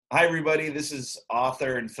Hi, everybody. This is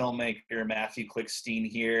author and filmmaker Matthew Klickstein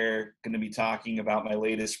here. Going to be talking about my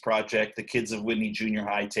latest project, The Kids of Whitney Junior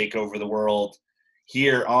High Take Over the World,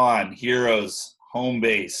 here on Heroes Home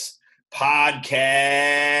Base Podcast.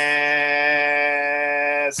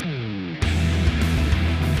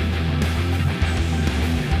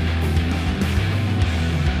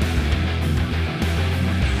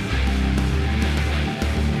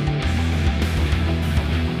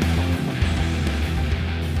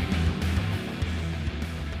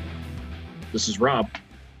 This is Rob.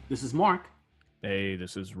 This is Mark. Hey,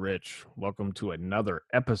 this is Rich. Welcome to another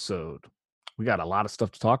episode. We got a lot of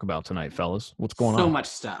stuff to talk about tonight, fellas. What's going on? So much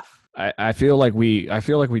stuff. I feel like we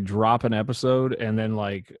drop an episode and then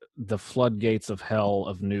like the floodgates of hell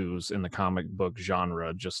of news in the comic book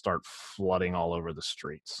genre just start flooding all over the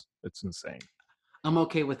streets. It's insane. I'm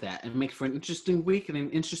okay with that. And make for an interesting week and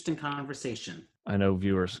an interesting conversation. I know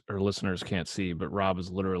viewers or listeners can't see, but Rob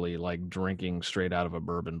is literally like drinking straight out of a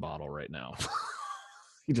bourbon bottle right now.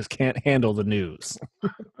 He just can't handle the news.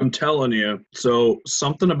 I'm telling you. So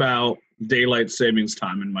something about daylight savings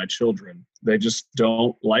time and my children, they just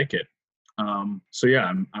don't like it. So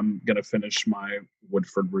yeah, I'm gonna finish my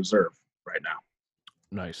Woodford Reserve right now.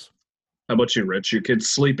 Nice. How about you, Rich? Your kids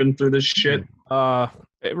sleeping through this shit?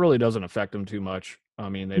 It really doesn't affect them too much. I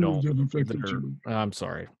mean, they don't. I'm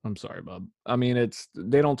sorry, Bob. I mean,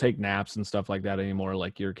 they don't take naps and stuff like that anymore,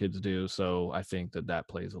 like your kids do. So I think that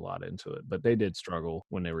plays a lot into it. But they did struggle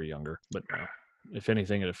when they were younger. But if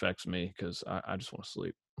anything, it affects me because I just want to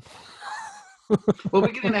sleep. Well,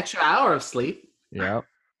 we get an extra hour of sleep. Yep.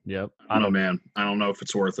 I don't know, man. I don't know if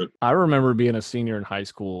it's worth it. I remember being a senior in high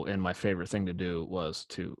school, and my favorite thing to do was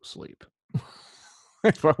to sleep.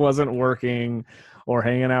 If I wasn't working or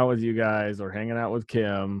hanging out with you guys or hanging out with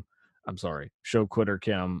Kim, I'm sorry, show quitter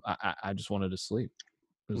Kim, I just wanted to sleep.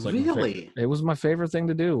 It was like really? It was my favorite thing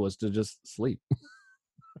to do was to just sleep.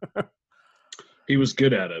 He was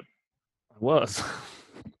good at it. I was.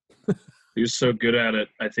 He was so good at it,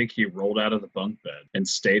 I think he rolled out of the bunk bed and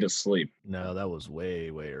stayed asleep. No, that was way,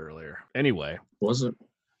 way earlier. Anyway. Was it?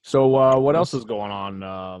 So what else is going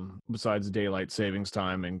on besides daylight savings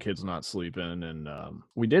time and kids not sleeping? And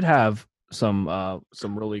we did have some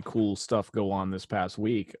really cool stuff go on this past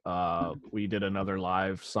week. We did another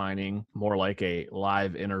live signing, more like a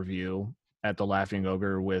live interview at the Laughing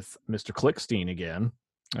Ogre with Mr. Klickstein again.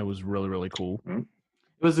 It was really, really cool. Mm-hmm.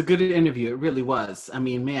 It was a good interview. It really was. I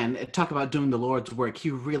mean, man, talk about doing the Lord's work.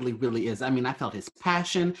 He really, really is. I mean, I felt his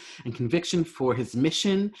passion and conviction for his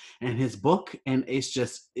mission and his book. And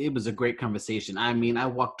it was a great conversation. I mean, I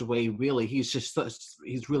walked away really, he's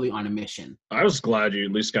really on a mission. I was glad you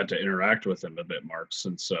at least got to interact with him a bit, Mark,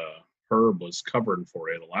 since Herb was covering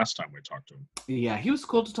for you the last time we talked to him. Yeah, he was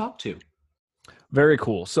cool to talk to. Very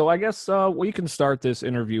cool. So I guess we can start this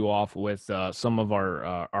interview off with some of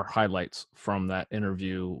our highlights from that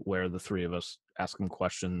interview where the three of us asked him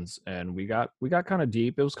questions, and we got kind of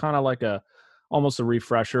deep. It was kind of like almost a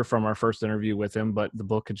refresher from our first interview with him, but the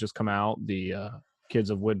book had just come out, The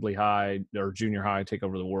Kids of Whitney High or Junior High Take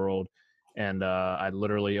Over the World, and I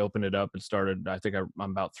literally opened it up and started. I think I'm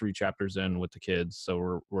about 3 chapters in with the kids,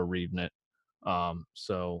 so we're reading it.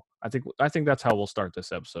 So I think that's how we'll start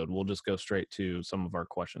this episode. We'll just go straight to some of our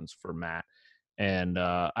questions for Matt. And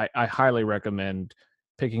I highly recommend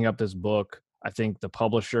picking up this book. I think the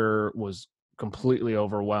publisher was completely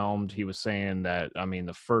overwhelmed. He was saying that, I mean,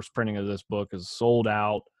 the first printing of this book is sold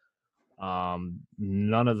out.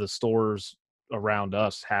 None of the stores around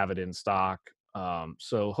us have it in stock.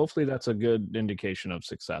 So hopefully that's a good indication of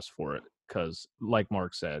success for it. Because like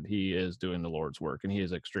Mark said, he is doing the Lord's work and he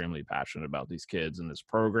is extremely passionate about these kids and this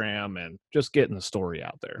program and just getting the story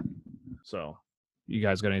out there. So you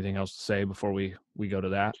guys got anything else to say before we go to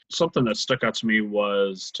that? Something that stuck out to me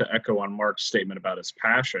was to echo on Mark's statement about his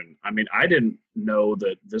passion. I mean, I didn't know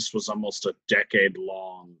that this was almost a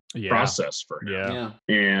decade-long process for him. Yeah.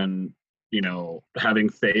 And, having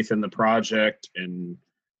faith in the project and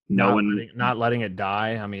not letting it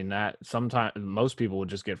die. I mean, that sometimes most people would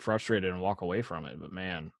just get frustrated and walk away from it. But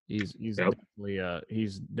man, he's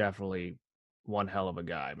definitely one hell of a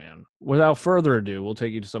guy, man. Without further ado, we'll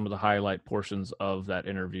take you to some of the highlight portions of that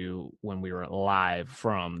interview when we were live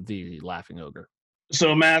from the Laughing Ogre.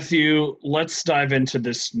 So Matthew, let's dive into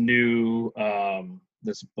this new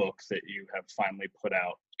this book that you have finally put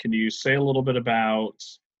out. Can you say a little bit about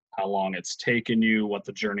how long it's taken you, what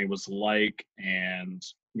the journey was like, and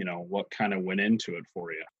what kind of went into it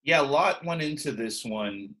for you? Yeah, a lot went into this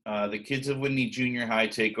one. The Kids of Whitney Junior High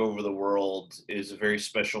Take Over the World is a very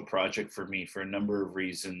special project for me for a number of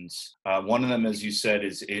reasons. One of them, as you said,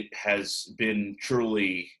 is it has been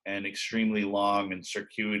truly an extremely long and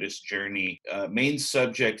circuitous journey. Main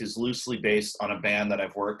subject is loosely based on a band that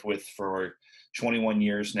I've worked with for 21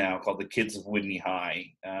 years now called the Kids of Whitney High.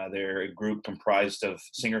 They're a group comprised of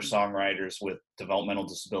singer-songwriters with developmental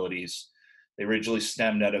disabilities. They originally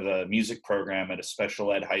stemmed out of a music program at a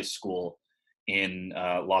special ed high school in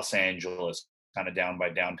Los Angeles, kind of down by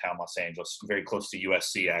downtown Los Angeles, very close to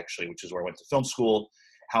USC, actually, which is where I went to film school.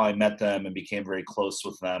 How I met them and became very close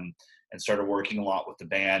with them and started working a lot with the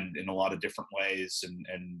band in a lot of different ways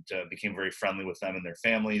and became very friendly with them and their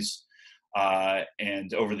families.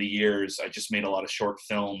 And over the years, I just made a lot of short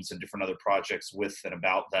films and different other projects with and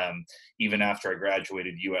about them, even after I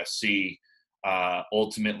graduated USC.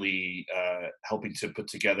 Ultimately helping to put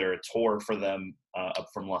together a tour for them up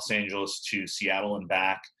from Los Angeles to Seattle and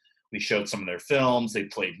back. We showed some of their films. They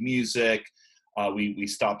played music. We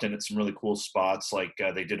stopped in at some really cool spots, like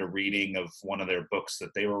they did a reading of one of their books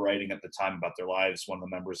that they were writing at the time about their lives. One of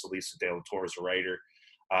the members, Elisa De La Torre, is a writer.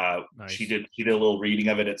 Nice. She did a little reading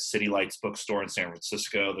of it at City Lights bookstore in San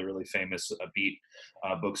Francisco, the really famous Beat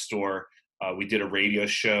bookstore. We did a radio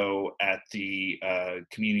show at the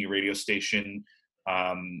community radio station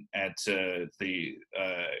at the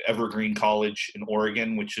Evergreen College in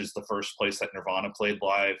Oregon, which is the first place that Nirvana played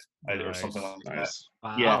live, or something like that.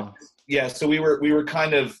 Wow. Yeah. So we were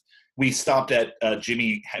we stopped at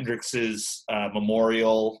Jimi Hendrix's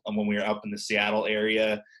memorial when we were up in the Seattle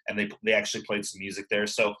area, and they actually played some music there.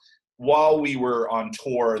 So while we were on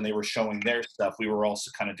tour and they were showing their stuff, we were also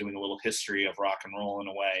kind of doing a little history of rock and roll in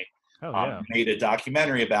a way. Oh, yeah. Made a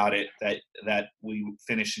documentary about it that we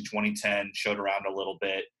finished in 2010, showed around a little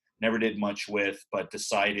bit, never did much with, but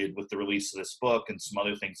decided with the release of this book and some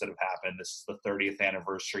other things that have happened, this is the 30th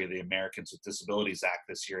anniversary of the Americans with Disabilities Act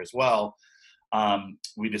this year as well.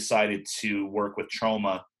 We decided to work with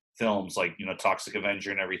Troma Films, like, Toxic Avenger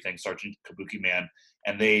and everything, Sergeant Kabuki Man,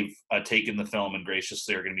 and they've taken the film and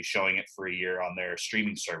graciously are going to be showing it for a year on their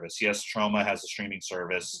streaming service. Yes, Troma has a streaming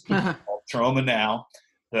service called Troma Now.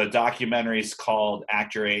 The documentary is called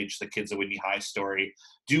Act Your Age, The Kids of Whitney High Story.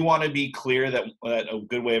 Do want to be clear that a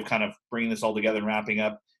good way of kind of bringing this all together and wrapping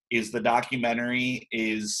up is the documentary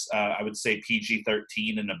is, I would say,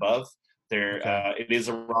 PG-13 and above. It is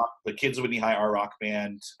a rock. The Kids of Whitney High are a rock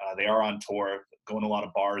band. They are on tour, going to a lot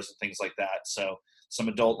of bars and things like that. So some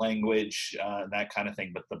adult language, that kind of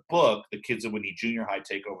thing. But the book, The Kids of Whitney Junior High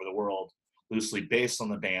Take Over the World, loosely based on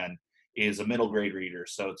the band, is a middle grade reader.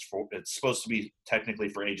 So it's supposed to be technically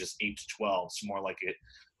for ages 8 to 12. It's more like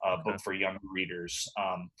a book for younger readers.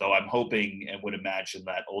 Though I'm hoping and would imagine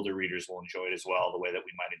that older readers will enjoy it as well, the way that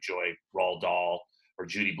we might enjoy Roald Dahl or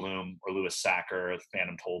Judy Blume or Louis Sacker,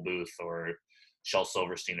 Phantom Tollbooth, or Shel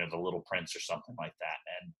Silverstein or The Little Prince or something like that.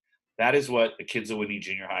 And that is what the Kids of Whitney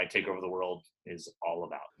Junior High Take Over the World is all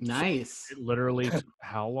about. Nice. It literally took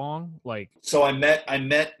how long? So I met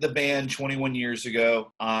the band 21 years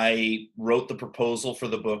ago. I wrote the proposal for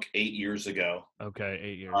the book 8 years ago. Okay,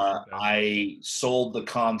 8 years. Okay. I sold the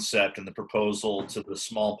concept and the proposal to the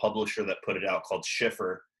small publisher that put it out called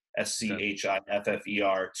Schiffer,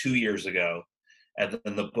 Schiffer, 2 years ago. And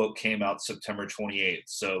then the book came out September 28th.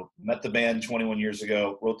 So met the band 21 years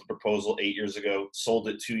ago, wrote the proposal 8 years ago, sold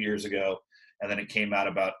it 2 years ago, and then it came out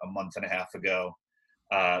about a month and a half ago.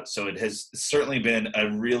 So it has certainly been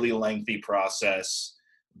a really lengthy process,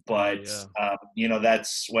 but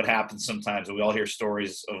that's what happens sometimes. We all hear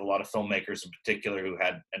stories of a lot of filmmakers in particular who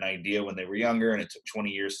had an idea when they were younger and it took 20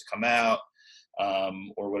 years to come out.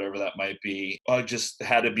 Or whatever that might be. I just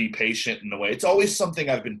had to be patient in a way. It's always something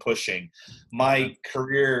I've been pushing. My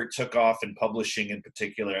career took off in publishing in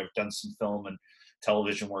particular. I've done some film and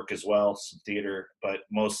television work as well, some theater, but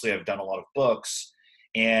mostly I've done a lot of books.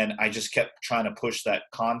 And I just kept trying to push that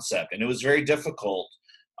concept. And it was very difficult.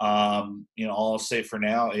 All I'll say for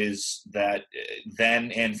now is that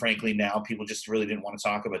then and frankly now, people just really didn't want to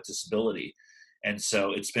talk about disability. And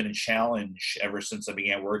so it's been a challenge ever since I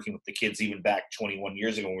began working with the kids, even back 21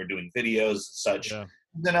 years ago when we were doing videos and such in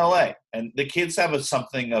LA. And the kids have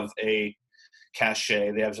something of a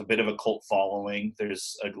cachet. They have a bit of a cult following.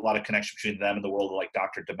 There's a lot of connection between them and the world of like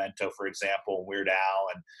Dr. Demento, for example, Weird Al,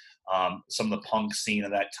 and some of the punk scene of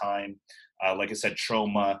that time. Like I said,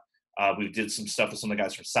 Troma, We did some stuff with some of the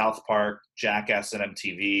guys from South Park, Jackass and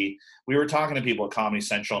MTV. We were talking to people at Comedy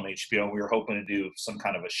Central and HBO, and we were hoping to do some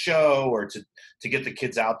kind of a show or to get the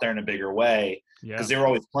kids out there in a bigger way, because they were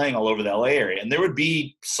always playing all over the LA area. And there would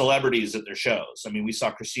be celebrities at their shows. I mean, we saw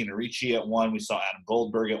Christina Ricci at one. We saw Adam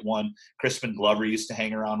Goldberg at one. Crispin Glover used to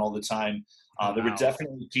hang around all the time. There were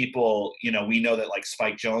definitely people, you know, we know that like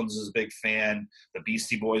Spike Jonze is a big fan. The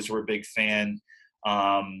Beastie Boys were a big fan.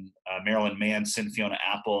 Marilyn Manson, Fiona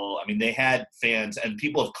Apple. I mean, they had fans, and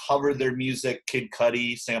people have covered their music. Kid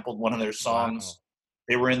Cudi sampled one of their songs. Wow.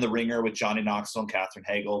 They were in The Ringer with Johnny Knoxville and Katherine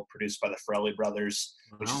Hagel, produced by the Farrelly brothers,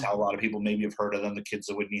 which is how a lot of people maybe have heard of them, the kids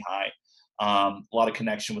of Whitney High. A lot of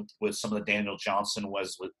connection with some of the Daniel Johnson,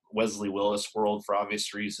 Wesley Willis world for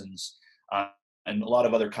obvious reasons, and a lot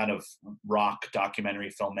of other kind of rock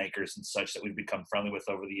documentary filmmakers and such that we've become friendly with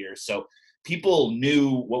over the years. So people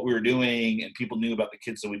knew what we were doing, and people knew about the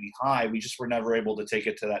kids of Whitney High. We just were never able to take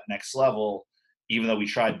it to that next level, even though we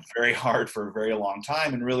tried very hard for a very long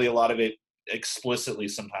time. And really a lot of it explicitly,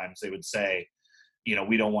 sometimes they would say, you know,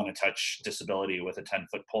 we don't want to touch disability with a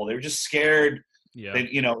 10-foot pole. They were just scared. Yeah. They,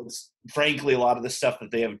 you know, it's, frankly, a lot of the stuff that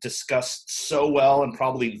they have discussed so well and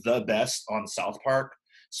probably the best on South Park,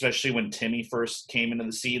 especially when Timmy first came into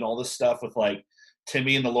the scene, all this stuff with like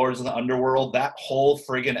Timmy and the Lords of the Underworld, that whole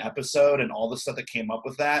friggin' episode and all the stuff that came up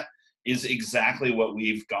with that is exactly what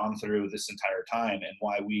we've gone through this entire time, and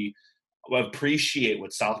why we appreciate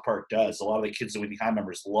what South Park does. A lot of the kids of Whitney High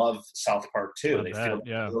members love South Park too. They feel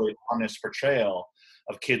a really honest portrayal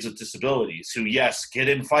of kids with disabilities who, yes, get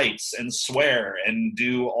in fights and swear and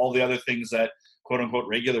do all the other things that quote unquote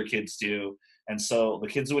regular kids do. And so the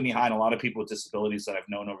kids of Whitney High and a lot of people with disabilities that I've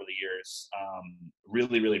known over the years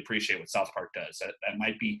really, really appreciate what South Park does.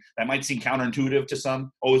 That might seem counterintuitive to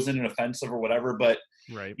some, isn't it offensive or whatever, but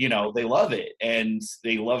right. You know, they love it, and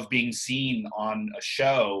they love being seen on a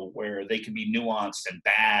show where they can be nuanced and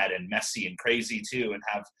bad and messy and crazy too,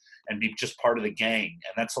 and be just part of the gang.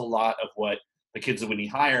 And that's a lot of what the kids of Whitney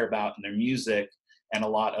High are about in their music, and a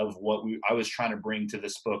lot of what I was trying to bring to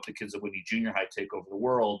this book, The Kids of Whitney Junior High Take Over the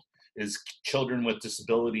World, is children with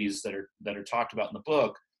disabilities that are talked about in the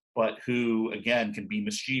book, but who, again, can be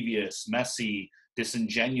mischievous, messy,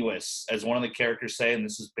 disingenuous. As one of the characters say, and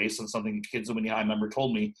this is based on something the Kids of Whitney High member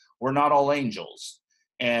told me, we're not all angels.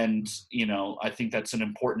 And, you know, I think that's an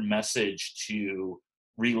important message to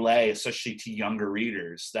relay, especially to younger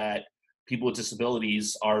readers, that people with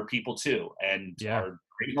disabilities are people too, and are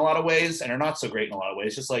great in a lot of ways and are not so great in a lot of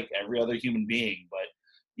ways, just like every other human being. But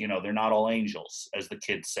you know, they're not all angels, as the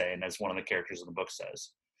kids say, and as one of the characters in the book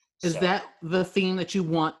says. Is that the theme that you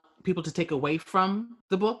want people to take away from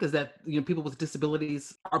the book? Is that, you know, people with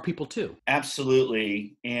disabilities are people too?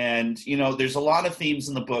 Absolutely. And, you know, there's a lot of themes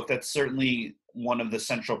in the book. That's certainly one of the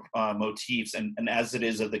central motifs. And as it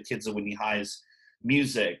is of the Kids of Whitney High's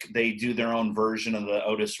music, they do their own version of the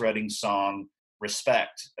Otis Redding song,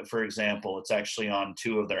 Respect. For example, it's actually on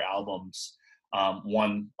 2 of their albums.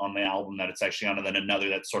 One on the album that it's actually on, and then another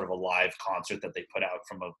that's sort of a live concert that they put out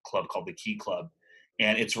from a club called the Key Club.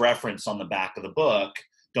 And it's referenced on the back of the book.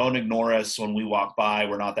 Don't ignore us when we walk by.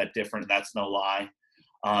 We're not that different. That's no lie.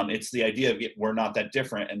 It's the idea of we're not that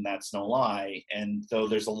different, and that's no lie. And though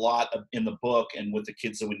there's a lot in the book and with the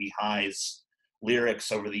Kids of Whitney High's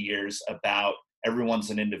lyrics over the years about everyone's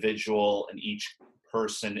an individual and each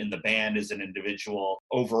person in the band is an individual.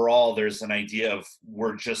 Overall, there's an idea of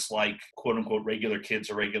we're just like quote unquote regular kids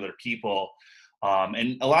or regular people.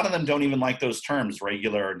 And a lot of them don't even like those terms,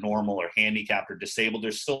 regular or normal or handicapped or disabled.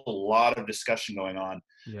 There's still a lot of discussion going on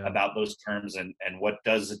about those terms and what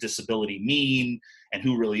does a disability mean and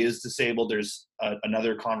who really is disabled. There's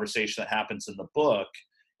another conversation that happens in the book,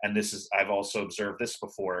 and I've also observed this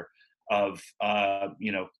before, of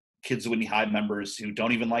you know, Kids of Whitney High members who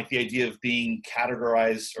don't even like the idea of being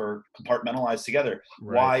categorized or compartmentalized together.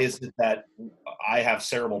 Right. Why is it that I have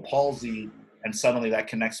cerebral palsy and suddenly that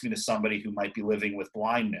connects me to somebody who might be living with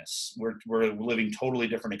blindness? We're living totally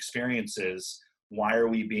different experiences. Why are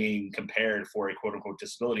we being compared for a quote unquote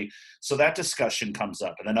disability? So that discussion comes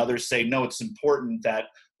up. And then others say, no, it's important that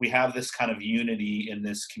we have this kind of unity in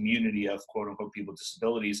this community of quote unquote people with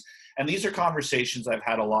disabilities. And these are conversations I've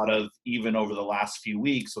had a lot of even over the last few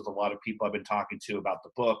weeks with a lot of people I've been talking to about the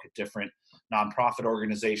book at different nonprofit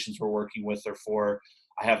organizations we're working with or for.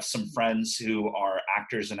 I have some friends who are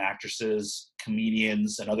actors and actresses,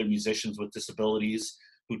 comedians, and other musicians with disabilities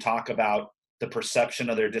who talk about the perception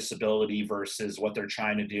of their disability versus what they're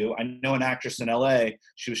trying to do. I know an actress in LA,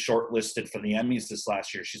 she was shortlisted for the Emmys this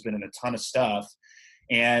last year. She's been in a ton of stuff,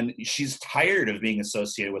 and she's tired of being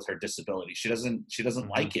associated with her disability. She doesn't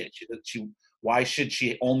like it. She Why should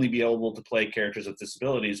she only be able to play characters with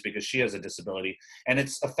disabilities because she has a disability? And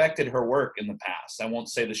it's affected her work in the past. I won't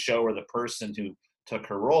say the show or the person who took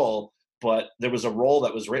her role, but there was a role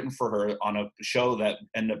that was written for her on a show that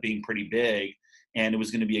ended up being pretty big, and it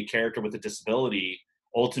was going to be a character with a disability.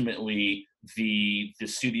 Ultimately, the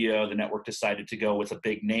studio, the network decided to go with a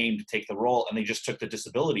big name to take the role, and they just took the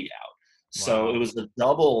disability out. So Wow. it was a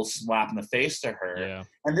double slap in the face to her. Yeah.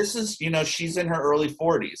 And this is, she's in her early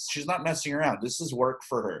 40s. She's not messing around. This is work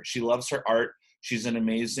for her. She loves her art. She's an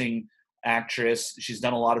amazing actress. She's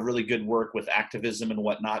done a lot of really good work with activism and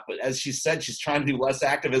whatnot. But as she said, she's trying to do less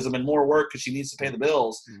activism and more work because she needs to pay the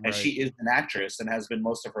bills. Right. And she is an actress and has been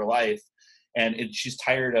most of her life. And she's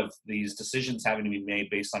tired of these decisions having to be made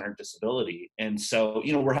based on her disability. And so,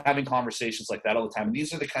 we're having conversations like that all the time. And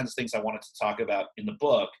these are the kinds of things I wanted to talk about in the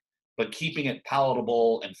book, but keeping it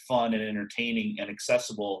palatable and fun and entertaining and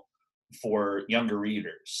accessible for younger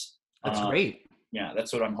readers. That's great. Yeah,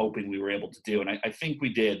 that's what I'm hoping we were able to do. And I think we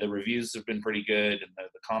did. The reviews have been pretty good, and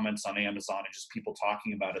the comments on Amazon and just people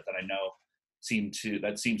talking about it that I know seems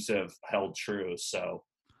to have held true. So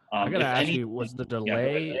I gotta ask you, was the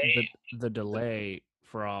delay the delay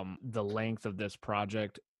from the length of this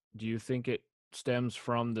project, do you think it stems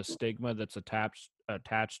from the stigma that's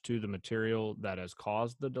attached to the material that has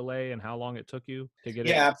caused the delay and how long it took you to get it?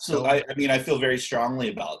 Yeah, absolutely. I feel very strongly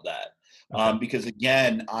about that. Okay. Because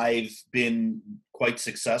again, I've been quite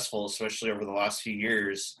successful, especially over the last few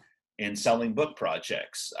years, in selling book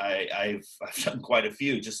projects. I've done quite a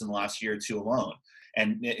few just in the last year or two alone,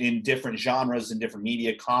 and in different genres and different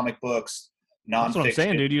media, comic books, nonfiction. That's what I'm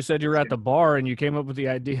saying, dude. You said you were at the bar and you came up with the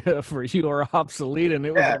idea for You Are Obsolete, and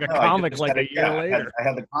it was like a comic like a year later. I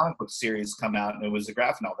had the comic book series come out, and it was a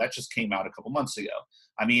graphic novel that just came out a couple months ago.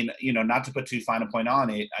 I mean, not to put too fine a point on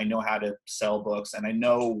it, I know how to sell books, and I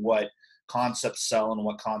know what concepts sell and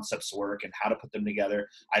what concepts work and how to put them together.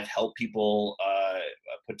 I've helped people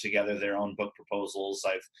put together their own book proposals.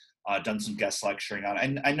 I've done some guest lecturing on it.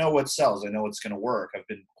 And I know what sells. I know what's going to work. I've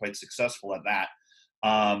been quite successful at that.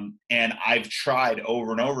 And I've tried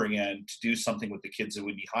over and over again to do something with the Kids at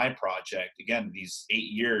Whitney High project. Again, these 8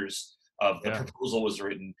 years of the proposal was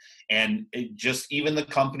written. And it just, even the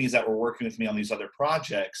companies that were working with me on these other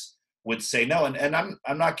projects would say no. And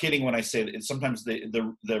I'm not kidding when I say that sometimes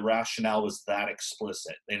the rationale was that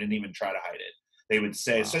explicit. They didn't even try to hide it. They would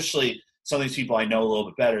say, especially some of these people I know a little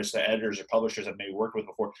bit better, so editors or publishers I've maybe worked with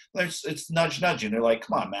before, it's nudging. They're like,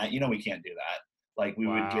 come on, Matt, we can't do that. Like we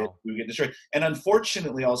would get destroyed. And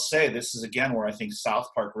unfortunately, I'll say this is again where I think South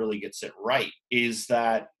Park really gets it right, is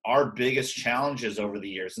that our biggest challenges over the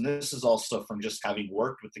years, and this is also from just having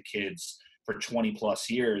worked with the kids for 20 plus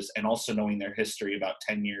years and also knowing their history about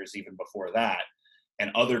 10 years even before that,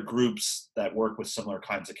 and other groups that work with similar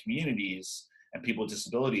kinds of communities and people with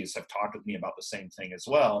disabilities have talked with me about the same thing as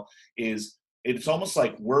well, is it's almost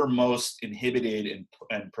like we're most inhibited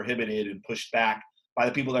and prohibited and pushed back by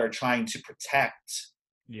the people that are trying to protect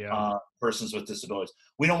persons with disabilities.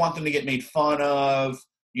 We don't want them to get made fun of.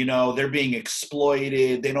 They're being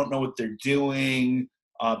exploited. They don't know what they're doing.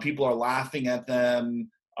 People are laughing at them.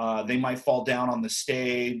 They might fall down on the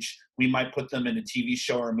stage. We might put them in a TV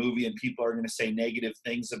show or a movie and people are going to say negative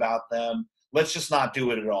things about them. Let's just not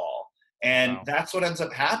do it at all. And that's what ends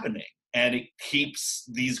up happening. And it keeps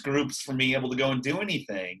these groups from being able to go and do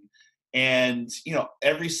anything. And,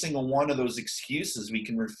 every single one of those excuses we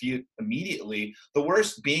can refute immediately. The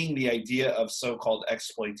worst being the idea of so-called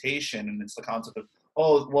exploitation. And it's the concept of,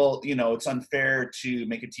 oh, well, it's unfair to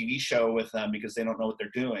make a TV show with them because they don't know what they're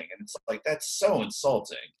doing. And it's like, that's so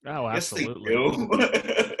insulting. Oh, absolutely.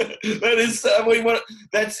 Yes, they do.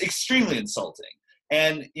 That's extremely insulting.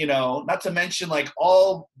 And, not to mention like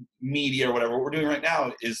all media or whatever, what we're doing right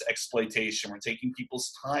now is exploitation. We're taking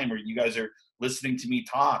people's time, or you guys are listening to me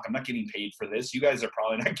talk. I'm not getting paid for this. You guys are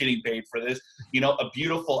probably not getting paid for this. A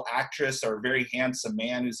beautiful actress or a very handsome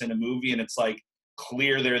man who's in a movie, and it's like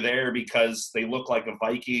clear they're there because they look like a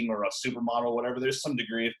Viking or a supermodel, whatever. There's some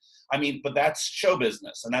degree of, but that's show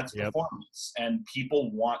business and that's performance. And people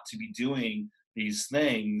want to be doing these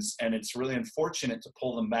things, and it's really unfortunate to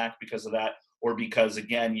pull them back because of that, or because,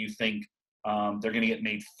 again, you think they're going to get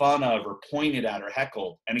made fun of or pointed at or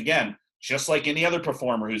heckled. And again, just like any other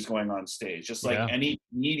performer who's going on stage, just like any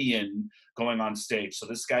comedian going on stage. So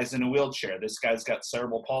this guy's in a wheelchair. This guy's got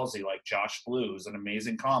cerebral palsy, like Josh Blue, who's an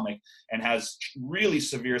amazing comic and has really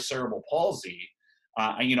severe cerebral palsy.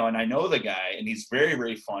 And I know the guy, and he's very,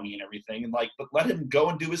 very funny and everything. And but let him go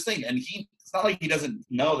and do his thing. And it's not like he doesn't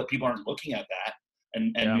know that people aren't looking at that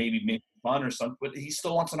and maybe make fun or something, but he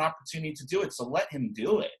still wants an opportunity to do it. So let him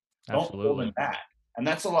do it. Absolutely. Don't hold him back. And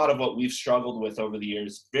that's a lot of what we've struggled with over the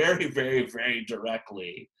years, very, very, very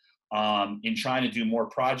directly, in trying to do more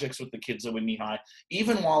projects with the kids at Whitney High.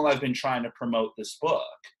 Even while I've been trying to promote this book,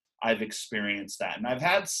 I've experienced that. And I've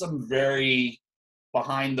had some very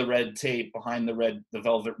behind the red tape, the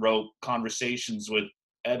velvet rope conversations with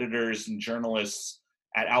editors and journalists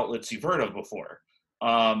at outlets you've heard of before.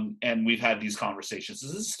 And we've had these conversations.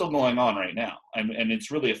 This is still going on right now. And it's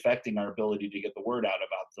really affecting our ability to get the word out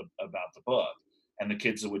about the book and the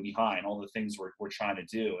kids at Whitney High and all the things we're trying to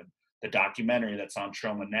do. And the documentary that's on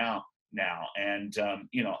Troma now. And,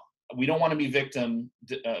 we don't want to be victims.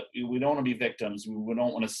 We don't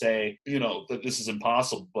want to say, that this is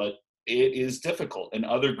impossible, but it is difficult. And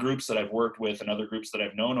other groups that I've worked with and other groups that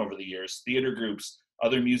I've known over the years, theater groups,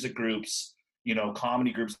 other music groups,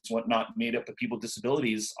 comedy groups, whatnot, made up of people with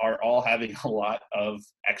disabilities, are all having a lot of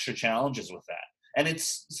extra challenges with that. And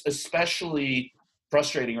it's especially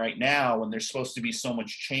frustrating right now when there's supposed to be so much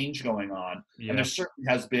change going on. Yeah. And there certainly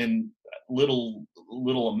has been little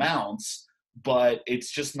amounts, but it's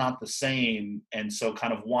just not the same. And so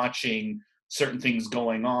kind of watching certain things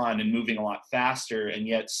going on and moving a lot faster, and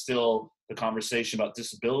yet still the conversation about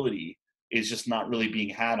disability is just not really being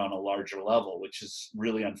had on a larger level, which is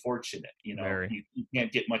really unfortunate. You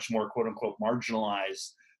can't get much more quote unquote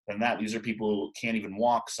marginalized than that. These are people who can't even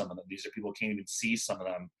walk, some of them. These are people who can't even see, some of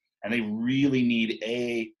them. And they really need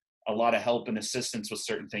a lot of help and assistance with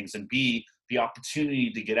certain things, and B, the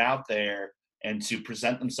opportunity to get out there and to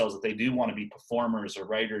present themselves, that they do want to be performers or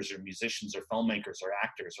writers or musicians or filmmakers or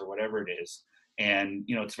actors or whatever it is. And,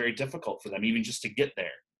 it's very difficult for them even just to get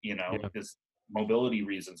there, because mobility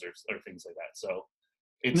reasons or things like that. So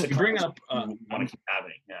it's you bring up want to keep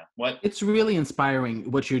happening. Yeah. What? It's really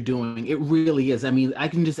inspiring what you're doing. It really is. I mean, I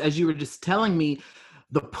can just, as you were just telling me,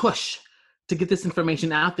 the push to get this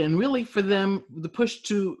information out there, and really for them, the push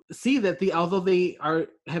to see that although they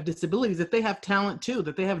have disabilities, that they have talent too,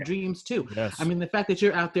 that they have dreams too. Yes. I mean, the fact that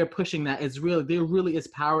you're out there pushing that is really, there really is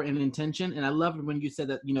power and intention. And I love it when you said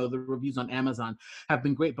that, the reviews on Amazon have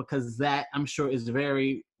been great, because that, I'm sure, is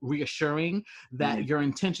very reassuring that your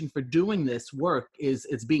intention for doing this work is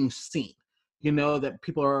being seen. That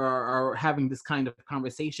people are having this kind of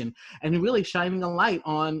conversation and really shining a light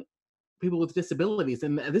on people with disabilities.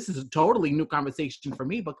 And this is a totally new conversation for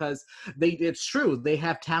me, because it's true, they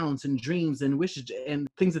have talents and dreams and wishes and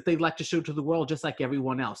things that they'd like to show to the world, just like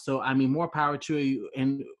everyone else. So I mean, more power to you.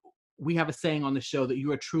 And we have a saying on the show that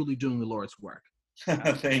you are truly doing the Lord's work.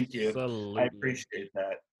 Thank you. Absolutely. I appreciate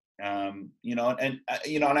that. And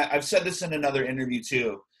I've said this in another interview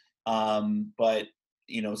too, but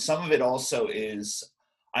some of it also is,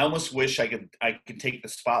 I almost wish I could take the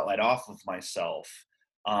spotlight off of myself.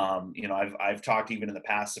 I've talked even in the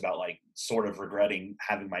past about like sort of regretting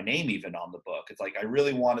having my name even on the book. It's like, I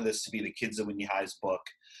really wanted this to be the kids at Whitney High's book.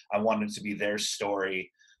 I wanted it to be their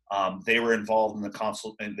story. They were involved in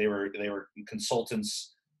and they were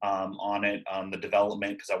consultants on it, on the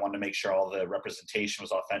development, because I wanted to make sure all the representation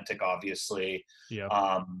was authentic, obviously. Yeah.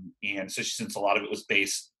 And so since a lot of it was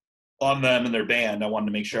based on them and their band, I wanted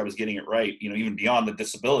to make sure I was getting it right, even beyond the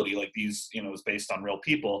disability, like these, it was based on real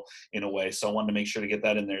people in a way. So I wanted to make sure to get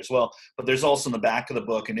that in there as well. But there's also in the back of the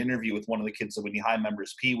book an interview with one of the kids at Whitney High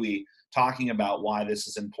members, Pee Wee, talking about why this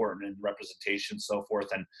is important and representation and so forth.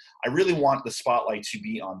 And I really want the spotlight to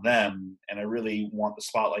be on them. And I really want the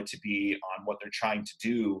spotlight to be on what they're trying to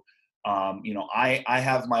do. I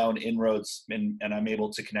have my own inroads and I'm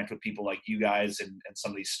able to connect with people like you guys and some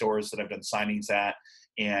of these stores that I've done signings at,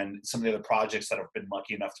 and some of the other projects that I've been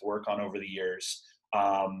lucky enough to work on over the years.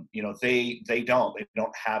 They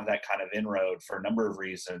don't have that kind of inroad for a number of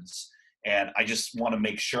reasons. And I just want to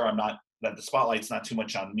make sure that the spotlight's not too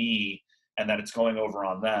much on me and that it's going over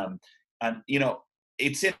on them. And,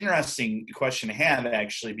 it's an interesting question to have,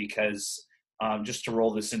 actually, because just to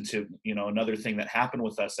roll this into, another thing that happened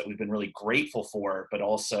with us that we've been really grateful for, but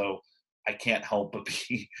also I can't help but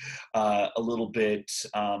be a little bit,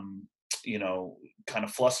 kind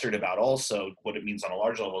of flustered about also what it means on a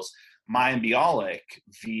large level is Mayim Bialik,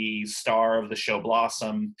 the star of the show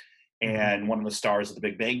Blossom and one of the stars of The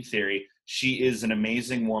Big Bang Theory. She is an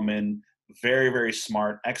amazing woman, very, very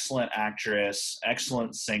smart, excellent actress,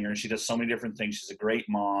 excellent singer. She does so many different things. She's a great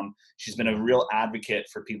mom. She's been a real advocate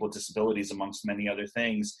for people with disabilities, amongst many other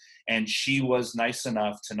things. And she was nice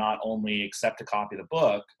enough to not only accept a copy of the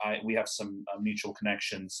book, we have some mutual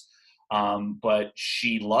connections, but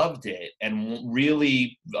she loved it and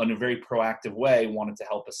really, in a very proactive way, wanted to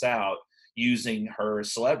help us out using her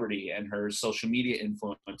celebrity and her social media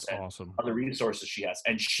influence and awesome. other resources she has.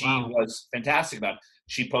 And she was fantastic about it.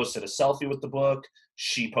 She posted a selfie with the book.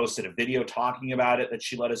 She posted a video talking about it that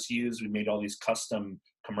she let us use. We made all these custom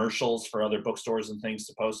commercials for other bookstores and things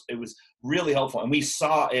to post. It was really helpful. And we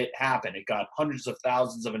saw it happen. It got hundreds of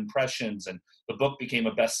thousands of impressions, and the book became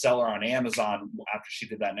a bestseller on Amazon after she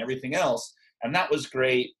did that and everything else. And that was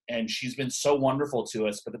great. And she's been so wonderful to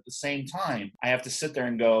us. But at the same time, I have to sit there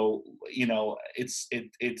and go, you know, it's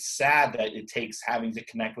sad that it takes having to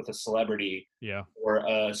connect with a celebrity or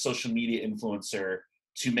a social media influencer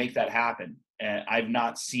to make that happen. And I've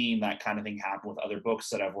not seen that kind of thing happen with other books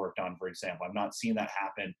that I've worked on, for example. I've not seen that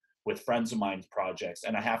happen with friends of mine's projects.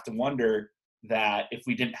 And I have to wonder that if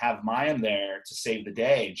we didn't have Mayim there to save the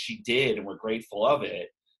day, and she did, and we're grateful of it,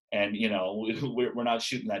 and, you know, we're not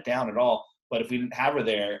shooting that down at all. But if we didn't have her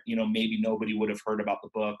there, you know, maybe nobody would have heard about the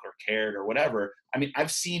book or cared or whatever. I mean,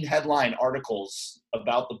 I've seen headline articles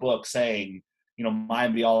about the book saying, you know,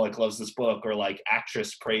 Mayim Bialik loves this book, or like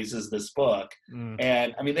actress praises this book.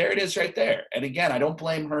 And I mean, there it is right there. And again, I don't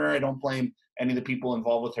blame her. I don't blame any of the people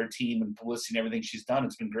involved with her team and publicity and everything she's done.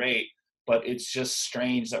 It's been great. But it's just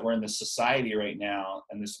strange that we're in this society right now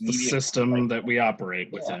and this media system that we operate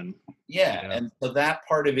within. Yeah. And so that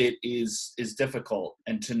part of it is difficult.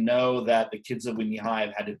 And to know that the kids of Whitney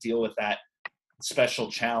Hive had to deal with that special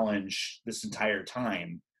challenge this entire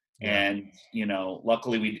time. And, you know,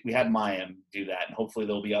 luckily we had Mayim do that. And hopefully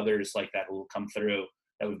there'll be others like that who will come through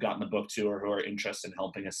that we've gotten the book to, or who are interested in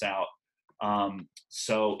helping us out.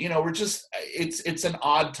 So, you know, we're just, it's an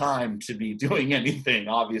odd time to be doing anything,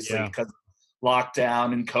 obviously, because of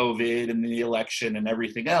lockdown and COVID and the election and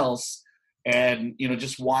everything else. And, you know,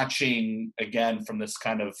 just watching again from this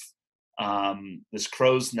kind of, this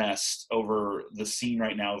crow's nest over the scene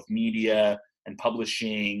right now of media and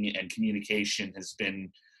publishing and communication has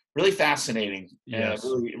been really fascinating.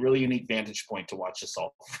 Really unique vantage point to watch this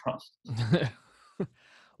all from.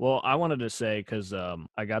 Well, I wanted to say, because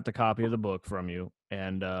I got the copy of the book from you,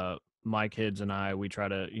 and my kids and I, we try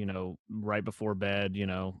to, you know, right before bed, you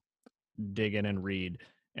know, dig in and read.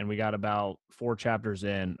 And we got about 4 chapters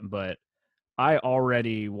in, but I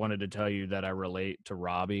already wanted to tell you that I relate to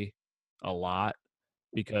Robbie a lot,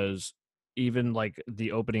 because even like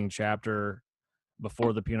the opening chapter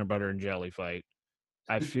before the peanut butter and jelly fight,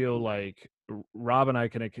 I feel like Rob and I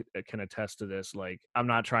can attest to this. Like, I'm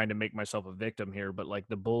not trying to make myself a victim here, but like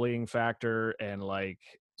the bullying factor and like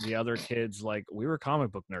the other kids, like we were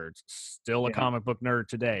comic book nerds, still a comic book nerd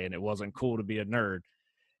today, and it wasn't cool to be a nerd.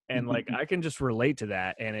 And like, I can just relate to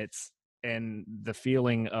that. And the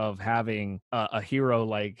feeling of having a hero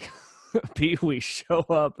like Pee-wee show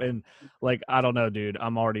up, and like, I don't know, dude,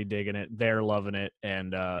 I'm already digging it. They're loving it.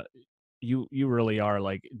 And you really are,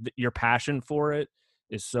 like, your passion for it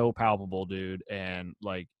is so palpable, dude. And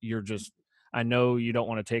like, you're just, I know you don't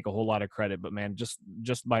want to take a whole lot of credit, but man, just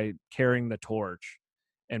by carrying the torch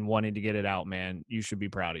and wanting to get it out, man, you should be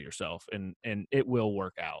proud of yourself, and it will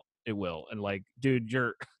work out. It will. And like, dude,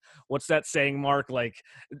 you're, what's that saying, Mark? Like,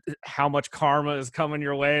 how much karma is coming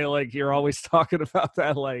your way? Like, you're always talking about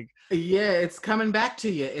that. Like, yeah, it's coming back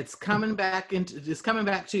to you. It's coming back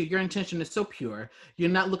to you. Your intention is so pure. You're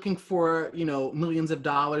not looking for, you know, millions of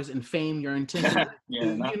dollars in fame. Your intention,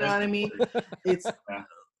 you know what I mean? It's,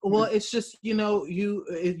 well, it's just, you know,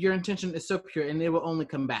 your intention is so pure, and it will only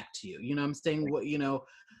come back to you. You know what I'm saying? What, you know,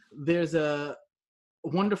 there's a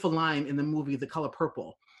wonderful line in the movie The Color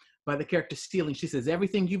Purple by the character Stealing. She says,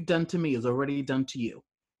 "Everything you've done to me is already done to you."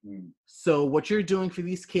 So what you're doing for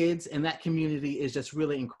these kids and that community is just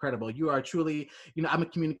really incredible. You are truly, you know, I'm a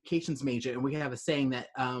communications major, and we have a saying that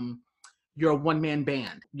you're a one-man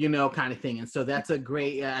band, you know, kind of thing. And so that's a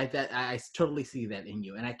great, I totally see that in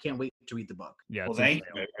you, and I can't wait to read the book. Yeah. Well, thank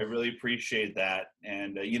you. I really appreciate that.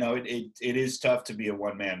 And, you know, it is tough to be a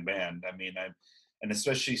one-man band. I mean, and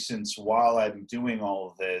especially since while I'm doing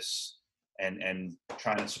all of this and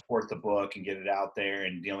trying to support the book and get it out there,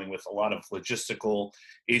 and dealing with a lot of logistical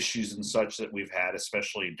issues and such that we've had,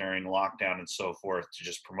 especially during lockdown and so forth, to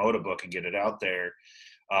just promote a book and get it out there,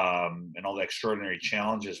 and all the extraordinary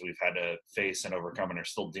challenges we've had to face and overcome and are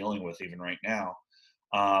still dealing with even right now.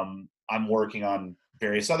 I'm working on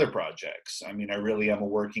various other projects. I mean, I really am a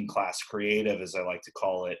working class creative, as I like to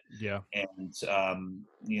call it. Yeah. And,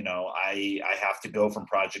 you know, I have to go from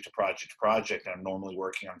project to project to project. I'm normally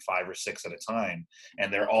working on 5 or 6 at a time,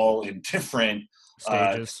 and they're all in different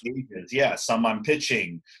stages. Yeah. Some I'm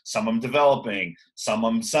pitching, some I'm developing, some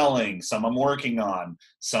I'm selling, some I'm working on,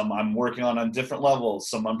 some I'm working on different levels,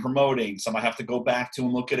 some I'm promoting, some I have to go back to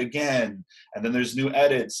and look at again. And then there's new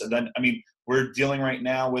edits. And then, I mean, we're dealing right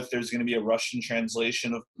now with, there's going to be a Russian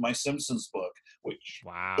translation of my Simpsons book, which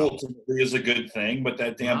Wow. ultimately is a good thing. But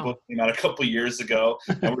that damn Wow. book came out a couple years ago,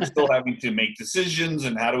 and we're still having to make decisions.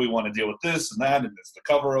 And how do we want to deal with this and that? And is the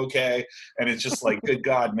cover okay? And it's just like, good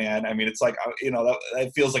God, man. I mean, it's like, you know,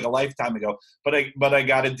 that feels like a lifetime ago. But I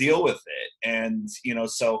got to deal with it, and you know,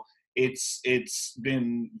 so it's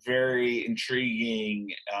been very intriguing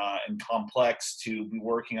and complex to be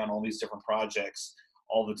working on all these different projects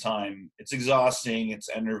all the time. It's exhausting, it's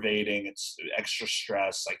enervating, it's extra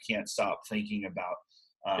stress. I can't stop thinking about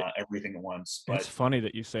everything at once. It's But funny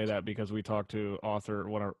that you say that because we talked to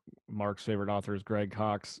one of Mark's favorite authors, Greg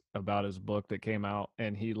Cox, about his book that came out,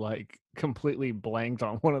 and he like completely blanked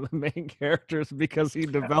on one of the main characters because he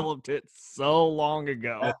developed it so long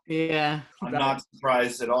ago. Yeah. I'm not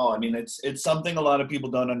surprised at all. I mean, it's something a lot of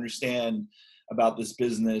people don't understand about this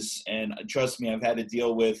business, and trust me, I've had to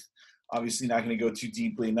deal with, obviously not going to go too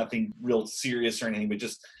deeply, nothing real serious or anything, but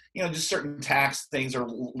just, you know, just certain tax things or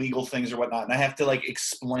legal things or whatnot. And I have to like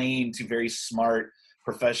explain to very smart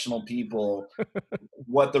professional people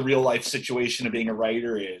what the real life situation of being a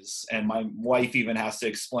writer is. And my wife even has to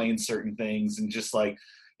explain certain things, and just like,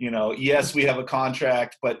 you know, yes, we have a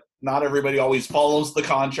contract, but not everybody always follows the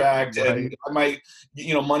contract. Right. And I might,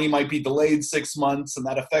 you know, money might be delayed 6 months, and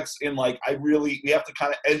that affects in like, we have to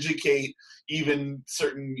kind of educate even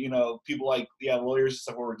certain, you know, people like, lawyers and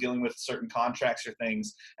stuff where we're dealing with certain contracts or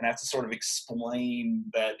things, and have to sort of explain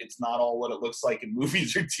that it's not all what it looks like in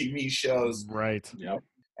movies or TV shows. Right. Yep.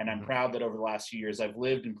 And I'm proud that over the last few years, I've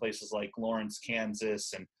lived in places like Lawrence,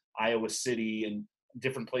 Kansas, and Iowa City, and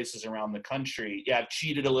different places around the country. Yeah, I've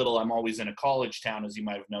cheated a little. I'm always in a college town, as you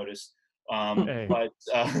might have noticed. Hey. But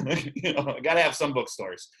you know, I got to have some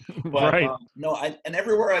bookstores. But Right. and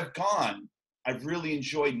everywhere I've gone, I've really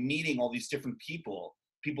enjoyed meeting all these different people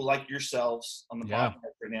like yourselves on the Yeah.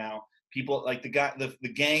 podcast right now. People like the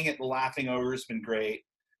gang at the Laughing Ogre has been great.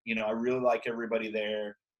 You know, I really like everybody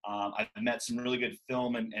there. I've met some really good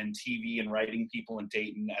film and TV and writing people in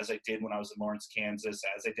Dayton, as I did when I was in Lawrence, Kansas,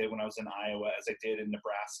 as I did when I was in Iowa, as I did in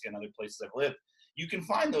Nebraska and other places I've lived. You can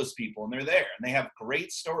find those people, and they're there, and they have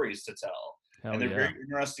great stories to tell. Hell And they're yeah. very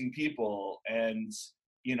interesting people, and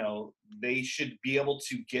you know, they should be able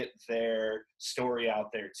to get their story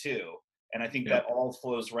out there too. And I think Yep. that all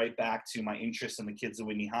flows right back to my interest in the kids at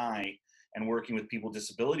Whitney High and working with people with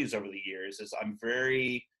disabilities over the years. Is I'm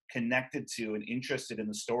very connected to and interested in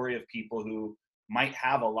the story of people who might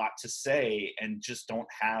have a lot to say and just don't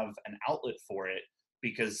have an outlet for it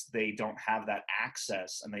because they don't have that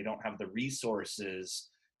access and they don't have the resources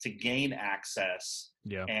to gain access.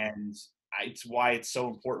 Yeah. And it's why it's so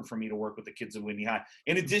important for me to work with the kids at Whitney High.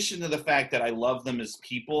 In addition to the fact that I love them as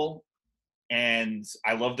people and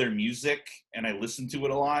I love their music and I listen to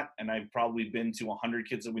it a lot. And I've probably been to 100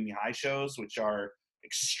 Kids at Whitney High shows, which are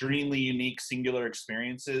extremely unique, singular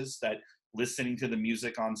experiences that listening to the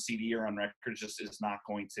music on CD or on record just is not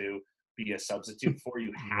going to be a substitute for.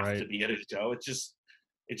 You have Right. to be at a show. It's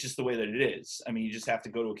just the way that it is. I mean, you just have to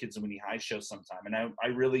go to a Kids at Whitney High show sometime. And I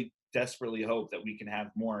really desperately hope that we can have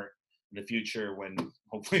more in the future when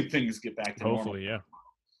hopefully things get back to normal. Hopefully, yeah.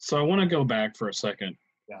 So I want to go back for a second.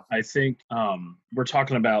 Yeah. I think we're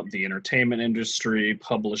talking about the entertainment industry,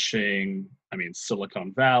 publishing, I mean,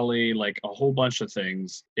 Silicon Valley, like a whole bunch of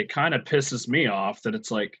things. It kind of pisses me off that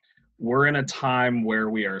it's like we're in a time where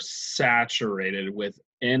we are saturated with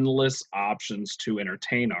endless options to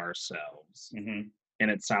entertain ourselves. Mm-hmm.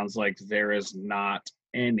 And it sounds like there is not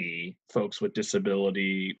any folks with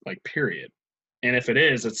disability, like, period. And if it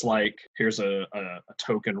is, it's like, here's a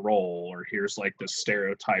token role, or here's like this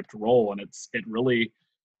stereotyped role. And it really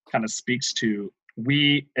kind of speaks to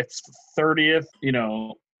it's 30th, you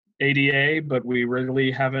know, ADA, but we really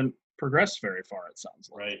haven't progressed very far, it sounds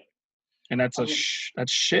like. Right. And that's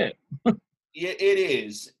that's shit. Yeah, it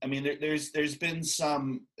is. I mean, there's been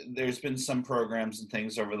some programs and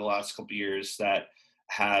things over the last couple of years that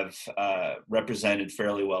have represented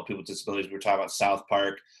fairly well people with disabilities. We were talking about South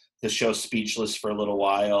Park, the show Speechless for a little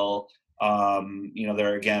while. You know,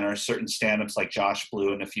 there again are certain stand-ups like Josh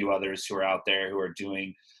Blue and a few others who are out there who are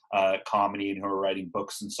doing comedy and who are writing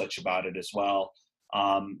books and such about it as well.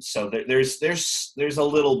 So there's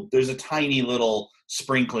a tiny little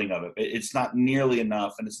sprinkling of it. It's not nearly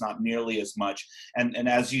enough, and it's not nearly as much. And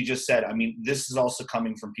as you just said, I mean, this is also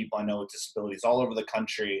coming from people I know with disabilities all over the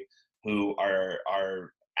country who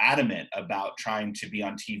are adamant about trying to be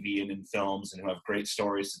on TV and in films and who have great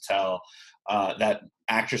stories to tell. That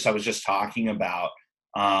actress I was just talking about,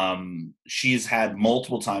 she's had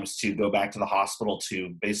multiple times to go back to the hospital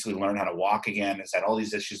to basically learn how to walk again, has had all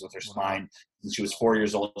these issues with her spine, since she was 4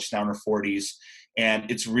 years old. She's now in her 40s.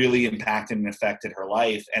 And it's really impacted and affected her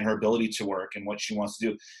life and her ability to work and what she wants to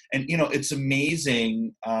do. And, it's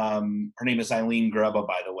amazing. Her name is Eileen Grubba,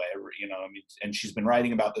 by the way, and she's been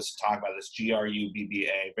writing about this and talking about this,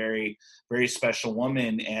 Grubba, very, very special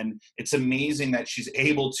woman. And it's amazing that she's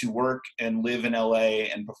able to work and live in LA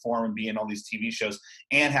and perform and be in all these TV shows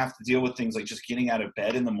and have to deal with things like just getting out of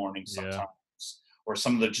bed in the morning sometimes, or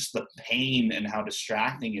some of the pain and how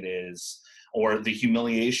distracting it is, or the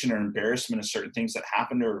humiliation or embarrassment of certain things that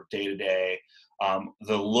happen to her day to day,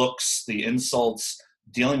 the looks, the insults,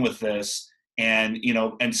 dealing with this. And,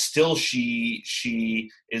 and still she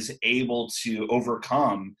is able to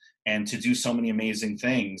overcome and to do so many amazing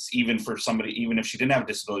things, even if she didn't have a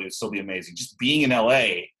disability, it would still be amazing. Just being in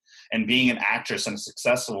LA and being an actress and a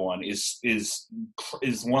successful one is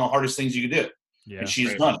one of the hardest things you can do. Yeah, and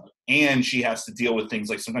she's done it. And she has to deal with things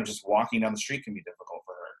like sometimes just walking down the street can be difficult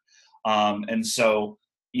for her. And so,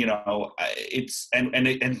 it's,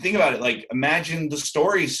 and think about it, like, imagine the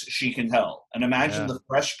stories she can tell, and imagine the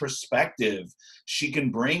fresh perspective she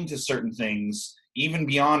can bring to certain things, even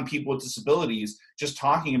beyond people with disabilities, just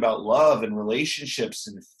talking about love and relationships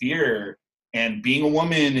and fear and being a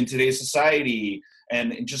woman in today's society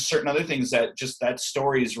and just certain other things that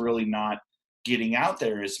story is really not getting out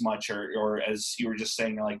there as much, or as you were just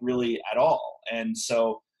saying, like, really at all. And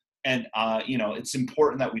so, it's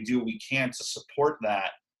important that we do what we can to support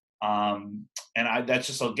that. And that's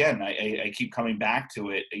just, again, I keep coming back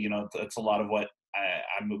to it. That's a lot of what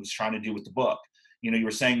I was trying to do with the book. You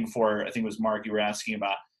were saying before, I think it was Mark, you were asking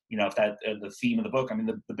about, if that the theme of the book. I mean,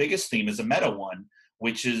 the biggest theme is a meta one,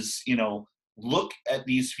 which is, look at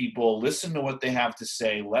these people, listen to what they have to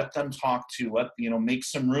say, let them talk make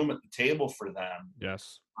some room at the table for them.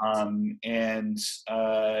 Yes.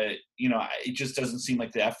 It just doesn't seem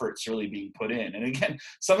like the effort's really being put in. And again,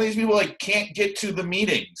 some of these people can't get to the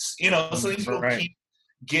meetings, some of these people can't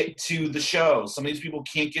get to the show. Some of these people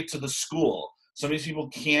can't get to the school. Some of these people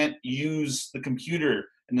can't use the computer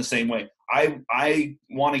in the same way. I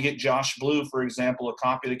want to get Josh Blue, for example, a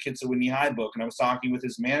copy of the Kids at Whitney High book. And I was talking with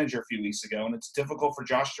his manager a few weeks ago, and it's difficult for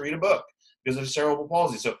Josh to read a book because of cerebral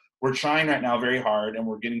palsy. So we're trying right now very hard, and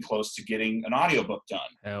we're getting close to getting an audiobook done.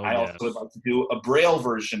 I also would like to do a Braille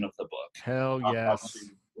version of the book. Hell yes.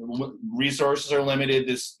 Resources are limited.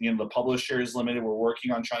 The publisher is limited. We're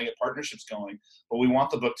working on trying to get partnerships going, but we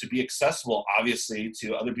want the book to be accessible, obviously,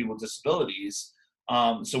 to other people with disabilities.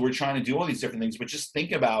 So we're trying to do all these different things, but just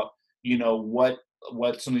think about, what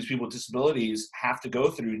some of these people with disabilities have to go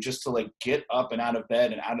through just to get up and out of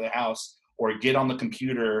bed and out of the house, or get on the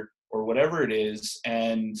computer or whatever it is.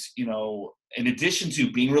 And, in addition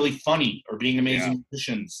to being really funny or being amazing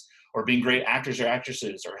musicians or being great actors or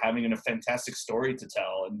actresses or having a fantastic story to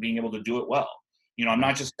tell and being able to do it well. I'm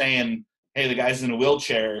not just saying, hey, the guy's in a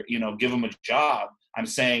wheelchair, give him a job. I'm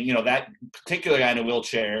saying, that particular guy in a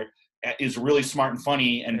wheelchair is really smart and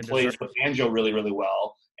funny and plays the banjo really, really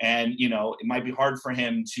well. And, it might be hard for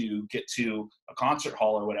him to get to a concert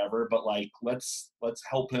hall or whatever, but let's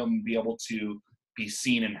help him be able to be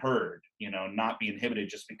seen and heard, not be inhibited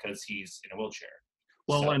just because he's in a wheelchair.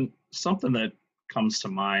 Well, and something that comes to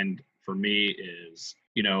mind for me is,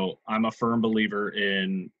 I'm a firm believer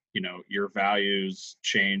in, your values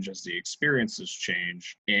change as the experiences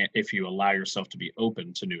change, and if you allow yourself to be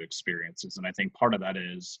open to new experiences. And I think part of that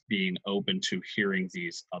is being open to hearing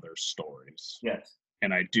these other stories. Yes.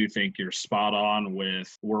 And I do think you're spot on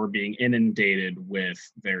with, we're being inundated with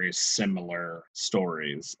very similar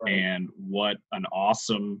stories. Right. And what an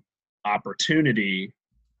awesome opportunity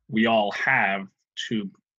we all have to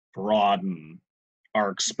broaden our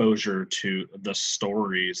exposure to the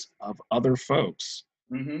stories of other folks.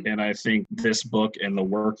 Mm-hmm. And I think this book and the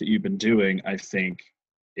work that you've been doing, I think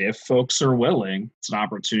if folks are willing, it's an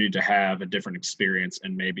opportunity to have a different experience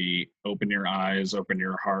and maybe open your eyes, open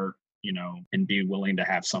your heart, and be willing to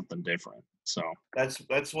have something different. So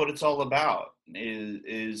that's what it's all about.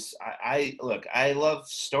 I love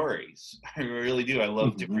stories. I really do. I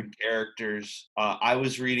love different characters. I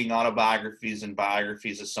was reading autobiographies and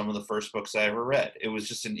biographies of some of the first books I ever read. It was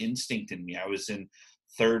just an instinct in me. I was in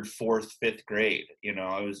 3rd, 4th, 5th grade.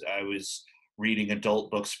 I was reading adult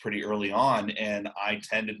books pretty early on, and I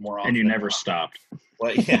tended more often. And you never stopped.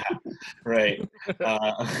 Well, yeah, right.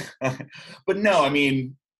 But no, I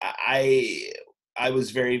mean, I was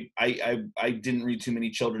very, I didn't read too many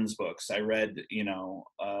children's books. I read,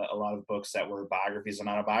 a lot of books that were biographies and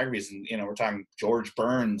autobiographies. And, we're talking George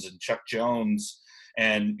Burns and Chuck Jones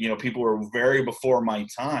and, people were very before my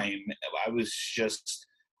time. I was just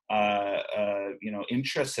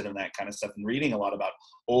interested in that kind of stuff and reading a lot about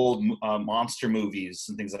old monster movies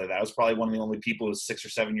and things like that. I was probably one of the only people who was 6 or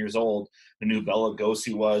 7 years old who knew Bela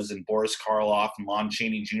Lugosi was, and Boris Karloff and Lon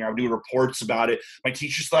Chaney Jr. I would do reports about it. My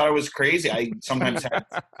teachers thought I was crazy. I sometimes had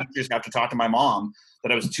teachers have to talk to my mom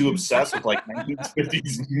that I was too obsessed with like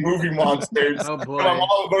 1950s movie monsters. Oh boy. And my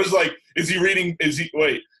mom was like,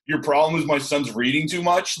 wait, your problem is my son's reading too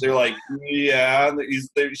much? They're like, yeah.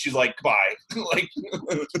 She's like, bye. Like,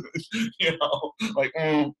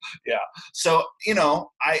 yeah. So,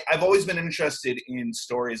 I've always been interested in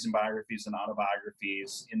stories and biographies and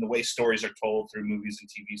autobiographies, in the way stories are told through movies and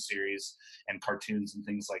TV series and cartoons and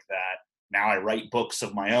things like that. Now I write books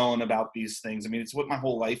of my own about these things. I mean, it's what my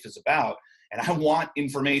whole life is about. And I want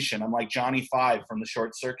information. I'm like Johnny Five from the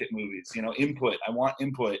Short Circuit movies, input. I want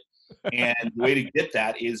input. And the way to get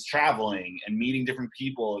that is traveling and meeting different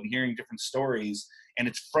people and hearing different stories. And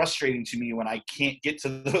it's frustrating to me when I can't get to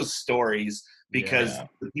those stories because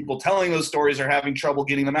the people telling those stories are having trouble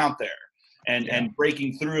getting them out there and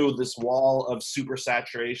breaking through this wall of super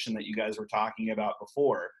saturation that you guys were talking about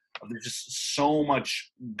before. There's just so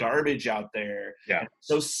much garbage out there. Yeah.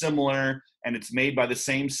 So similar, and it's made by the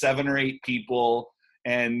same 7 or 8 people.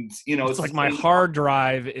 And, it's like my hard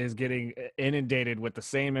drive is getting inundated with the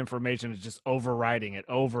same information. It's just overriding it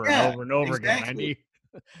over and over and over again. I need,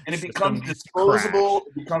 and it becomes disposable.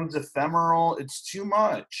 It becomes ephemeral. It's too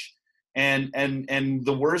much. And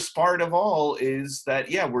the worst part of all is that,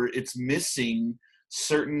 it's missing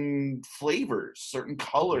certain flavors, certain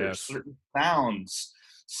colors, certain sounds,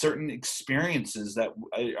 certain experiences that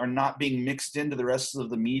are not being mixed into the rest of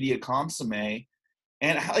the media consomme.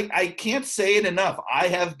 And I can't say it enough. I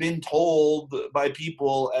have been told by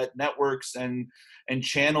people at networks and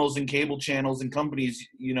channels and cable channels and companies,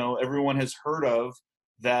 everyone has heard of,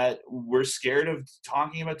 that we're scared of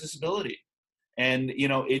talking about disability. And,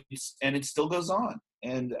 it still goes on.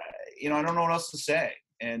 And, I don't know what else to say.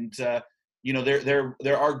 And,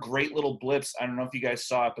 there are great little blips. I don't know if you guys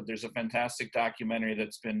saw it, but there's a fantastic documentary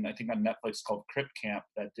that's been, I think, on Netflix called Crip Camp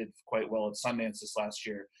that did quite well at Sundance this last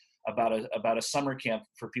year about a summer camp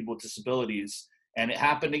for people with disabilities. And it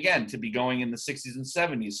happened again to be going in the 60s and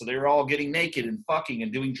 70s. So they were all getting naked and fucking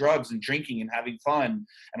and doing drugs and drinking and having fun.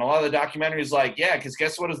 And a lot of the documentary is like, yeah, because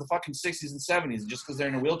guess what is the fucking 60s and 70s? And just because they're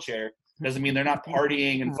in a wheelchair doesn't mean they're not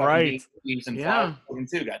partying and fucking and fucking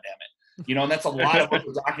too, goddammit. And that's a lot of what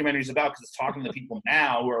the documentary is about, because it's talking to people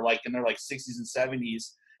now who are like in their like 60s and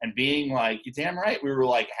 70s and being like, you're damn right, we were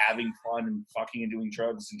like having fun and fucking and doing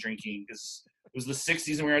drugs and drinking because it was the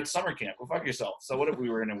 60s and we were at summer camp. Well, fuck yourself. So what if we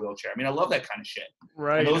were in a wheelchair? I mean, I love that kind of shit.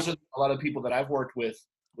 Right. And those are a lot of people that I've worked with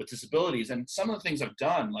disabilities. And some of the things I've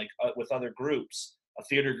done, like with other groups, a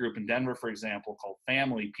theater group in Denver, for example, called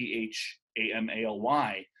Family,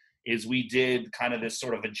 PHAMALY, is we did kind of this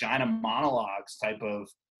sort of vagina monologues type of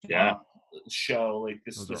show, like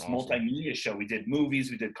this awesome multimedia show. We did movies,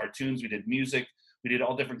 we did cartoons, we did music, we did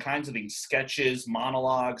all different kinds of things, sketches,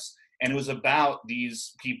 monologues, and it was about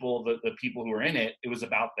these people, the people who were in it. It was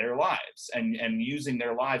about their lives and using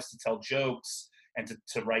their lives to tell jokes and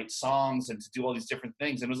to write songs and to do all these different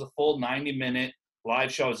things. And it was a full 90-minute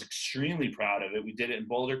live show. I was extremely proud of it. We did it in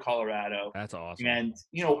Boulder, Colorado. That's awesome. And,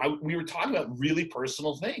 we were talking about really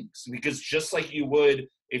personal things, because just like you would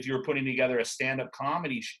if you were putting together a stand-up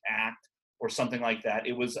comedy act or something like that,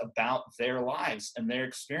 it was about their lives and their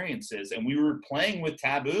experiences. And we were playing with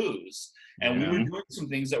taboos, and we were doing some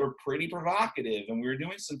things that were pretty provocative, and we were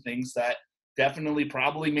doing some things that definitely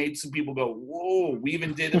probably made some people go, whoa. We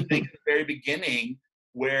even did a thing at the very beginning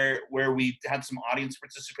where we had some audience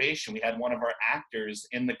participation. We had one of our actors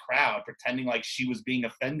in the crowd pretending like she was being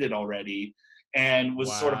offended already and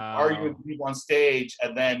was sort of arguing with people on stage.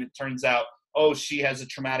 And then it turns out, oh, she has a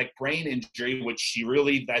traumatic brain injury, which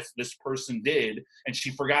this person did. And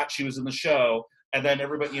she forgot she was in the show. And then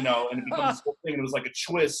everybody, and it becomes this whole thing. And it was like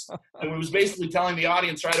a twist. And we was basically telling the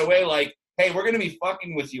audience right away, like, hey, we're going to be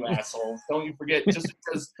fucking with you, assholes. Don't you forget, just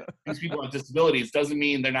because these people have disabilities doesn't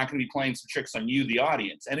mean they're not going to be playing some tricks on you, the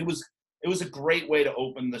audience. And it was a great way to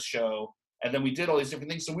open the show. And then we did all these different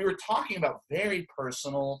things. So we were talking about very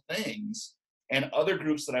personal things. And other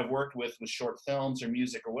groups that I've worked with short films or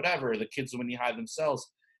music or whatever, the Kids When You Hide themselves,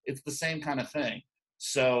 it's the same kind of thing.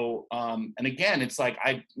 So, and again, it's like,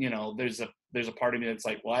 there's a part of me that's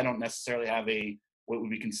like, well, I don't necessarily have what would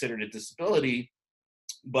be considered a disability,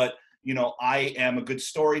 but I am a good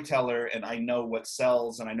storyteller, and I know what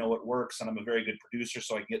sells, and I know what works, and I'm a very good producer,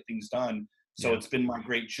 so I can get things done. So it's been my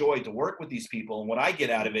great joy to work with these people. And what I get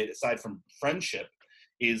out of it, aside from friendship,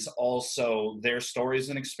 is also their stories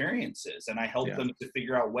and experiences. And I help them to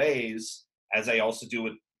figure out ways, as I also do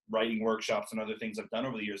with writing workshops and other things I've done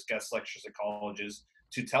over the years, guest lectures at colleges,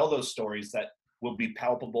 to tell those stories that will be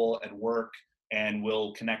palpable and work and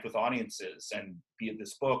will connect with audiences, and be it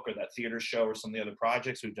this book or that theater show or some of the other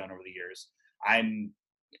projects we've done over the years. I'm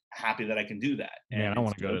happy that I can do that. Man, I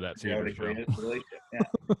want to go to that theater show.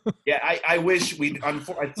 Yeah, I wish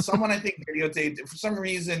someone I think videotaped for some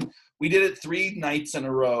reason. We did it 3 nights in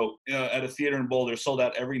a row at a theater in Boulder, sold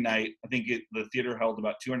out every night. I think the theater held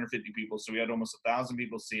about 250 people, so we had almost 1,000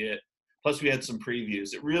 people see it. Plus, we had some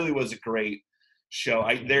previews. It really was a great show.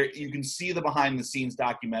 You can see the behind the scenes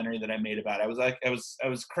documentary that I made about it. I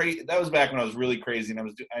was crazy. That was back when I was really crazy, and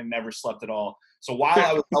I never slept at all. So while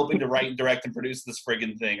I was helping to write and direct and produce this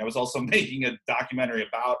friggin' thing, I was also making a documentary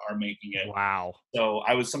about our making it. Wow. So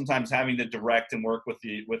I was sometimes having to direct and work with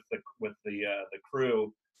the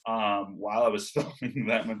crew while I was filming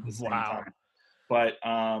them at the same time. But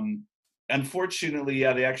unfortunately,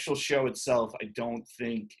 the actual show itself, I don't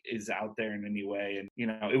think is out there in any way. And,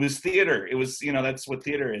 it was theater. It was, that's what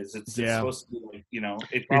theater is. It's supposed to be like,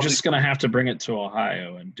 you're just going to have to bring it to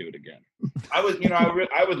Ohio and do it again. I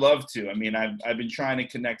would love to. I mean, I've been trying to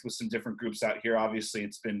connect with some different groups out here. Obviously,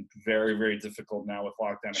 it's been very, very difficult now with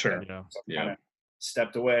lockdown. Sure. So I've kind of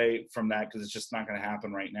stepped away from that because it's just not going to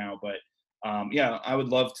happen right now. But I would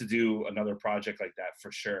love to do another project like that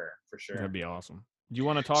for sure. That'd be awesome. Do you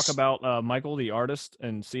want to talk about Michael, the artist,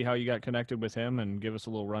 and see how you got connected with him and give us a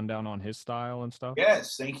little rundown on his style and stuff?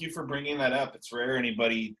 Yes, thank you for bringing that up. It's rare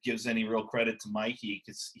anybody gives any real credit to Mikey,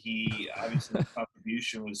 because he obviously his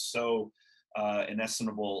contribution was so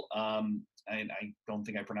inestimable. And I don't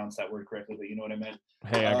think I pronounced that word correctly, but you know what I meant.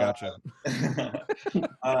 Hey, I gotcha.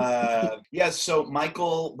 So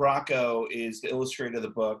Michael Bracco is the illustrator of the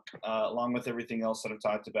book, along with everything else that I've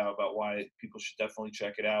talked about why people should definitely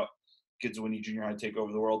check it out. Kids of Whitney Junior High Take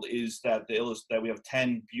Over the World, is that that we have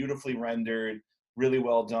 10 beautifully rendered, really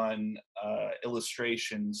well done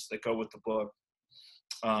illustrations that go with the book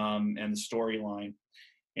and the storyline.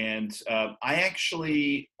 And I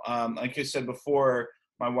actually, like I said before,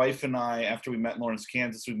 my wife and I, after we met in Lawrence,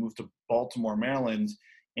 Kansas, we moved to Baltimore, Maryland.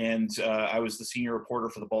 And I was the senior reporter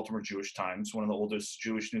for the Baltimore Jewish Times, one of the oldest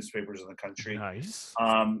Jewish newspapers in the country. Nice.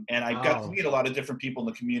 And I got to meet a lot of different people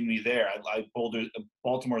in the community there.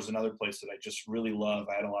 Baltimore is another place that I just really love.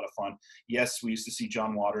 I had a lot of fun. Yes, we used to see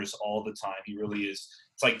John Waters all the time. He really is.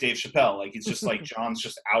 It's like Dave Chappelle. Like, it's just like John's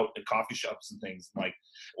just out at coffee shops and things. Like,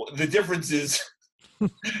 the difference is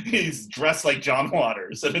he's dressed like John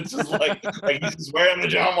Waters, and it's just like he's just wearing the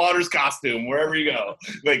John Waters costume wherever you go.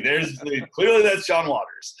 Like, clearly that's John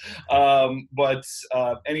Waters.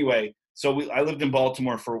 Anyway, so we lived in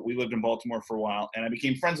Baltimore for a while, and I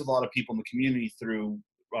became friends with a lot of people in the community through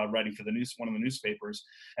writing for one of the newspapers.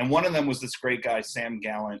 And one of them was this great guy, Sam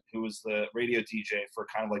Gallant, who was the radio DJ for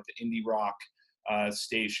kind of like the indie rock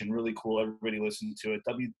station. Really cool. Everybody listened to it.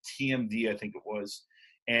 WTMD, I think it was.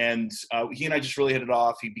 And he and I just really hit it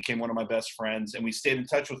off. He became one of my best friends, and we stayed in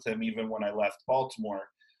touch with him even when I left Baltimore.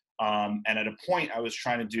 And at a point, I was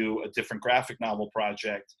trying to do a different graphic novel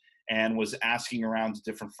project and was asking around to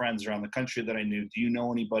different friends around the country that I knew, do you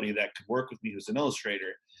know anybody that could work with me who's an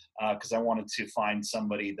illustrator? Because I wanted to find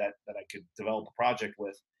somebody that I could develop a project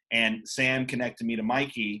with. And Sam connected me to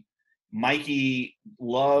Mikey. Mikey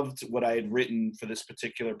loved what I had written for this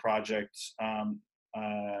particular project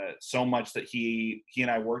so much that he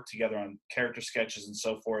and I worked together on character sketches and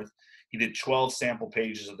so forth. He did 12 sample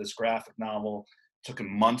pages of this graphic novel. Took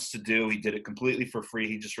him months to do. He did it completely for free.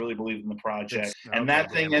 He just really believed in the project.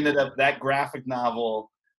 That graphic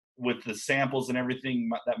novel with the samples and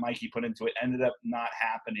everything that Mikey put into it ended up not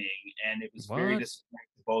happening. And it was very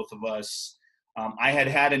disappointing to both of us. I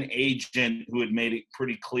had an agent who had made it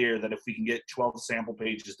pretty clear that if we can get 12 sample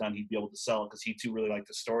pages done, he'd be able to sell it, because he too really liked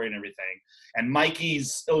the story and everything. And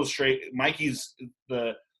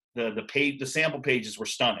the sample pages were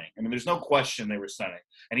stunning. I mean, there's no question they were stunning.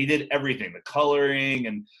 And he did everything, the coloring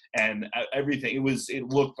and everything. It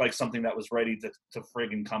looked like something that was ready to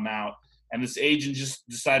friggin' come out. And this agent just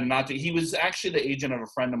decided not to. He was actually the agent of a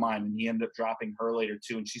friend of mine, and he ended up dropping her later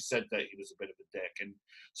too. And she said that he was a bit of a dick. And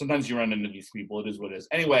sometimes you run into these people. It is what it is.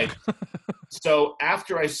 Anyway, so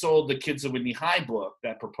after I sold the Kids of Whitney High book,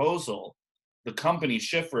 that proposal, the company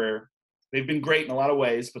Schiffer, they've been great in a lot of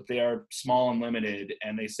ways, but they are small and limited.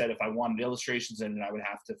 And they said if I wanted illustrations in it, I would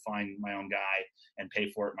have to find my own guy and pay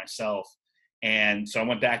for it myself. And so I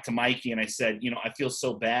went back to Mikey and I said, I feel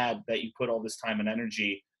so bad that you put all this time and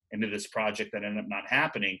energy into this project that ended up not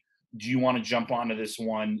happening. Do you want to jump onto this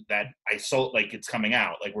one that I sold, like it's coming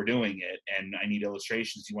out, like we're doing it and I need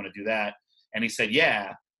illustrations. Do you want to do that? And he said,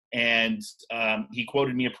 yeah. And he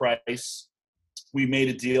quoted me a price. we made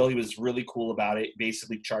a deal. He was really cool about it.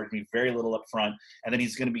 Basically charged me very little up front. And then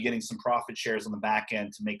he's going to be getting some profit shares on the back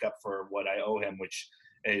end to make up for what I owe him, which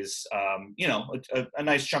is, a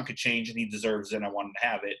nice chunk of change, and he deserves it. And I wanted to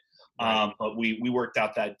have it. But we worked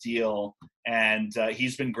out that deal, and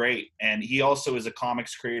he's been great. And he also is a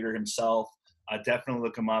comics creator himself. Definitely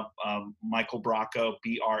look him up. Michael Bracco,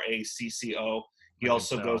 Bracco. He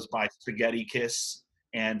also goes by Spaghetti Kiss,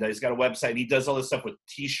 and he's got a website. He does all this stuff with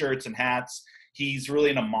T-shirts and hats. He's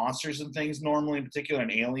really into monsters and things normally, in particular,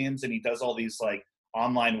 and aliens. And he does all these like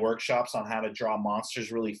online workshops on how to draw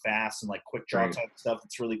monsters really fast and like quick draw type stuff.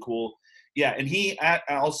 It's really cool. Yeah, and he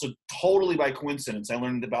also, totally by coincidence, I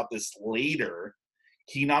learned about this later.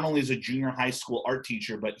 He not only is a junior high school art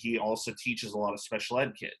teacher, but he also teaches a lot of special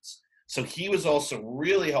ed kids. So he was also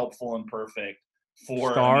really helpful and perfect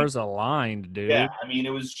for stars aligned, dude. Yeah, I mean,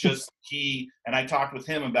 it was just and I talked with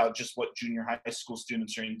him about just what junior high school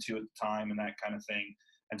students are into at the time and that kind of thing.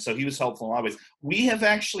 And so he was helpful in a lot of ways. We have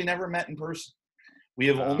actually never met in person. We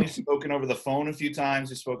have only spoken over the phone a few times.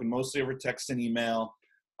 We've spoken mostly over text and email.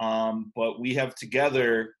 But we have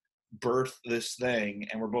together birthed this thing,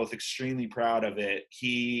 and we're both extremely proud of it.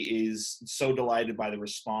 He is so delighted by the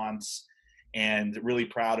response and really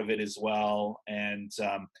proud of it as well. And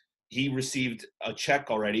he received a check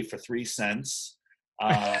already for 3 cents,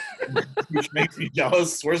 which makes me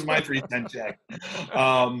jealous. Where's my 3-cent check?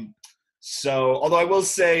 So, although I will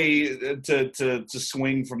say to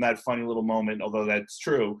swing from that funny little moment, although that's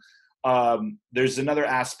true, there's another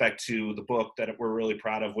aspect to the book that we're really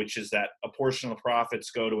proud of, which is that a portion of the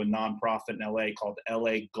profits go to a nonprofit in LA called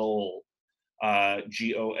LA Goal,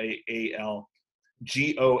 Goal.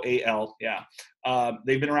 Yeah.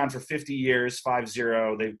 They've been around for 50 years,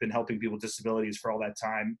 50. They've been helping people with disabilities for all that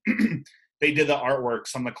time. They did the artwork.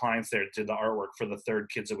 Some of the clients there did the artwork for the third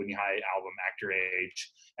Kids at Whitney High album, Act Your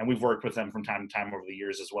Age. And we've worked with them from time to time over the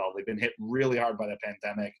years as well. They've been hit really hard by the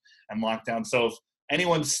pandemic and lockdown. So if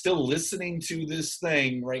anyone's still listening to this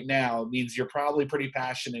thing right now, it means you're probably pretty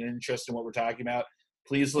passionate and interested in what we're talking about.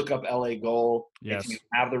 Please look up LA Goal. Yes. If you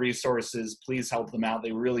have the resources, please help them out.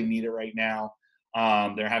 They really need it right now.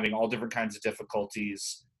 They're having all different kinds of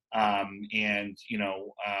difficulties.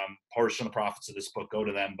 Portion of the profits of this book go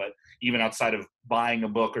to them. But even outside of buying a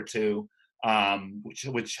book or two,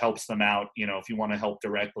 which helps them out, if you want to help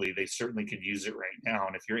directly, they certainly could use it right now.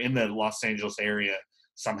 And if you're in the Los Angeles area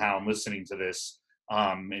somehow and listening to this,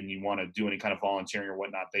 and you want to do any kind of volunteering or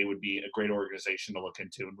whatnot, they would be a great organization to look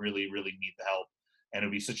into and really, really need the help. And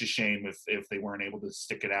it'd be such a shame if they weren't able to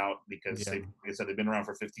stick it out, because like I said, they've been around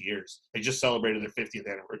for 50 years. They just celebrated their 50th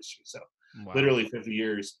anniversary. So literally 50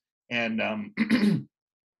 years. And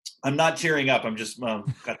I'm not tearing up. I'm just got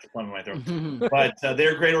the phlegm in my throat. But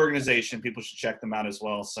they're a great organization. People should check them out as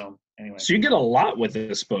well. So anyway. So you get a lot with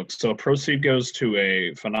this book. So proceed goes to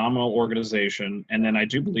a phenomenal organization. And then I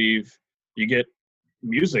do believe you get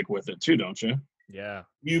music with it too, don't you? Yeah.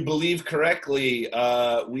 You believe correctly.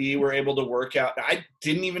 We were able to work out. I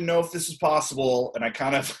didn't even know if this was possible, and I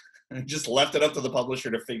kind of just left it up to the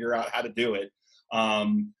publisher to figure out how to do it.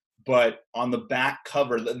 But on the back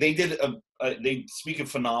cover, they did they speak of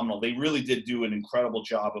phenomenal. They really did do an incredible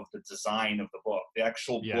job of the design of the book. The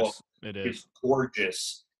actual book is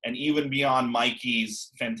gorgeous. And even beyond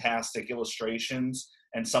Mikey's fantastic illustrations,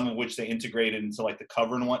 and some of which they integrated into like the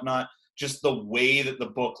cover and whatnot, just the way that the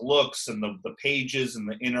book looks and the pages and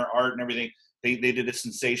the inner art and everything, they did a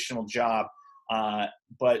sensational job.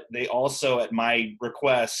 But they also, at my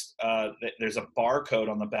request, there's a barcode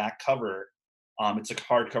on the back cover. It's a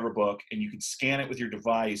hardcover book, and you can scan it with your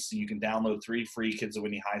device, and you can download 3 free Kids at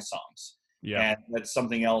Whitney High songs. Yeah. And that's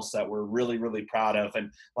something else that we're really, really proud of.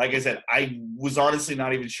 And like I said, I was honestly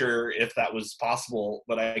not even sure if that was possible,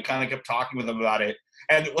 but I kind of kept talking with them about it.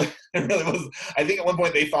 And it really was, I think at one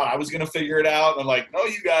point they thought I was going to figure it out. And I'm like, no,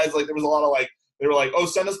 you guys, like, there was a lot of like, they were like, oh,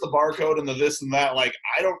 send us the barcode and the this and that. Like,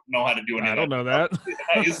 I don't know how to do anything. I don't know that.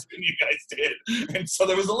 I assume you guys did. And so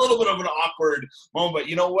there was a little bit of an awkward moment, but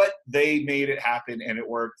you know what? They made it happen and it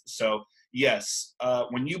worked. So yes,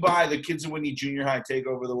 when you buy the Kids at Whitney Junior High Take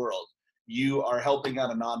Over the World, you are helping out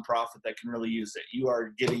a nonprofit that can really use it. You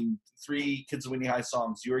are getting 3 Kids at Whitney High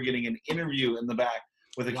songs. You are getting an interview in the back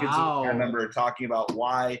with a Kids at Whitney High member talking about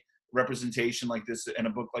why representation like this and a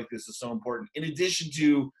book like this is so important. In addition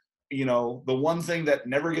to, the one thing that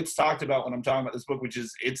never gets talked about when I'm talking about this book, which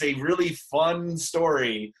is it's a really fun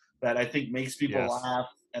story that I think makes people laugh,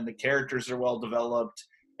 and the characters are well developed.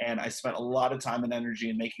 And I spent a lot of time and energy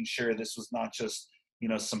in making sure this was not just,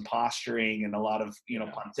 some posturing and a lot of,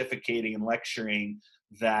 pontificating and lecturing,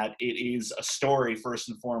 that it is a story first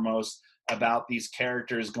and foremost. about these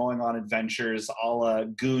characters going on adventures a la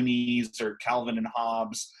Goonies or Calvin and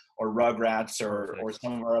Hobbes or Rugrats or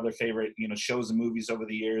some of our other favorite, shows and movies over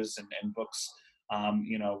the years and books,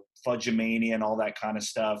 Fudgemania and all that kind of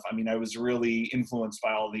stuff. I mean, I was really influenced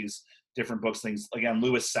by all these different books, things. Again,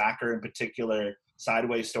 Louis Sachar in particular,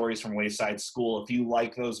 Sideways Stories from Wayside School. If you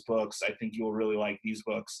like those books, I think you will really like these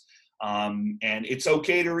books. And it's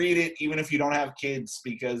okay to read it even if you don't have kids,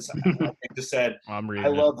 because like I just said, I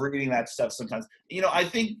love reading that stuff sometimes. I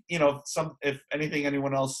think, if anything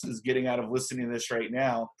anyone else is getting out of listening to this right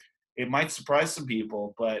now, it might surprise some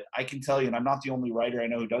people, but I can tell you, and I'm not the only writer I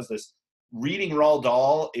know who does this, reading Roald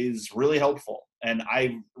Dahl is really helpful. And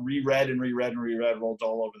I reread Roald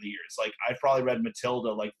Dahl over the years. Like, I've probably read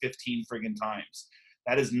Matilda like 15 friggin' times.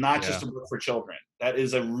 That is not just a book for children. That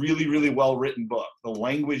is a really, really well-written book. The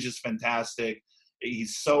language is fantastic.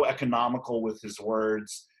 He's so economical with his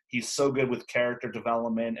words. He's so good with character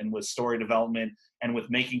development and with story development and with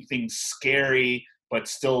making things scary, but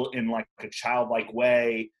still in like a childlike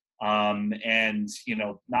way. And,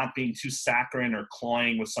 not being too saccharine or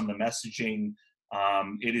cloying with some of the messaging.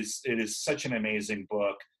 It is such an amazing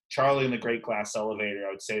book. Charlie and the Great Glass Elevator,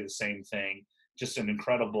 I would say the same thing. Just an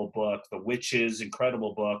incredible book. The Witches,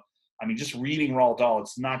 incredible book. I mean, just reading Roald Dahl,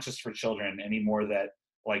 it's not just for children anymore. That,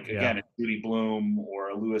 like, again, a Judy Blume or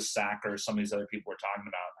a Louis Sachar, some of these other people we're talking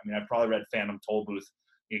about. I mean, I've probably read Phantom Tollbooth,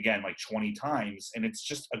 again, like 20 times. And it's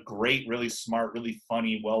just a great, really smart, really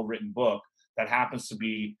funny, well-written book that happens to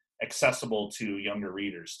be accessible to younger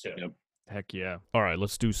readers, too. Yep. Heck yeah. All right,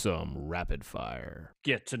 let's do some rapid fire.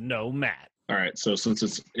 Get to know Matt. All right, so since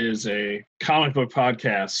it is a comic book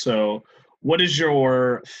podcast, so what is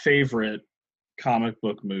your favorite comic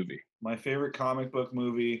book movie? My favorite comic book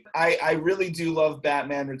movie. I really do love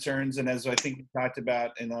Batman Returns, and as I think we talked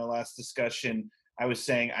about in our last discussion, I was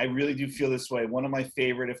saying I really do feel this way. One of my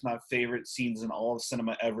favorite, if not favorite, scenes in all of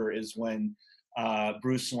cinema ever is when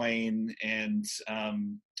Bruce Wayne and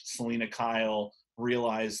Selena Kyle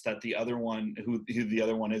realize that the other one, who the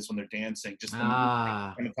other one is when they're dancing, just the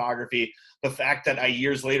cinematography, the fact that I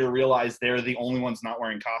years later realized they're the only ones not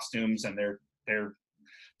wearing costumes and they're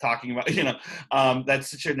talking about,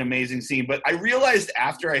 that's such an amazing scene. But I realized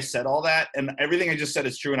after I said all that, and everything I just said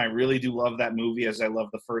is true, and I really do love that movie as I love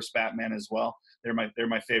the first Batman as well. They're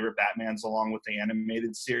my favorite Batmans along with the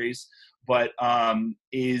animated series. But I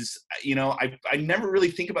never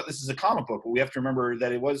really think about this as a comic book, but we have to remember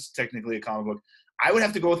that it was technically a comic book. I would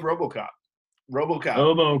have to go with RoboCop.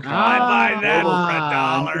 RoboCop. I buy that for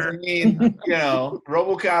 $1. I mean,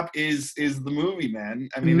 RoboCop is the movie, man.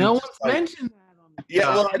 I mean, no one's mentioned that on the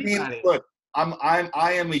yeah, well, I mean, look,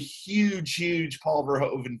 I am a huge Paul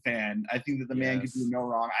Verhoeven fan. I think that the man could do no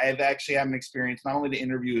wrong. I have actually had an experience not only to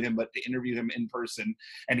interview him, but to interview him in person.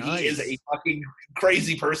 And he is a fucking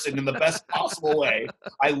crazy person in the best possible way.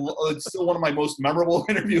 It's still one of my most memorable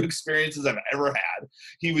interview experiences I've ever had.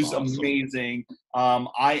 He was amazing.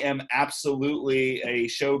 I am absolutely a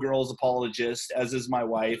Showgirls apologist, as is my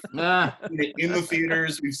wife. We've seen it in the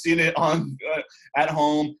theaters. We've seen it on at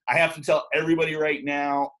home. I have to tell everybody right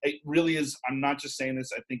now, it really is. I'm not just saying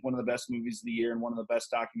this. I think one of the best movies of the year and one of the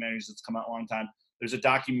best documentaries that's come out in a long time. There's a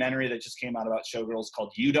documentary that just came out about Showgirls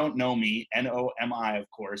called You Don't Know Me, N-O-M-I, of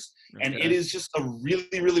course. And it is just a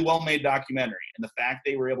really, really well-made documentary. And the fact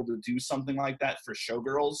they were able to do something like that for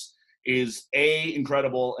Showgirls is A,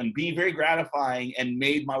 incredible, and B, very gratifying, and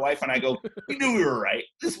made my wife and I go, we knew we were right.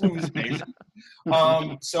 This movie's amazing.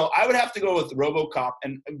 So I would have to go with RoboCop.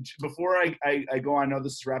 And before I go on, I know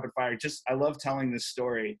this is rapid fire. I love telling this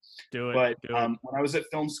story. Do it. But when I was at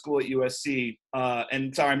film school at USC,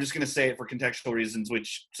 and sorry, I'm just going to say it for contextual reasons,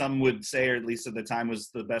 which some would say, or at least at the time, was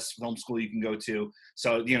the best film school you can go to.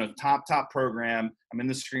 So, top program. I'm in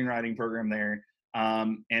the screenwriting program there.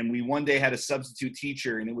 And we one day had a substitute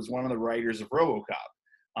teacher, and it was one of the writers of RoboCop.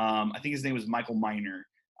 I think his name was Michael Miner.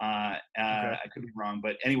 I could be wrong,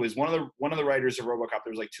 but anyways, one of the writers of RoboCop.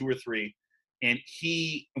 There was like 2 or 3, and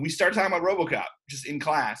we started talking about RoboCop just in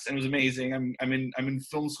class, and it was amazing. I'm in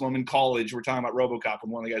film school. I'm in college. We're talking about RoboCop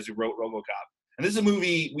with one of the guys who wrote RoboCop. And this is a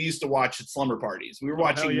movie we used to watch at slumber parties. We were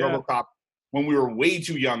watching RoboCop when we were way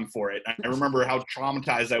too young for it. I remember how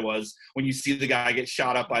traumatized I was when you see the guy get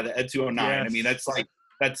shot up by the Ed 209. Yes. I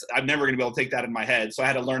mean, I'm never going to be able to take that in my head. So I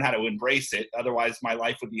had to learn how to embrace it. Otherwise, my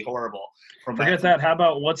life would be horrible. Forget that. How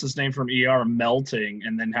about what's his name from ER melting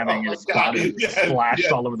and then having his body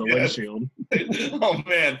splashed all over the windshield? Oh,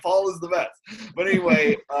 man. Paul is the best. But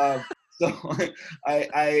anyway,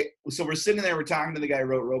 so we're sitting there, we're talking to the guy who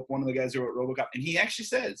wrote one of the guys who wrote RoboCop, and he actually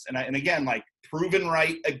says, and again, like, proven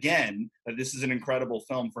right again, that this is an incredible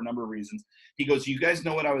film for a number of reasons. He goes, "You guys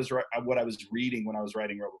know what I was reading when I was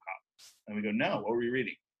writing RoboCop?" And we go, no, what were we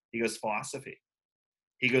reading? He goes, philosophy.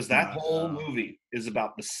 He goes, that whole movie is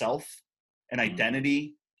about the self and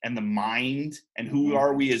identity and the mind and who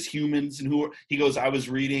are we as humans and he goes, I was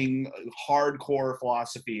reading hardcore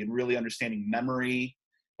philosophy and really understanding memory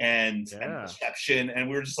and perception. And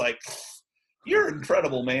we were just like, you're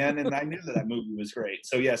incredible, man. And I knew that movie was great.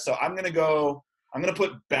 So yeah, so I'm going to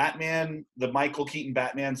put Batman, the Michael Keaton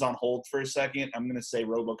Batman's on hold for a second. I'm going to say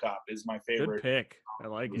RoboCop is my favorite. Good pick. I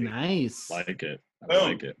like it. Nice. Like it. Boom.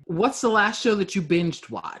 Like it. What's the last show that you binged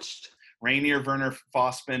watched? Rainier Werner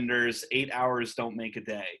Fassbinder's 8 Hours Don't Make a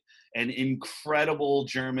Day, an incredible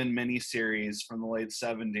German miniseries from the late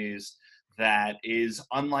 70s that is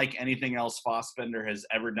unlike anything else Fassbinder has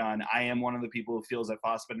ever done. I am one of the people who feels that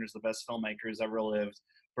Fassbinder is the best filmmaker who's ever lived.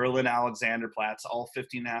 Berlin Alexanderplatz, all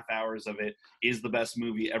 15 and a half hours of it is the best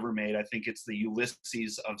movie ever made. I think it's the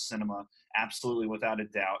Ulysses of cinema, absolutely without a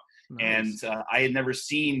doubt. Nice. And I had never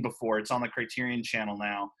seen before. It's on the Criterion Channel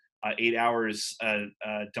now. 8 Hours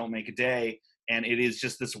Don't Make a Day. And it is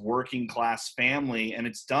just this working class family. And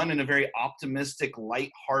it's done in a very optimistic,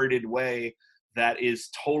 lighthearted way that is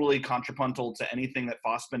totally contrapuntal to anything that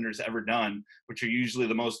Fassbinder's ever done, which are usually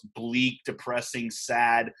the most bleak, depressing,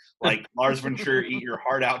 sad, like Lars von Trier, eat your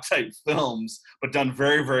heart out type films, but done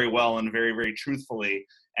very, very well and very, very truthfully.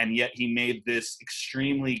 And yet he made this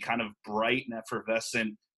extremely kind of bright and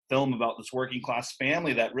effervescent film about this working class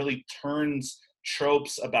family that really turns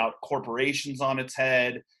tropes about corporations on its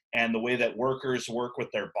head and the way that workers work with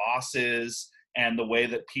their bosses and the way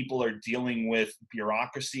that people are dealing with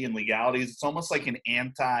bureaucracy and legalities. It's almost like an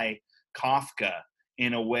anti-Kafka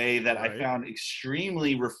in a way that I found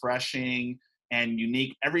extremely refreshing and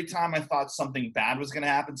unique. Every time I thought something bad was going to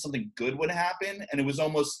happen, something good would happen. And it was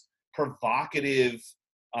almost provocative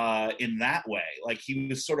in that way. Like he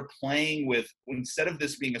was sort of playing with, instead of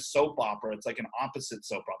this being a soap opera, it's like an opposite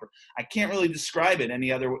soap opera. I can't really describe it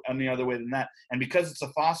any other way than that. And because it's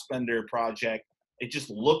a Fassbinder project, it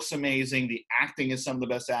just looks amazing. The acting is some of the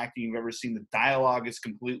best acting you've ever seen. The dialogue is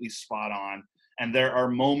completely spot on. And there are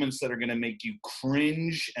moments that are going to make you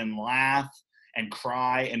cringe and laugh and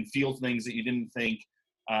cry and feel things that you didn't think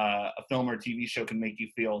a film or TV show can make you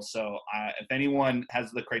feel. So if anyone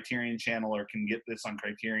has the Criterion Channel or can get this on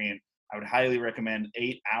Criterion, I would highly recommend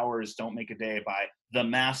 8 Hours Don't Make a Day by the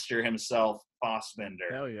master himself,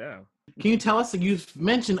 Fassbinder. Hell yeah. Can you tell us, you've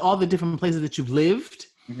mentioned all the different places that you've lived,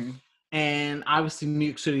 Mm-hmm. and obviously New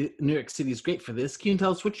York City is great for this. Can you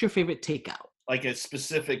tell us what's your favorite takeout? Like a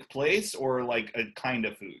specific place or like a kind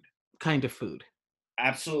of food? Kind of food.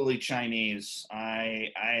 Absolutely Chinese. I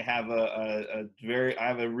have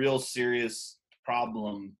a real serious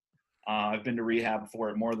problem. I've been to rehab for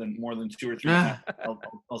it more than 2 or 3 times.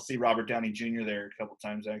 I'll see Robert Downey Jr. there a couple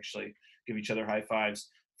times, actually, give each other high fives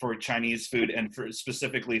for Chinese food and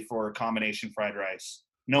specifically for combination fried rice.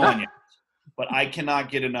 No onions. But I cannot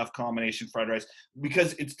get enough combination fried rice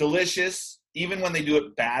because it's delicious. Even when they do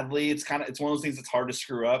it badly, it's one of those things that's hard to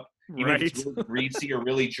screw up. Even if it's really greasy or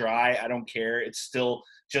really dry, I don't care. It's still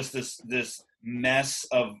just this mess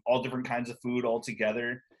of all different kinds of food all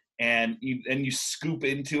together. And you scoop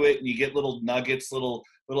into it and you get little nuggets, little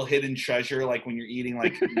hidden treasure, like when you're eating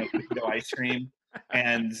like ice cream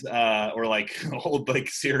and or like old like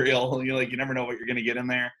cereal. You never know what you're gonna get in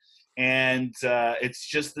there. And it's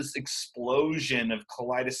just this explosion of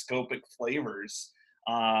kaleidoscopic flavors.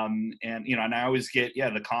 And I always get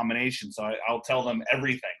the combination. So I'll tell them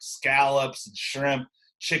everything: scallops and shrimp,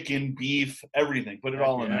 chicken, beef, everything. Put it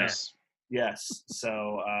all in there. Yes.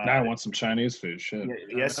 So now I want some Chinese food. Shit.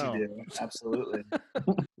 Yes, you do. Absolutely.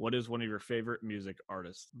 What is one of your favorite music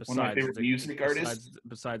artists besides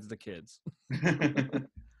besides the kids?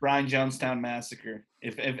 Brian Jonestown Massacre.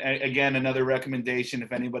 If again, another recommendation,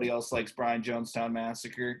 if anybody else likes Brian Jonestown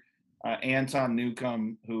Massacre, Anton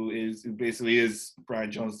Newcomb, who basically is Brian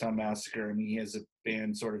Jonestown Massacre. I mean, he has a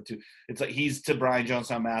band sort of too. It's like he's to Brian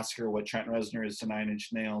Jonestown Massacre what Trent Reznor is to Nine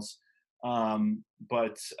Inch Nails.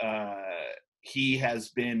 But he has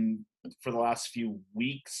been, for the last few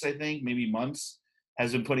weeks, I think, maybe months,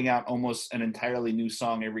 has been putting out almost an entirely new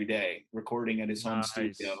song every day, recording at his home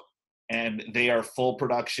studio. And they are full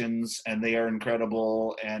productions and they are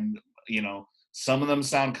incredible. And, some of them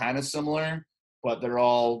sound kind of similar, but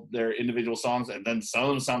they're individual songs. And then some of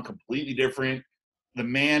them sound completely different. The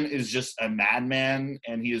man is just a madman,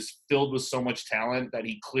 and he is filled with so much talent that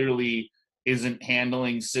he clearly isn't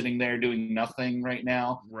handling sitting there doing nothing right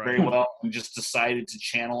now very well, and just decided to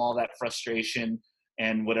channel all that frustration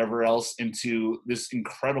and whatever else into this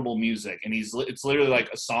incredible music. And it's literally like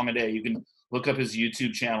a song a day. You can look up his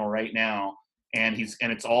YouTube channel right now, and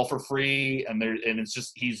it's all for free, and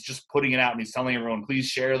he's just putting it out, and he's telling everyone, please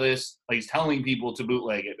share this. Like, he's telling people to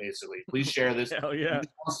bootleg it, basically. Please share this. Hell yeah. He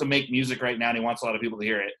wants to make music right now, and he wants a lot of people to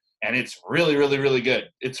hear it, and it's really, really, really good.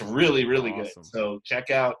 It's really, really Awesome. good. So check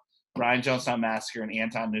out Brian Jonestown Massacre and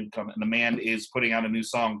Anton Newcomb, and the man is putting out a new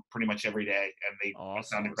song pretty much every day, and they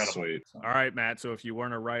sound incredible. Sweet. So, All right, Matt. So if you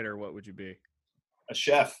weren't a writer, what would you be? a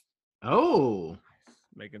chef. Oh,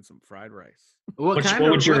 Making some fried rice. What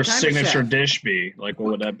would your signature dish be? Like,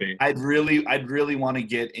 what would that be? I'd really want to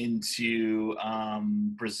get into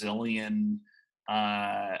Brazilian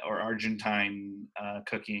or Argentine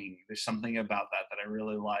cooking. There's something about that I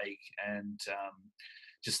really like, and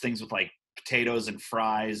just things with like potatoes and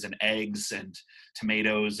fries and eggs and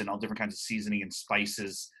tomatoes and all different kinds of seasoning and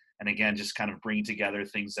spices. And again, just kind of bringing together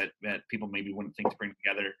things that people maybe wouldn't think to bring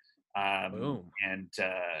together. Boom. And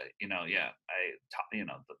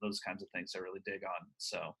those kinds of things I really dig on.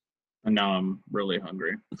 So. And now I'm really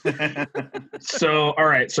hungry. So, all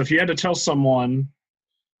right. So if you had to tell someone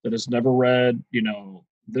that has never read,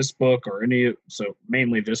 this book or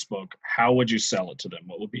mainly this book, how would you sell it to them?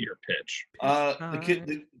 What would be your pitch?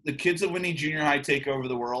 The Kids of Whitney Junior High Take Over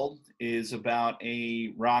the World is about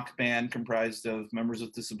a rock band comprised of members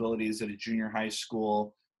with disabilities at a junior high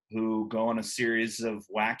school who go on a series of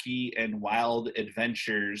wacky and wild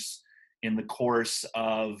adventures in the course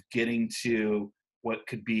of getting to what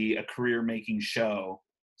could be a career-making show,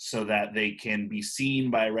 so that they can be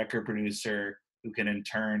seen by a record producer who can in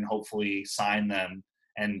turn hopefully sign them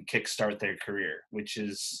and kickstart their career, which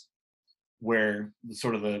is where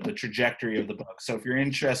sort of the trajectory of the book. So if you're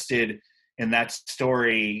interested in that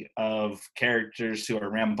story of characters who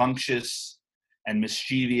are rambunctious and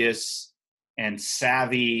mischievous and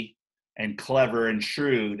savvy and clever and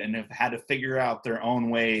shrewd, and have had to figure out their own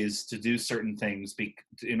ways to do certain things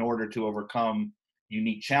in order to overcome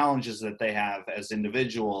unique challenges that they have as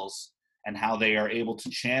individuals, and how they are able to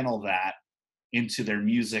channel that into their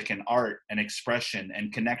music and art and expression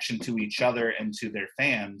and connection to each other and to their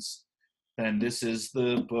fans, then this is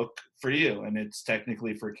the book for you. And it's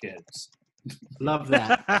technically for kids. love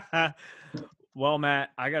that. Well,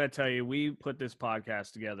 Matt, I got to tell you, we put this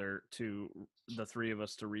podcast together to the three of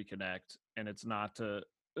us to reconnect, and it's not to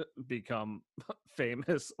become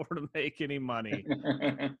famous or to make any money.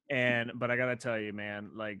 But I got to tell you,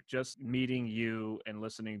 man, like, just meeting you and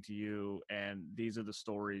listening to you, and these are the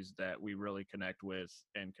stories that we really connect with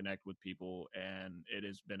people. And it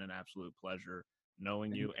has been an absolute pleasure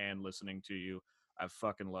knowing you and listening to you. I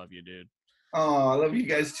fucking love you, dude. Oh, I love you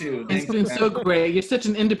guys too. It's been so great. You're such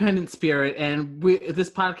an independent spirit, and this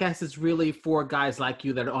podcast is really for guys like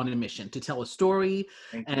you that are on a mission to tell a story,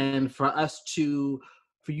 and for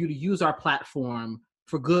you to use our platform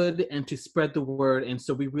for good and to spread the word. And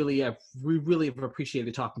so we really have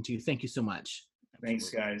appreciated talking to you. Thank you so much.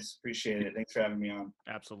 Thanks, guys. Appreciate it. Thanks for having me on.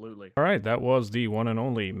 Absolutely. All right, that was the one and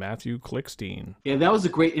only Matthew Klickstein. Yeah, that was a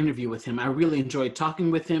great interview with him. I really enjoyed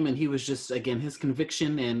talking with him, and he was just, again, his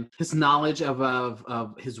conviction and his knowledge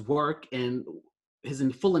of his work and his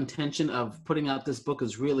full intention of putting out this book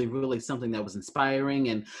is really, really something that was inspiring.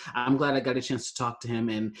 And I'm glad I got a chance to talk to him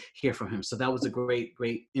and hear from him. So that was a great,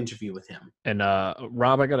 great interview with him. And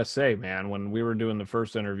Rob, I got to say, man, when we were doing the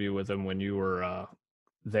first interview with him, when you were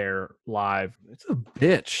there live, it's a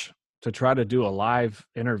bitch to try to do a live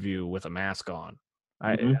interview with a mask on.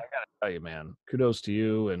 I gotta tell you, man, kudos to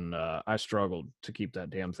you. And I struggled to keep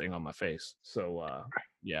that damn thing on my face. So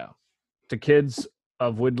yeah, to Kids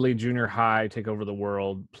of Whitley Junior High Take Over the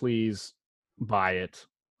World, please buy it,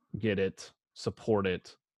 get it, support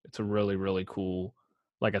it. It's a really, really cool.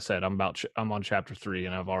 Like I said, I'm on chapter 3,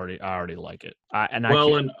 and I already like it. I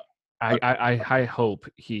hope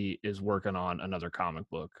he is working on another comic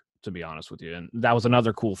book, to be honest with you. And that was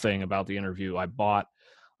another cool thing about the interview. I bought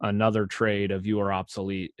another trade of You Are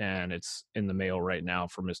Obsolete, and it's in the mail right now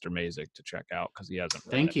for Mr. Mazik to check out because he hasn't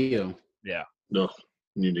read Thank you. Yeah. No,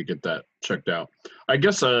 need to get that checked out. I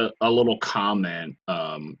guess a little comment,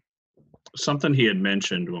 something he had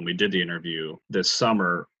mentioned when we did the interview this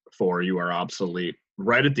summer for You Are Obsolete.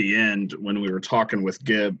 Right at the end, when we were talking with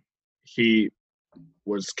Gib, he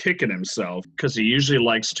was kicking himself because he usually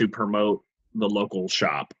likes to promote the local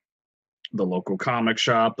shop, the local comic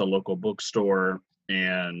shop, the local bookstore.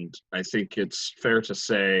 And I think it's fair to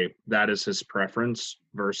say that is his preference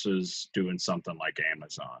versus doing something like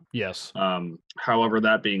Amazon. Yes. However,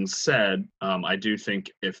 that being said, I do think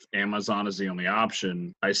if Amazon is the only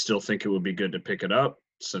option, I still think it would be good to pick it up,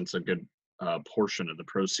 since a good portion of the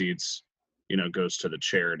proceeds, goes to the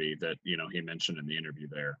charity that, he mentioned in the interview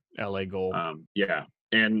there. LA Gold. Yeah.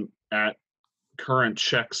 And at current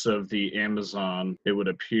checks of the Amazon, it would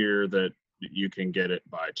appear that you can get it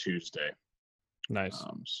by Tuesday. Nice.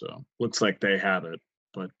 So looks like they have it,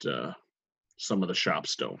 but some of the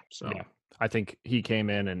shops don't. So Yeah. I think he came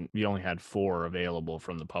in and you only had 4 available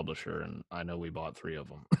from the publisher, and I know we bought 3 of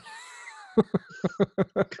them.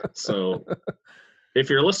 So if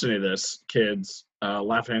you're listening to this, kids,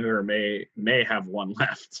 Laughing Anger may have one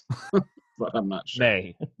left, but I'm not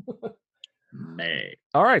sure. May.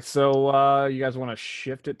 All right, so you guys want to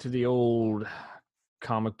shift it to the old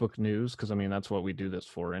comic book news? Because I mean, that's what we do this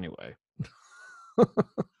for anyway.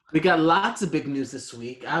 We got lots of big news this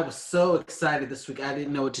week. I was so excited this week. I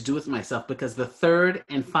didn't know what to do with myself because the 3rd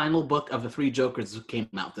and final book of the 3 Jokers came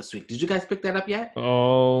out this week. Did you guys pick that up yet?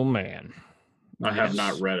 Oh man, I have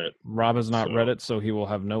not read it. Rob has not read it, so he will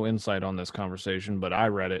have no insight on this conversation. But I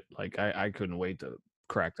read it. Like I couldn't wait to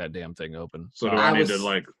crack that damn thing open. So do I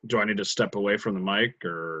need to step away from the mic,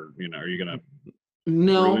 or are you gonna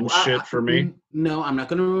ruin shit for me? No, I'm not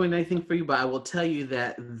gonna ruin anything for you, but I will tell you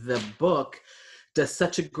that the book does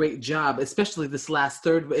such a great job, especially this last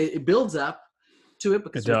third. It builds up to it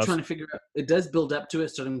because we're trying to figure out. It does build up to it,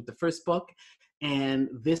 starting with the first book, and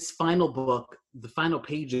this final book, the final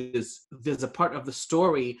pages. There's a part of the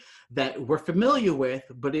story that we're familiar with,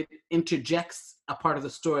 but it interjects a part of the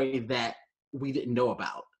story that we didn't know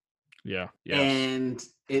about. Yeah. And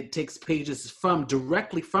it takes pages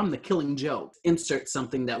directly from The Killing Joke, insert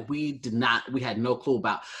something that we had no clue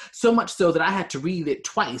about. So much so that I had to read it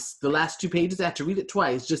twice. The last 2 pages, I had to read it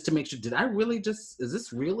twice just to make sure, is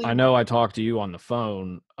this really? I know I talked to you on the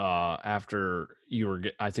phone after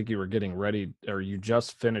I think you were getting ready, or you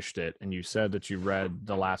just finished it, and you said that you read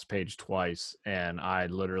the last page twice, and I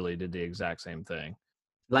literally did the exact same thing.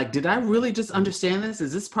 Like, did I really just understand this?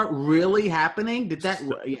 Is this part really happening?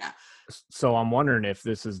 Yeah. So I'm wondering if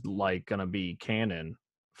this is like going to be canon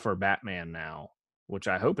for Batman now, which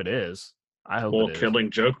I hope it is. I hope it is.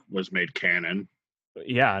 Killing Joke was made canon.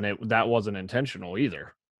 Yeah, and that wasn't intentional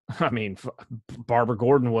either. I mean, Barbara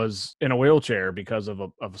Gordon was in a wheelchair because of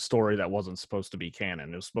a story that wasn't supposed to be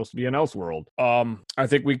canon. It was supposed to be an Elseworld. I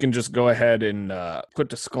think we can just go ahead and put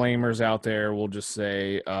disclaimers out there. We'll just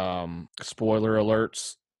say spoiler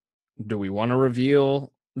alerts. Do we want to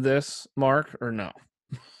reveal this, Mark, or no?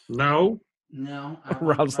 No.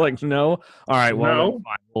 Rob's like, no. All right, well,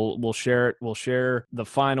 no. We'll share it. We'll share the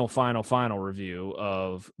final review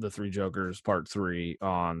of The 3 Jokers Part 3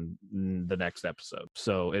 on the next episode.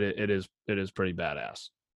 So it is pretty badass.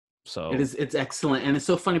 So it's excellent, and it's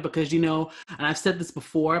so funny because and I've said this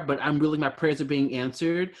before, but my prayers are being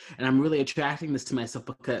answered, and I'm really attracting this to myself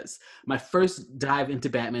because my first dive into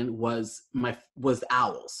Batman was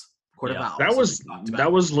Owls. Court of Owls.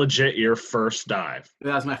 That was legit your first dive.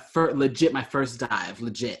 That was my first dive,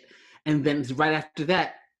 legit. And then right after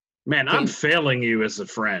that, man, I'm failing you as a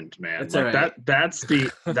friend, man. Like right.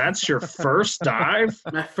 That's your first dive?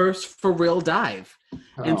 My first for real dive.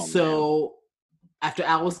 And so after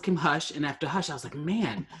Owls came Hush, and after Hush, I was like,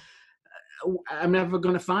 man, I'm never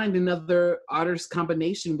going to find another artist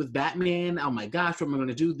combination with Batman. Oh my gosh, what am I going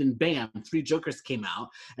to do? Then bam, 3 Jokers came out.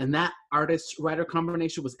 And that artist-writer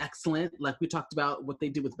combination was excellent. Like we talked about, what they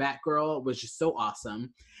did with Batgirl was just so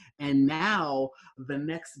awesome. And now the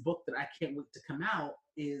next book that I can't wait to come out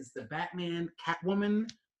is the Batman Catwoman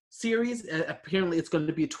series. Apparently it's going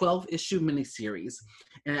to be a 12-issue miniseries.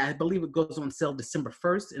 And I believe it goes on sale December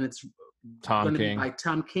 1st. And it's going to be by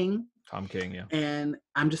Tom King. Tom King, yeah. And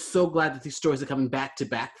I'm just so glad that these stories are coming back to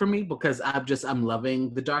back for me because I'm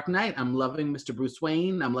loving The Dark Knight. I'm loving Mr. Bruce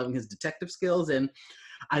Wayne. I'm loving his detective skills. And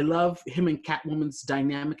I love him and Catwoman's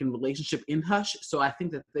dynamic and relationship in Hush. So I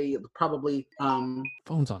think that they probably...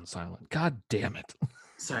 Phone's on silent. God damn it.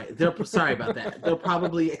 Sorry about that. They'll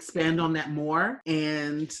probably expand on that more.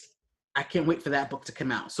 And I can't wait for that book to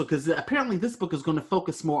come out. So, because apparently this book is going to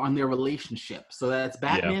focus more on their relationship. So that's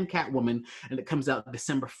Batman, Catwoman, and it comes out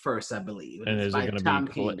December 1st, I believe. And is it going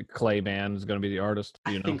to be Clay Mann is going to be the artist?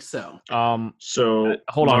 I think so. So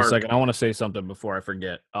hold on a second. I want to say something before I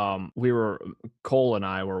forget. Cole and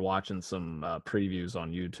I were watching some previews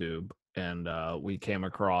on YouTube, and we came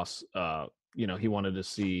across, he wanted to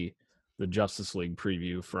see the Justice League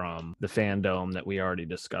preview from the Fandom that we already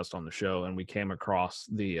discussed on the show, and we came across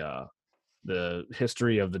the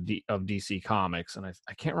history of DC Comics, and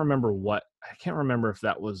I can't remember if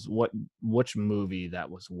that was which movie that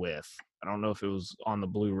was with. I don't know if it was on the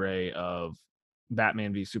Blu-ray of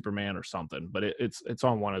Batman v Superman or something, but it's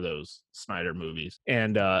on one of those Snyder movies.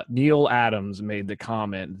 And Neil Adams made the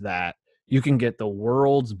comment that you can get the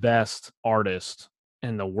world's best artist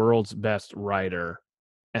and the world's best writer,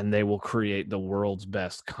 and they will create the world's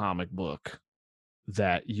best comic book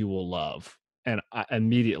that you will love. And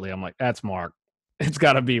I'm like, that's Mark. It's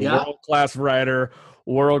got to be Yeah. world-class writer,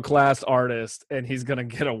 world-class artist, and he's going to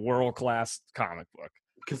get a world-class comic book.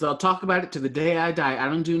 Because I'll talk about it to the day I die. I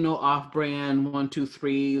don't do no off-brand 1, 2,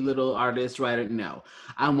 3 little artist writer. No,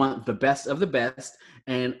 I want the best of the best,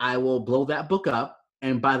 and I will blow that book up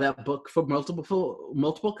and buy that book for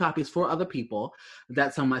multiple copies for other people.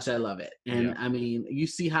 That's how much I love it. And Yeah. I mean, you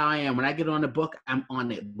see how I am. When I get on a book, I'm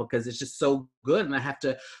on it because it's just so good, and I have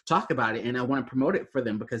to talk about it, and I want to promote it for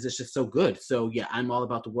them because it's just so good. So yeah, I'm all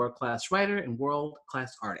about the world-class writer and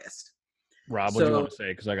world-class artist. Rob, what do you So- want to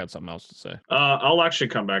say? Because I got something else to say. I'll actually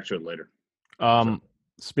come back to it later.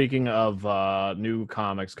 Speaking of new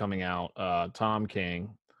comics coming out, Tom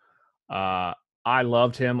King, I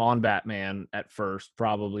loved him on Batman at first,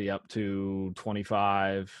 probably up to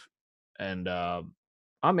 25, and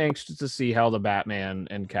I'm anxious to see how the Batman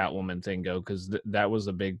and Catwoman thing go, because that was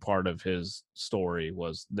a big part of his story,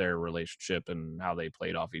 was their relationship and how they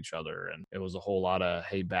played off each other, and it was a whole lot of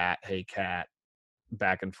hey Bat, hey Cat,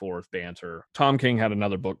 back and forth banter. Tom King had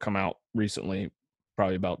another book come out recently,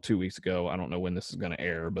 probably about 2 weeks ago. I don't know when this is going to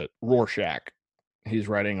air, but Rorschach. He's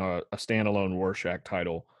writing a standalone Rorschach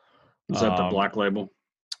title. Is that the Black Label?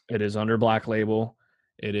 It is under Black Label.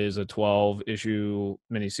 It is a 12-issue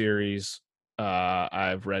miniseries.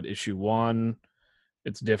 I've read issue 1.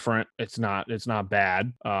 It's different. It's not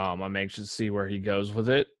bad. I'm anxious to see where he goes with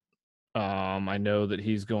it. I know that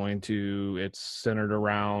it's centered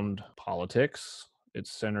around politics.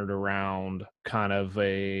 It's centered around kind of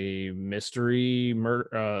a mystery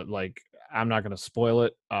murder. I'm not going to spoil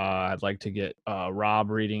it. I'd like to get Rob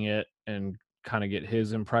reading it and kind of get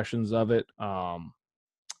his impressions of it.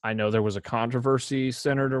 I know there was a controversy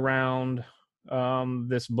centered around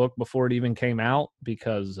this book before it even came out,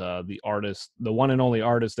 because the one and only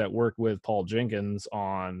artist that worked with Paul Jenkins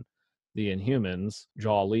on the Inhumans,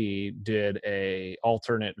 Jaw Lee, did a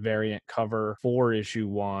alternate variant cover for issue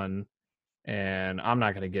 1, and I'm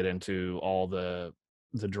not going to get into all the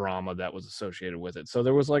drama that was associated with it. So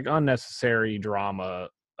there was like unnecessary drama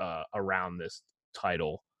around this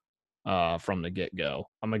title from the get-go.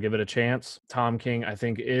 I'm gonna give it a chance. Tom King, I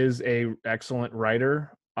think, is a excellent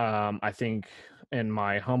writer. I think, in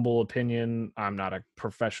my humble opinion, I'm not a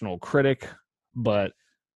professional critic, but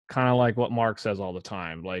kind of like what Mark says all the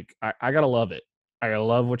time, like I gotta love it. I gotta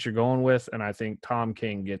love what you're going with, and I think Tom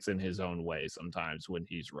King gets in his own way sometimes when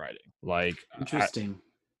he's writing. Like, Interesting.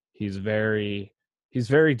 he's very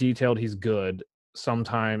detailed. He's good.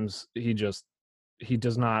 Sometimes he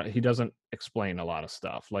doesn't explain a lot of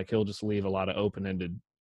stuff. Like, he'll just leave a lot of open-ended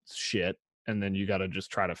shit, and then you got to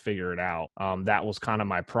just try to figure it out. That was kind of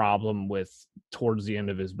my problem with towards the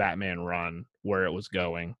end of his Batman run, where it was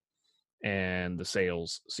going, and the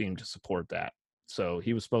sales seemed to support that. So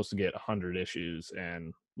he was supposed to get 100 issues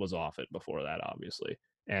and was off it before that, obviously.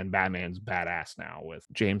 And Batman's badass now with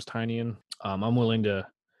James Tynion.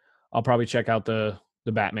 I'll probably check out the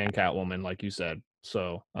Batman Catwoman, like you said.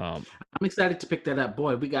 So I'm excited to pick that up.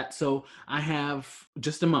 Boy, I have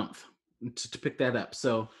just a month to pick that up.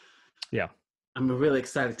 So yeah, I'm really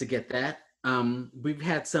excited to get that. We've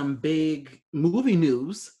had some big movie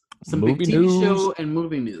news, big TV show and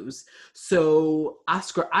movie news. So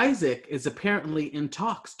Oscar Isaac is apparently in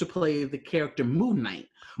talks to play the character Moon Knight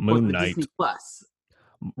for the Disney Plus.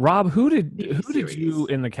 Rob, who did you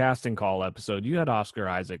in the casting call episode? You had Oscar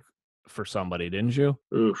Isaac for somebody, didn't you?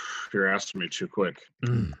 Oof, you're asking me too quick.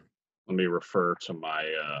 Let me refer to my.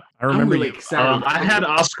 I remember I'm really excited. I had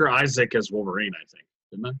Oscar Isaac as Wolverine, I think,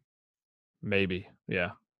 didn't I? Maybe, yeah,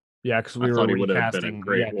 because I thought he would have been a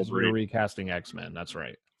great Wolverine. we were recasting X-Men. That's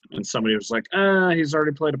right. And somebody was like, he's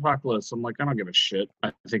already played Apocalypse. I'm like, I don't give a shit.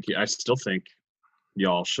 I still think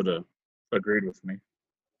y'all should have agreed with me.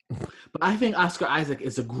 But I think Oscar Isaac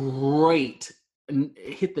is a great,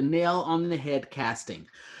 hit the nail on the head casting.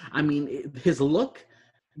 I mean, his look,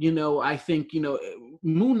 I think,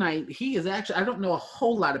 Moon Knight, he is actually, I don't know a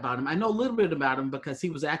whole lot about him. I know a little bit about him because he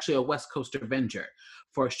was actually a West Coast Avenger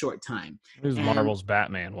for a short time. He was Marvel's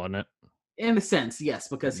Batman, wasn't it? In a sense, yes,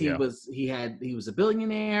 because he was a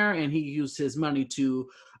billionaire, and he used his money to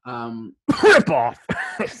rip off.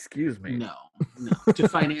 Excuse me. No, to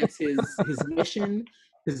finance his mission,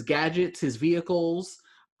 his gadgets, his vehicles.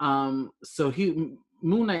 So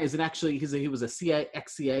Moon Knight is he was a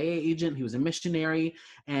ex-CIA agent. He was a missionary,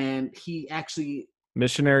 and he actually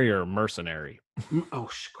missionary or mercenary. Oh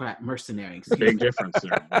crap, mercenary. Big difference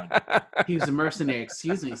there. He was a mercenary.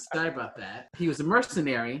 Excuse me. Sorry about that. He was a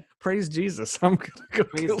mercenary. Praise Jesus. I'm gonna go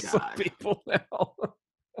kill some people now.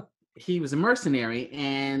 He was a mercenary,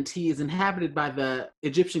 and he is inhabited by the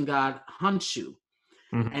Egyptian god Khonshu.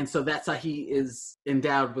 Mm-hmm. And so that's how he is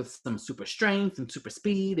endowed with some super strength and super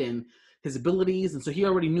speed, and his abilities, and so he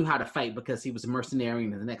already knew how to fight because he was a mercenary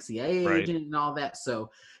and an ex-CIA Right. agent and all that.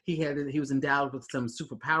 So he was endowed with some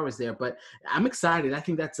superpowers there. But I'm excited. I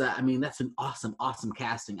think that's an awesome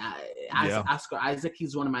casting. Yeah. Oscar Isaac,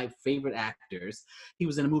 he's one of my favorite actors. He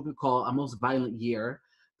was in a movie called A Most Violent Year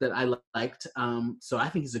that I liked. So I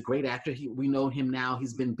think he's a great actor. We know him now.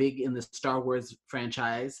 He's been big in the Star Wars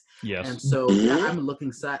franchise. Yes. And so yeah,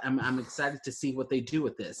 I'm excited to see what they do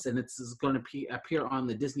with this. And it's going to appear on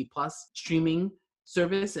the Disney Plus streaming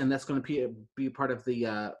service, and that's going to be part of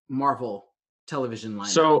the Marvel television line.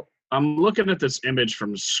 So I'm looking at this image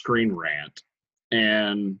from Screen Rant,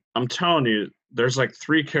 and I'm telling you, there's like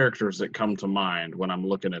 3 characters that come to mind when I'm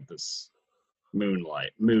looking at this Moon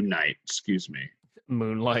Knight, excuse me.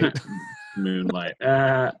 Moonlight. Moonlight.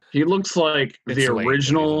 He looks like It's the late,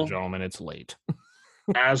 original ladies and gentlemen, it's late.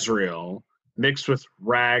 Azrael mixed with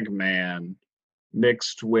Ragman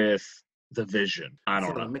mixed with the Vision. I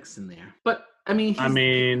don't know. Mix in there, but I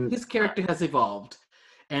mean, his character has evolved,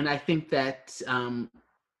 and I think that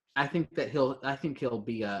it'll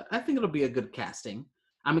be a good casting.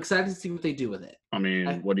 I'm excited to see what they do with it. I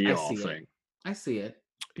mean, what do you all think? I see it.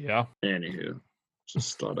 Yeah. Anywho,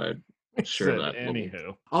 just thought I'd share that.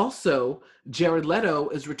 Anywho. Also, Jared Leto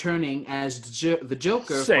is returning as the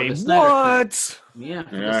Joker. Say for the Snyder what? Cut. Yeah,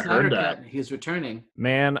 for Yeah, the I Snyder heard Cut, that. he's returning.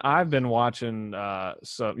 Man, I've been watching.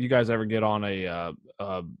 So you guys ever get on a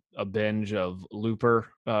binge of Looper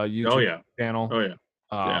YouTube channel? Oh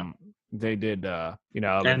yeah. They did. And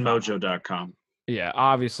Mojo.com. Yeah,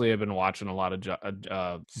 obviously I've been watching a lot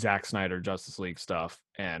of Zack Snyder Justice League stuff,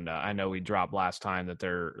 and I know we dropped last time that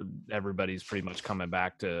everybody's pretty much coming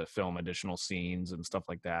back to film additional scenes and stuff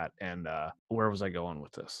like that. And where was I going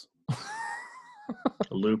with this?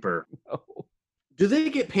 Looper. Do they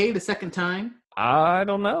get paid a second time? I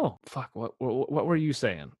don't know. Fuck. What were you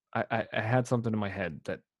saying? I had something in my head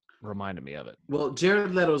that reminded me of it. Well,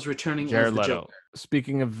 Jared Leto's returning Jared as the Leto. Joker.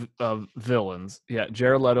 Speaking of villains, yeah,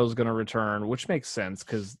 Jared Leto's going to return, which makes sense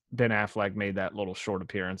because Ben Affleck made that little short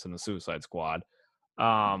appearance in the Suicide Squad.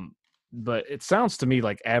 But it sounds to me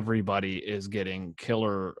like everybody is getting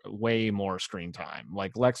way more screen time.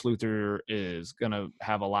 Like Lex Luthor is going to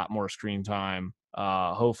have a lot more screen time.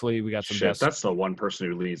 Hopefully we got some That's the one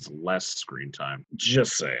person who needs less screen time.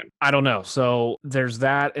 Just saying. I don't know. So there's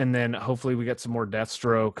that, and then hopefully we get some more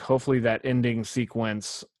Deathstroke. Hopefully that ending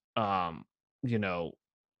sequence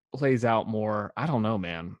plays out more. I don't know,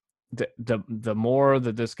 man. The more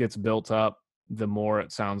that this gets built up, the more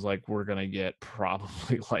it sounds like we're gonna get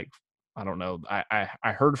probably like, I don't know. I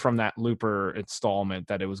heard from that Looper installment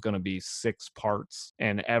that it was going to be 6 parts,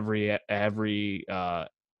 and every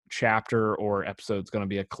chapter or episode is going to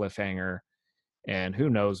be a cliffhanger. And who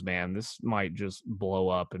knows, man? This might just blow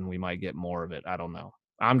up, and we might get more of it. I don't know.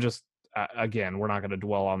 I'm just again, we're not going to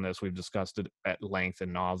dwell on this. We've discussed it at length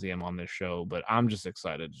and nauseum on this show, but I'm just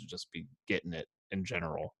excited to just be getting it in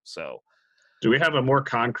general. So, do we have a more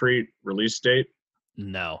concrete release date?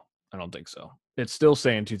 No, I don't think so. It's still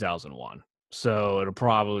saying 2001. So it'll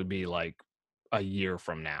probably be like a year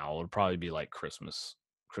from now. It'll probably be like Christmas-ish,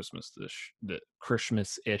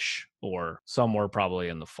 or somewhere probably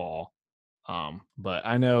in the fall. But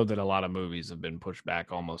I know that a lot of movies have been pushed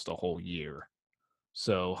back almost a whole year.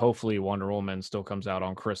 So hopefully Wonder Woman still comes out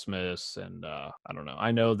on Christmas. And I don't know.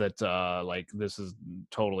 I know that like this is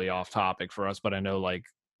totally off topic for us, but I know like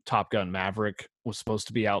Top Gun Maverick was supposed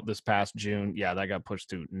to be out this past June. Yeah, that got pushed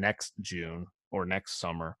to next June or next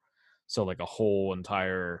summer. So like a whole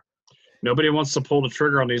entire... Nobody wants to pull the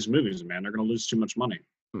trigger on these movies, man. They're going to lose too much money.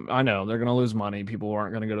 I know they're going to lose money. People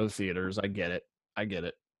aren't going to go to the theaters. I get it.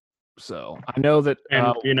 So I know that...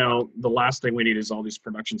 And, the last thing we need is all these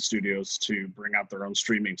production studios to bring out their own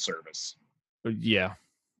streaming service. Yeah.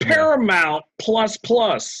 Paramount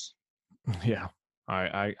plus. Yeah.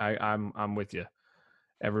 I'm with you.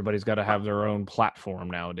 Everybody's got to have their own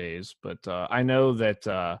platform nowadays. But I know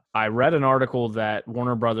that I read an article that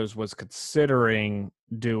Warner Brothers was considering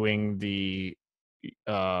doing the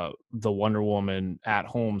Wonder Woman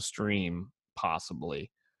at-home stream,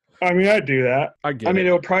 possibly. I mean, I'd do that.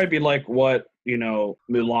 It would probably be like what,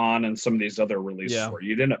 Mulan and some of these other releases were.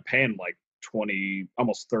 You'd end up paying like 20,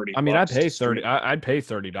 almost 30. I mean, I'd pay $30. I'd pay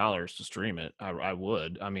 $30 to stream it. I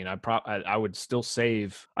would. I mean, I would still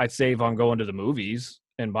save. I'd save on going to the movies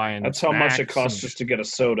and buying. That's how much it costs just to get a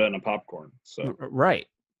soda and a popcorn. So right.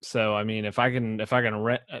 So I mean, if I can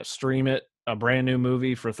stream it, a brand new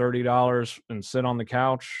movie for $30 and sit on the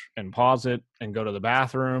couch and pause it and go to the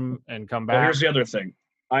bathroom and come back. Well, here's the other thing.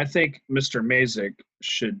 I think Mr. Mazik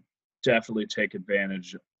should definitely take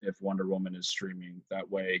advantage if Wonder Woman is streaming. That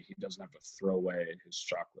way he doesn't have to throw away his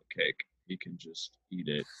chocolate cake. you can just eat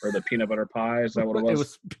it. Or the peanut butter pie, is that what it was? It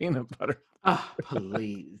was peanut butter. Oh,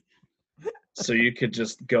 please. So you could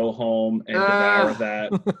just go home and devour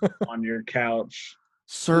that on your couch.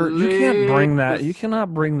 Sir, you can't bring that. Please. You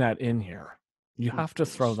cannot bring that in here. You have to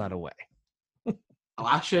throw that away. Oh,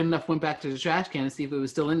 I sure enough went back to the trash can to see if it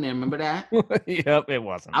was still in there. Remember that? Yep, it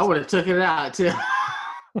wasn't. I would have took it out too.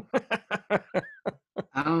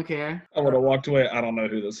 I don't care. I would have walked away. I don't know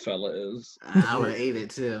who this fella is. I would have ate it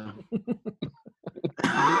too.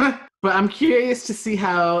 But I'm curious to see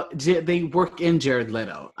how they work in Jared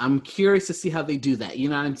Leto. I'm curious to see how they do that. You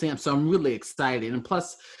know what I'm saying? So I'm really excited. And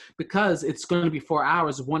plus, because it's going to be 4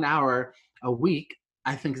 hours, 1 hour a week,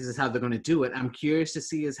 I think this is how they're going to do it. I'm curious to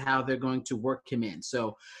see is how they're going to work him in.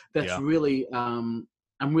 So that's really, I'm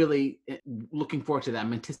really looking forward to that.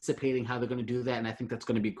 I'm anticipating how they're going to do that. And I think that's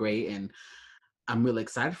going to be great. And I'm really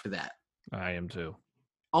excited for that. I am too.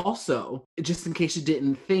 Also, just in case you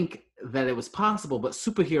didn't think that it was possible, but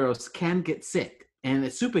superheroes can get sick. And a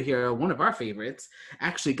superhero, one of our favorites,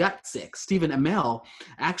 actually got sick. Stephen Amell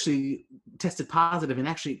actually tested positive and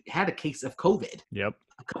actually had a case of COVID. Yep.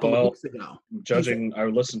 A couple of weeks ago. Judging, I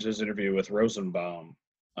listened to his interview with Rosenbaum.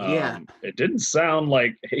 Yeah. It didn't sound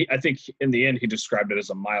like, I think in the end he described it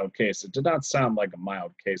as a mild case. It did not sound like a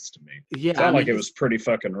mild case to me. Yeah. It sounded like it was pretty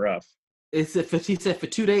fucking rough. He said for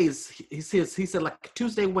 2 days, he said like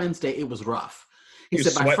Tuesday, Wednesday, it was rough. He He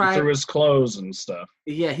was said by sweating Friday, through his clothes and stuff.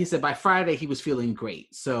 yeah, he said by Friday he was feeling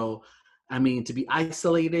great. So, I mean, to be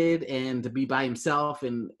isolated and to be by himself,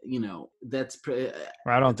 and you know, that's.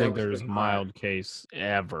 I don't think was there's a pretty mild hard. case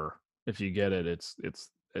ever. If you get it,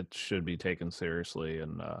 it should be taken seriously.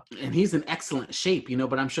 And And he's in excellent shape, you know.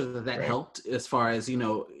 But I'm sure that Right. helped as far as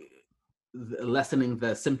lessening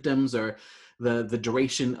the symptoms or the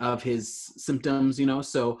duration of his symptoms, you know.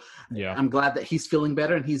 So yeah, I'm glad that he's feeling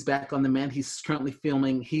better and he's back on the mend. He's currently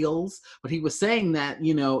filming Heels, but he was saying that,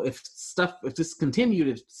 if this continued,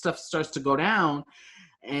 if stuff starts to go down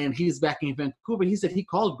and he's back in Vancouver, he said he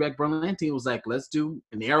called Greg Berlanti and was like, let's do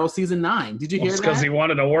an Arrow season 9. Did you hear It's that? because he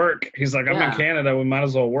wanted to work. He's like, I'm in Yeah. Canada. We might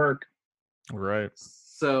as well work. right.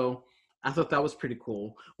 So I thought that was pretty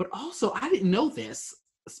cool. But also, I didn't know this.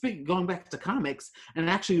 Going back to comics, and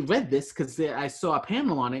I actually read this because I saw a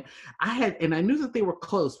panel on it. I knew that they were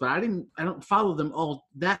close, but I don't follow them all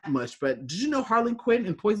that much. But did you know Harley Quinn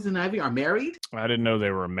and Poison Ivy are married? I didn't know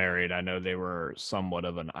they were married. I know they were somewhat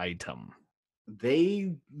of an item.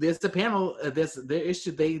 There's the panel. There's their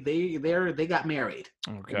issue. They got married.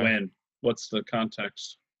 Okay. When? What's the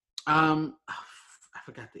context? I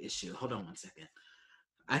forgot the issue. Hold on one second.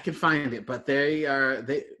 I can find it, but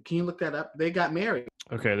can you look that up? They got married.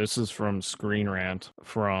 Okay, this is from Screen Rant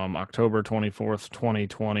from October 24th,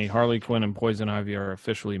 2020. Harley Quinn and Poison Ivy are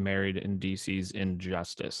officially married in DC's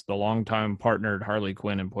Injustice. The longtime partnered Harley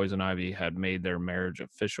Quinn and Poison Ivy had made their marriage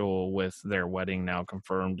official, with their wedding now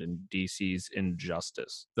confirmed in DC's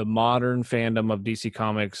Injustice. The modern fandom of DC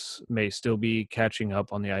Comics may still be catching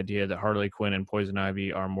up on the idea that Harley Quinn and Poison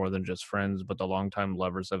Ivy are more than just friends, but the longtime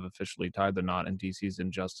lovers have officially tied the knot in DC's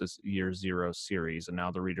Injustice Year Zero series, and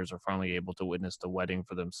now the readers are finally able to witness the wedding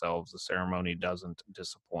for themselves. The ceremony doesn't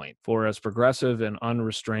disappoint. For as progressive and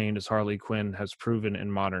unrestrained as Harley Quinn has proven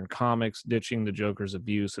in modern comics, ditching the Joker's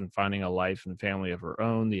abuse and finding a life and family of her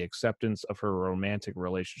own, the acceptance of her romantic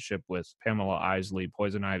relationship with Pamela Isley,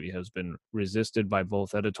 Poison Ivy, has been resisted by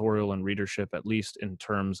both editorial and readership, at least in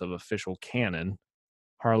terms of official canon.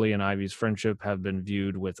 Harley and Ivy's friendship have been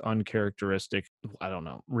viewed with uncharacteristic,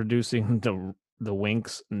 reducing the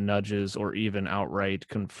winks, nudges, or even outright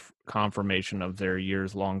confirmation of their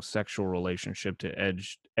years-long sexual relationship to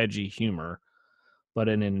edgy humor. But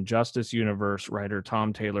in an Injustice universe, writer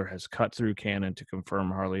Tom Taylor has cut through canon to confirm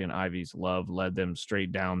Harley and Ivy's love led them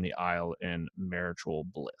straight down the aisle in marital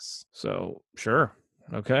bliss. So, sure.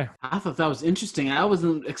 Okay. I thought that was interesting. I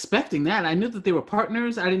wasn't expecting that. I knew that they were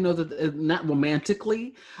partners. I didn't know that, not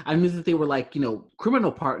romantically. I knew that they were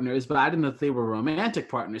criminal partners, but I didn't know that they were romantic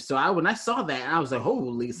partners. So when I saw that, I was like,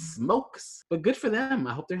 holy smokes. But good for them.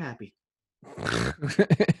 I hope they're happy.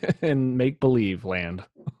 In make-believe land.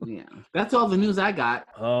 Yeah. That's all the news I got.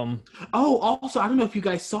 Also, I don't know if you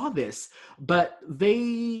guys saw this, but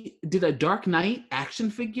they did a Dark Knight action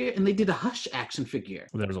figure and they did a Hush action figure.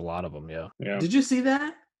 There's a lot of them, yeah. Did you see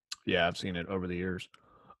that? Yeah, I've seen it over the years.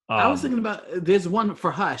 I was thinking about, there's one for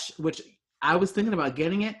Hush, which I was thinking about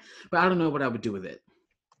getting it, but I don't know what I would do with it.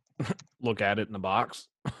 Look at it in the box.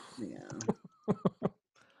 Yeah.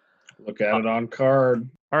 Look at it on card.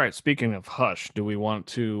 All right, speaking of Hush, do we want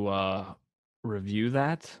to review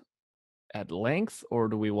that at length, or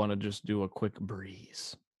do we want to just do a quick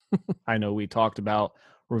breeze? I know we talked about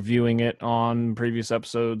reviewing it on previous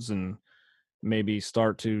episodes, and maybe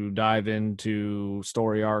start to dive into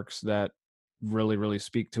story arcs that really, really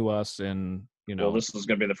speak to us. And, Well, this is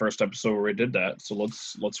going to be the first episode where we did that. So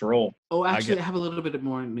let's roll. Oh, actually, I have a little bit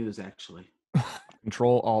more news, actually.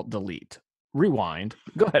 Control, Alt, Delete. Rewind.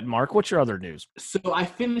 Go ahead, Mark. What's your other news? So I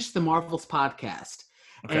finished the Marvels podcast,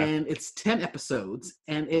 Okay. and it's 10 episodes,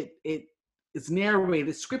 and it is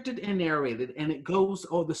narrated, scripted and narrated, and it goes,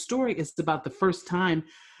 the story is about the first time.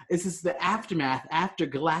 This is the aftermath after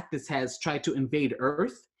Galactus has tried to invade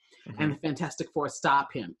Earth, and the Fantastic Four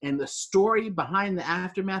stop him. And the story behind the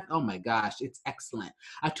aftermath, oh my gosh, it's excellent.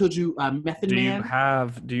 I told you, Method Man.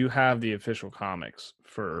 Do you have the official comics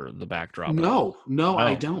for the backdrop? No,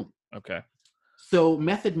 I don't. Okay. So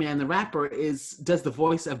Method Man, the rapper, does the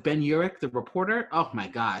voice of Ben Urich, the reporter. Oh my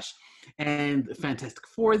gosh. And Fantastic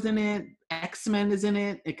Four is in it. X-Men is in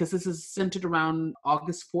it, because this is centered around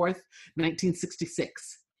August 4th,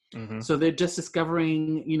 1966. So they're just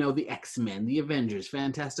discovering, the X-Men, the Avengers,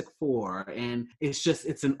 Fantastic Four. And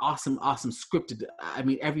it's an awesome, awesome scripted. I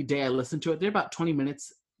mean, every day I listen to it. They're about 20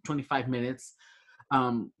 minutes, 25 minutes.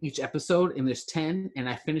 Each episode, and there's 10, and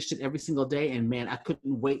I finished it every single day, and man, I couldn't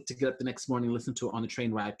wait to get up the next morning and listen to it on the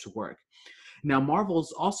train ride to work. Now,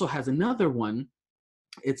 Marvel's also has another one.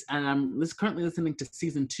 I'm currently listening to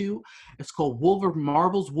season 2. It's called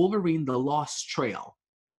Marvel's Wolverine: The Lost Trail.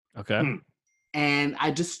 Okay. And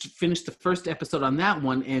I just finished the first episode on that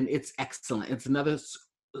one, and it's excellent. It's another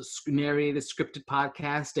narrated, scripted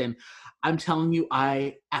podcast, and I'm telling you,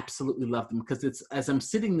 I absolutely love them, because it's, as I'm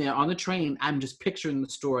sitting there on the train, I'm just picturing the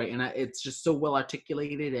story, and it's just so well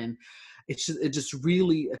articulated, and it just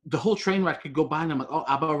really, the whole train ride could go by, and I'm like, oh,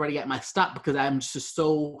 I'm already at my stop, because I'm just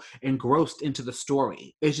so engrossed into the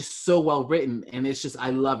story. It's just so well written, and it's just,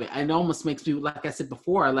 I love it. And it almost makes me, like I said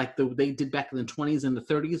before, like they did back in the 20s and the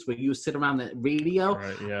 30s, where you sit around the radio.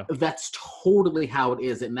 Right, yeah. That's totally how it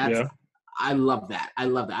is, and that's. Yeah. I love that. I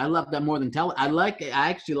love that more than I like it. I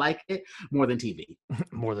actually like it more than TV.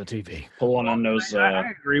 More than TV. Pulling on those. I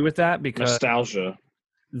agree with that, because nostalgia.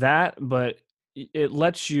 But it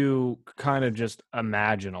lets you kind of just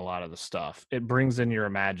imagine a lot of the stuff. It brings in your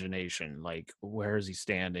imagination. Like, where is he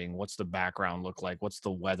standing? What's the background look like? What's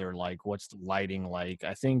the weather like? What's the lighting like?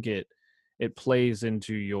 I think it plays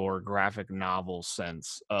into your graphic novel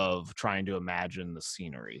sense of trying to imagine the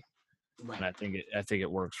scenery. Right. And I think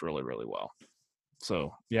it works really, really well.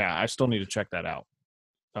 So yeah, I still need to check that out.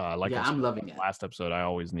 I'm loving it. Last episode, I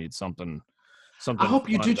always need something. I hope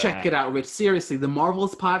you do check it out, Rich. Seriously, the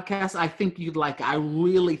Marvels podcast, I think you'd like. I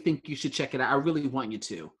really think you should check it out. I really want you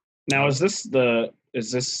to. Now, is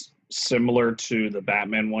this similar to the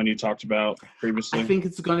Batman one you talked about previously? I think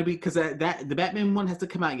it's going to be, because the Batman one has to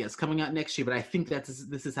come out. Yes, coming out next year, but I think this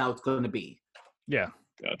is how it's going to be. Yeah.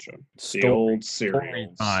 Gotcha. The old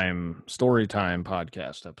serials. Story time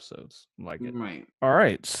podcast episodes. Like it. Right. All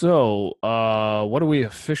right. So what do we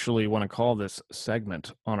officially want to call this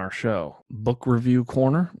segment on our show? Book Review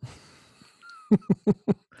Corner?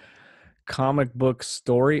 Comic book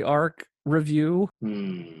story arc review?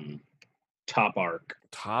 Top arc.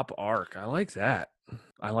 Top arc. I like that.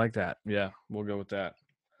 Yeah, we'll go with that.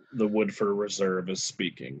 The Woodford Reserve is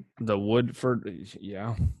speaking. The Woodford,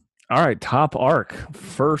 yeah. All right, top arc.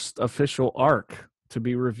 First official arc to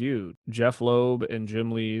be reviewed. Jeff Loeb and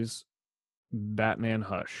Jim Lee's Batman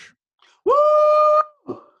Hush.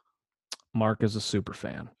 Woo! Mark is a super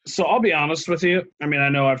fan. So I'll be honest with you. I mean, I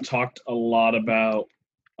know I've talked a lot about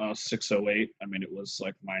 608. I mean, it was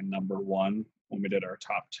like my number one when we did our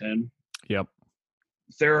top 10. Yep.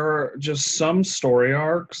 There are just some story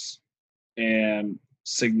arcs and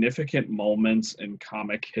significant moments in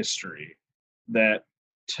comic history that,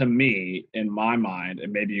 to me, in my mind,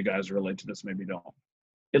 and maybe you guys relate to this, maybe you don't,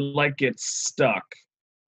 it like gets stuck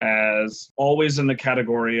as always in the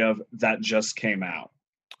category of that just came out.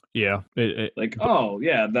 Yeah.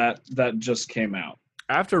 That just came out.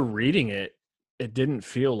 After reading it, it didn't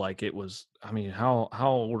feel like it was, I mean, how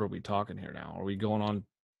old are we talking here now? Are we going on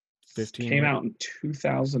 15? Came out in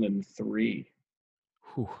 2003.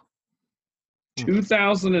 Whew.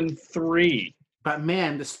 2003. But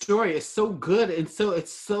man, the story is so good, and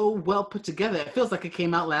it's so well put together. It feels like it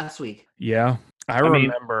came out last week. Yeah. I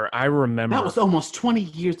remember. That was almost 20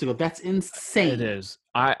 years ago. That's insane. It is.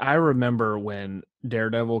 I remember when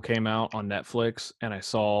Daredevil came out on Netflix, and I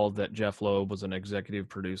saw that Jeff Loeb was an executive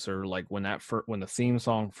producer. Like when the theme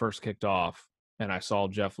song first kicked off, and I saw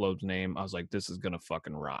Jeff Loeb's name, I was like, "This is gonna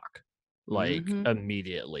fucking rock!" Like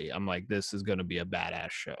immediately, I'm like, "This is gonna be a badass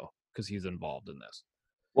show," because he's involved in this.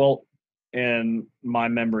 Well, and my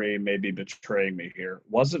memory may be betraying me here.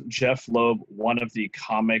 Wasn't Jeff Loeb one of the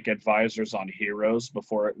comic advisors on Heroes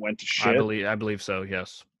before it went to shit? I believe so,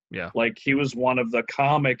 yes. Yeah. Like he was one of the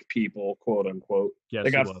comic people, quote unquote. Yes, they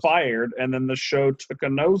he got was. fired, and then the show took a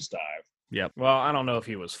nosedive. Yep. Well, I don't know if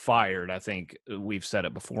he was fired. I think we've said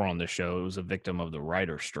it before on the show. It was a victim of the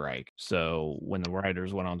writer's strike. So when the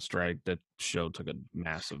writers went on strike, the show took a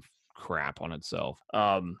massive crap on itself.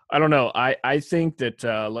 I don't know. I think that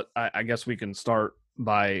I guess we can start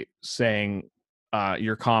by saying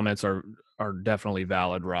your comments are definitely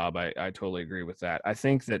valid, Rob. I totally agree with that. I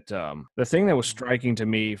think that the thing that was striking to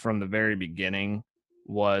me from the very beginning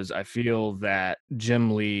was I feel that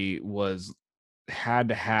Jim Lee had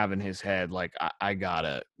to have in his head, like, I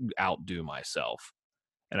gotta outdo myself.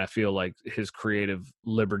 And I feel like his creative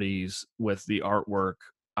liberties with the artwork,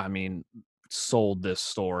 I mean, sold this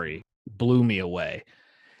story, blew me away.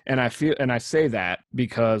 And I say that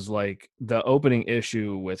because, like, the opening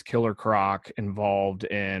issue with Killer Croc involved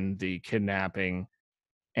in the kidnapping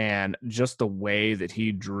and just the way that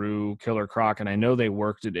he drew Killer Croc, and I know they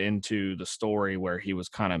worked it into the story where he was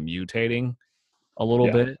kind of mutating a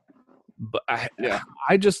little bit. But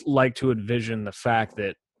I just like to envision the fact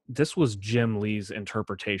that this was Jim Lee's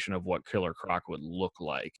interpretation of what Killer Croc would look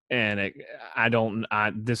like. And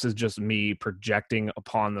this is just me projecting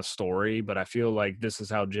upon the story, but I feel like this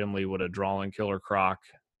is how Jim Lee would have drawn Killer Croc,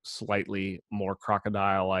 slightly more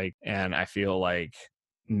crocodile-like. And I feel like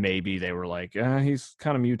maybe they were like, he's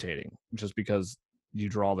kind of mutating just because you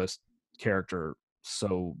draw this character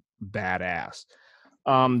so badass.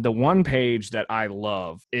 The one page that I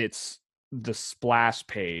love, it's the splash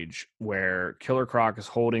page where Killer Croc is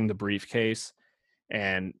holding the briefcase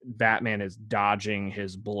and Batman is dodging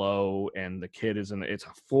his blow and the kid is it's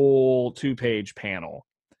a full 2-page panel.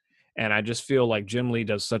 And I just feel like Jim Lee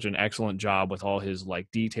does such an excellent job with all his like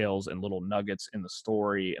details and little nuggets in the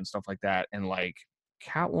story and stuff like that. And like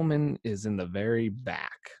Catwoman is in the very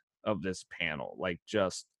back of this panel, like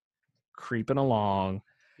just creeping along.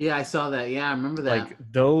 Yeah, I saw that. Yeah, I remember that. Like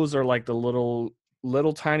those are like the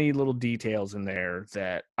little tiny little details in there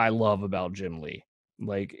that I love about Jim Lee.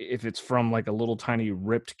 Like if it's from like a little tiny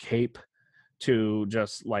ripped cape to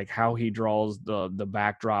just like how he draws the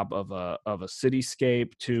backdrop of a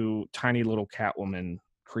cityscape to tiny little Catwoman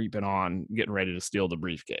creeping on, getting ready to steal the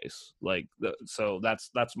briefcase. So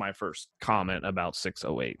that's my first comment about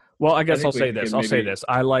 608. Well, I guess I'll say this.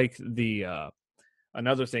 I like the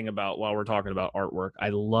another thing about, while we're talking about artwork, I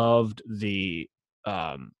loved the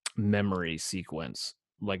memory sequence.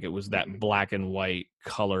 Like it was that black and white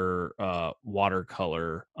color,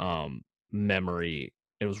 watercolor memory.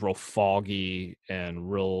 It was real foggy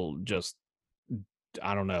and real just,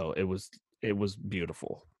 I don't know. It was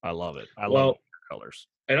beautiful. I love it. I love colors.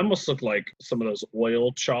 It almost looked like some of those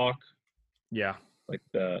oil chalk. Yeah.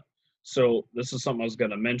 So this is something I was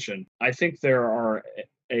going to mention. I think there are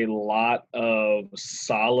a lot of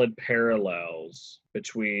solid parallels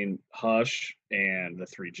between Hush and the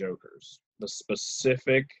Three Jokers. The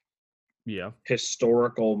specific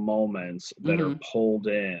historical moments that are pulled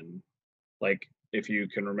in, like if you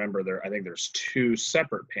can remember, I think there's 2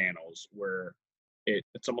 separate panels where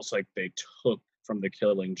it's almost like they took from The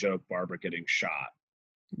Killing Joke, Barbara getting shot.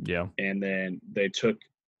 Yeah. And then they took,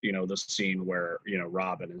 the scene where,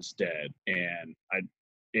 Robin is dead. And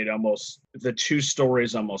the 2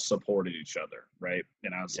 stories almost supported each other, right?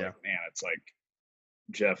 And I was like, man, it's like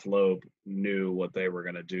Jeff Loeb knew what they were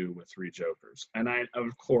going to do with Three Jokers. And I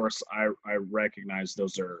recognize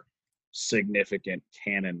those are significant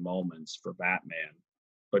canon moments for Batman,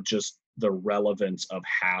 but just the relevance of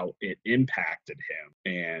how it impacted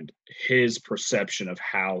him and his perception of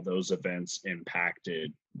how those events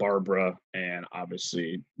impacted Barbara and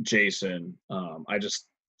obviously Jason. I just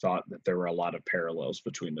thought that there were a lot of parallels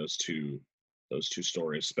between those two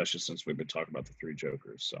stories, especially since we've been talking about the Three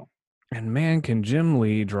Jokers. So, and man, can Jim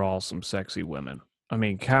Lee draw some sexy women? I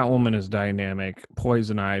mean, Catwoman is dynamic,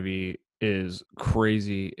 Poison Ivy is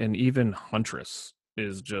crazy, and even Huntress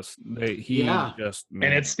is just man.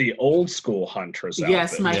 And it's the old school Huntress.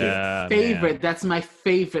 Yes, outfit. my favorite. Man. That's my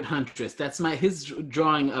favorite Huntress. His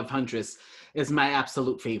drawing of Huntress is my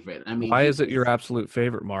absolute favorite. I mean, why is it your absolute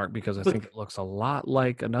favorite, Mark? Because I think it looks a lot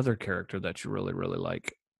like another character that you really, really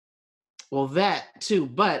like. Well, that too,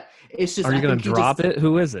 but it's just. Are you going to drop it?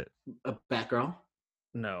 Who is it? A Batgirl.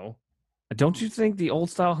 No. Don't you think the old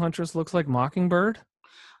style Huntress looks like Mockingbird?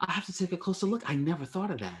 I have to take a closer look. I never thought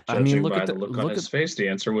of that. I mean, look at the look on his face. The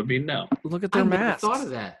answer would be no. Look at their masks. I never thought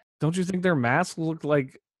of that. Don't you think their masks look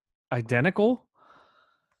like identical?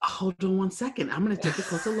 Hold on 1 second. I'm going to take a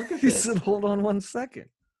closer look at He this. said, hold on 1 second.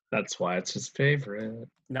 That's why it's his favorite.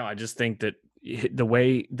 No, I just think that the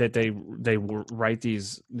way that they write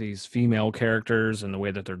these female characters and the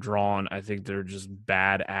way that they're drawn, I think they're just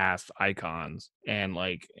badass icons. And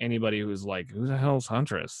like anybody who's like, who the hell's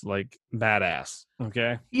Huntress? Like badass.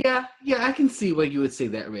 Okay. Yeah, I can see why you would say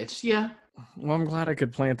that, Rich. Yeah, Well, I'm glad I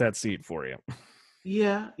could plant that seed for you.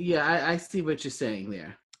 yeah, I see what you're saying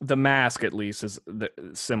there. The mask, at least, is the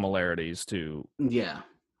similarities to. Yeah,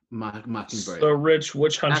 Mockingbird. So, Rich,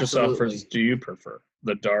 which Huntress Absolutely. outfits do you prefer?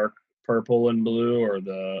 The dark purple and blue, or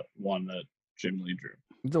the one that Jim Lee drew?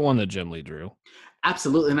 The one that Jim Lee drew.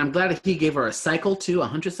 Absolutely, and I'm glad he gave her a cycle too, a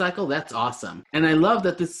Huntress cycle. That's awesome, and I love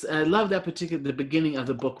that the beginning of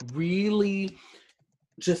the book really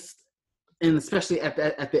just, and especially at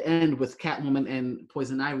the end with Catwoman and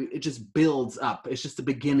Poison Ivy, it just builds up. It's just the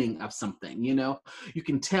beginning of something, you know. You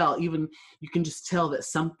can just tell that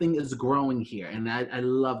something is growing here, and I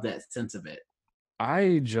love that sense of it.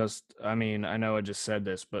 I mean, I know I just said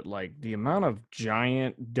this, but like the amount of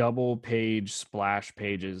giant double page splash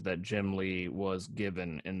pages that Jim Lee was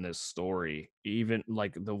given in this story, even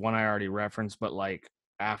like the one I already referenced, but like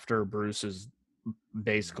after Bruce is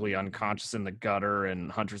basically unconscious in the gutter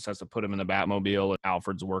and Huntress has to put him in the Batmobile and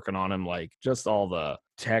Alfred's working on him, like just all the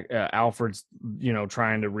tech, Alfred's, you know,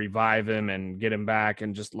 trying to revive him and get him back,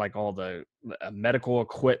 and just like all the medical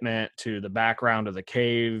equipment to the background of the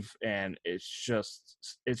cave, and it's just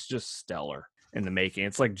stellar in the making.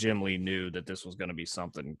 It's like Jim Lee knew that this was going to be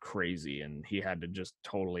something crazy and he had to just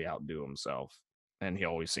totally outdo himself, and he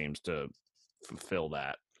always seems to fulfill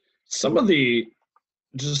that. Some of the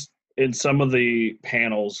in some of the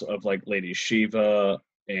panels of like Lady Shiva,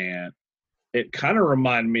 and it kind of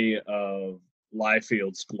remind me of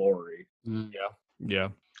Liefeld's Glory. Yeah.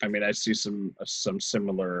 I mean, I see some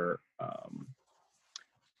similar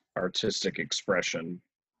artistic expression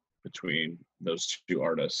between those two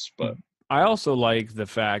artists, but I also like the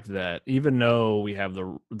fact that even though we have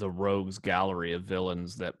the rogues gallery of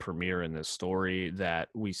villains that premiere in this story, that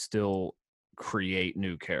we still create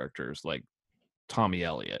new characters like Tommy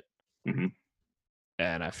Elliott. Mm-hmm.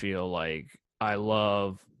 And I feel like I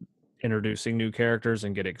love introducing new characters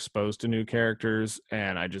and get exposed to new characters,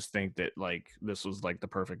 and I just think that like this was like the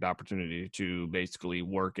perfect opportunity to basically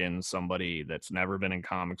work in somebody that's never been in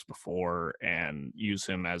comics before and use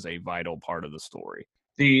him as a vital part of the story.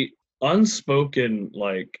 The unspoken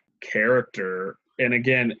like character, and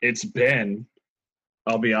again, it's been,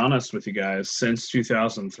 I'll be honest with you guys, since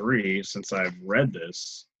 2003, since I've read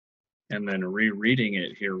this and then rereading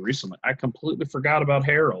it here recently, I completely forgot about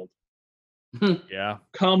Harold. Yeah.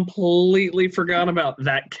 Completely forgot about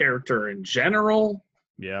that character in general.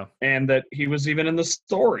 Yeah. And that he was even in the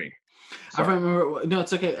story. Sorry. I remember, no,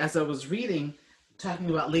 it's okay. As I was reading, talking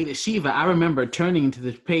about Lady Shiva, I remember turning to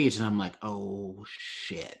the page and I'm like, oh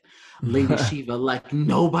shit. Lady Shiva, like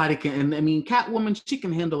nobody can, and I mean, Catwoman, she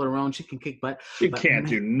can handle her own, she can kick butt. She can't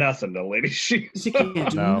do nothing to Lady Shiva. She can't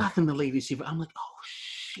do nothing to Lady Shiva. I'm like, oh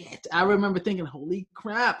shit. I remember thinking, holy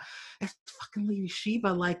crap, that's fucking Lady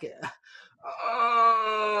Shiva, like,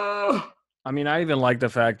 I mean, I even like the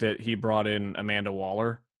fact that he brought in Amanda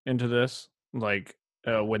Waller into this, like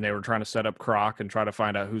when they were trying to set up Croc and try to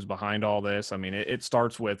find out who's behind all this. I mean, it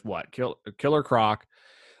starts with what? Killer Croc,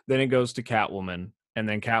 then it goes to Catwoman, and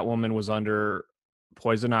then Catwoman was under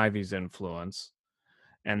Poison Ivy's influence,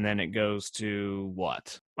 and then it goes to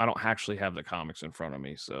what? I don't actually have the comics in front of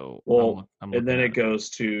me, so I'm and then it goes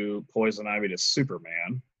to Poison Ivy to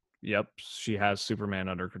Superman. Yep, she has Superman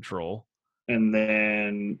under control. And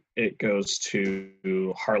then it goes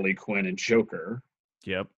to Harley Quinn and Joker.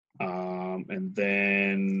 Yep. And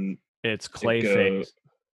then it's Clayface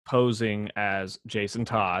posing as Jason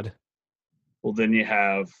Todd. Well, then you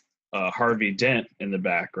have Harvey Dent in the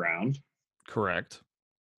background. Correct.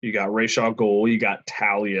 You got Ra's al Ghul. You got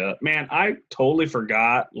Talia. Man, I totally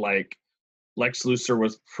forgot, like, Lex Luthor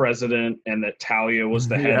was president and that Talia was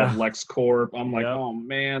the head of LexCorp. I'm like, oh,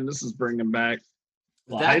 man, this is bringing back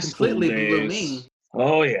that completely blew me.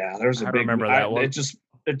 Oh yeah, there's a big. Remember that one. It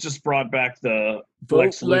just brought back the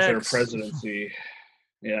Lex Luthor presidency.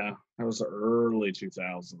 Yeah, that was the early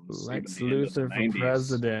 2000s. Lex Luthor for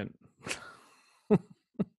president.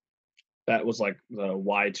 That was like the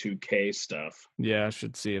Y2K stuff. Yeah, I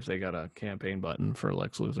should see if they got a campaign button for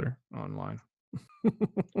Lex Luthor online.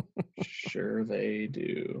 Sure they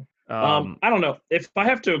do. I don't know if I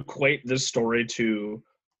have to equate this story to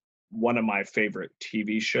one of my favorite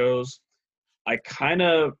TV shows. I kind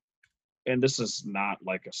of, and this is not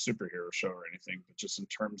like a superhero show or anything, but just in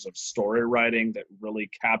terms of story writing that really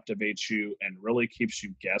captivates you and really keeps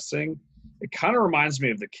you guessing, it kind of reminds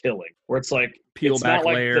me of The Killing, where it's like peel back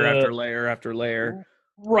layer after layer after layer.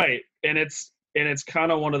 Right. And it's And it's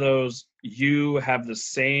kind of one of those, you have the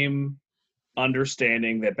same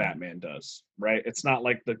understanding that Batman does, right? It's not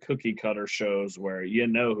like the cookie cutter shows where you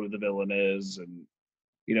know who the villain is, and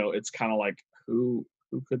it's kind of like, who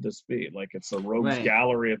could this be? Like, it's a rogues Right.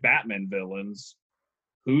 gallery of Batman villains.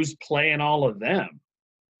 Who's playing all of them?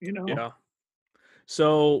 Yeah.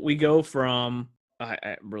 So we go from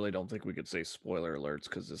I really don't think we could say spoiler alerts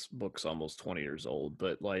because this book's almost 20 years old,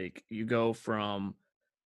 but like you go from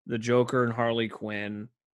the Joker and Harley Quinn,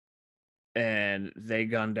 and they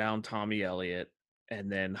gun down Tommy Elliott,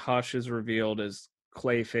 and then Hush is revealed as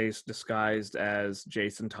Clayface disguised as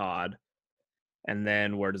Jason Todd, and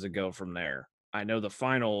then where does it go from there? I know the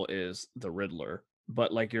final is the Riddler,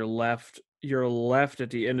 but like you're left at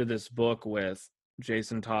the end of this book with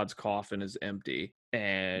Jason Todd's coffin is empty,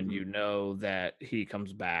 and Mhm. you know that he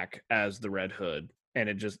comes back as the Red Hood, and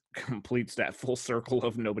it just completes that full circle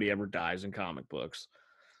of nobody ever dies in comic books.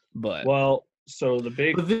 But Well, so the But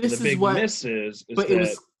big this is what. miss is But it that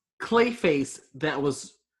was Clayface that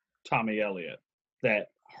was. Tommy Elliott,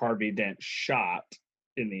 that Harvey Dent shot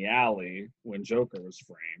in the alley when Joker was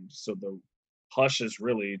framed. So the Hush is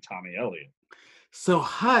really Tommy Elliott. So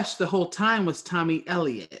Hush the whole time was Tommy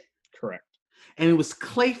Elliott, Correct. and it was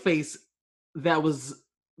Clayface that was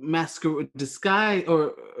disguise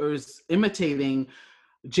or is imitating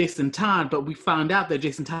Jason Todd. But we found out that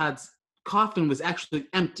Jason Todd's coffin was actually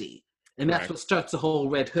empty, and that's Correct. what starts the whole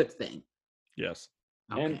Red Hood thing. yes.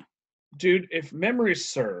 Okay. And dude, if memory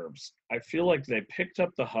serves, I feel like they picked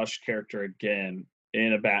up the Hush character again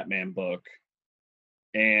in a Batman book,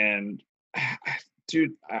 and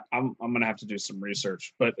dude, I'm gonna have to do some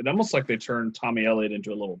research, but it almost like they turned Tommy Elliott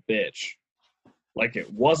into a little bitch, like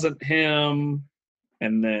it wasn't him,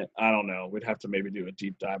 and then I don't know. We'd have to maybe do a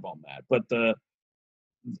deep dive on that, but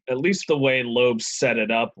at least the way Loeb set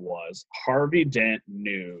it up was Harvey Dent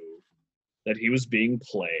knew that he was being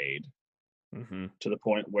played Mm-hmm. to the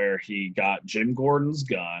point where he got Jim Gordon's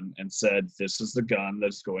gun and said, "This is the gun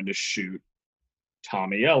that's going to shoot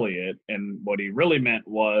Tommy Elliott." And what he really meant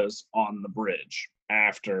was on the bridge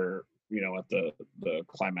after, at the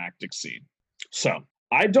climactic scene. So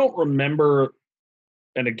I don't remember.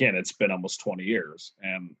 And again, it's been almost 20 years,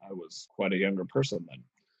 and I was quite a younger person then.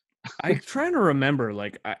 I'm trying to remember,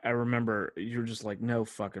 like, I remember you're just like, no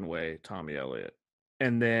fucking way, Tommy Elliott.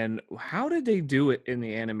 And then how did they do it in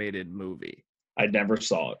the animated movie? I never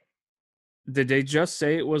saw it. Did they just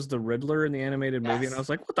say it was the Riddler in the animated movie? And I Yes. was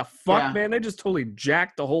like, what the fuck, Yeah. man? They just totally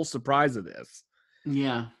jacked the whole surprise of this.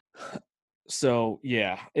 Yeah. So,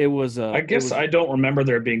 yeah, it was. I guess I don't remember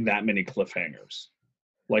there being that many cliffhangers.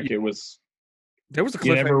 Like Yeah. it was. There was a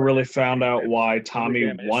You never cliffhanger. really found out why Every Tommy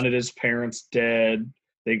damn issue. wanted his parents dead.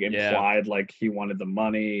 They Yeah. implied like he wanted the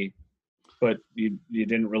money, but you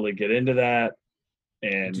didn't really get into that.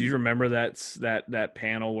 And Do you remember that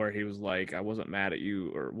panel where he was like, "I wasn't mad at you,"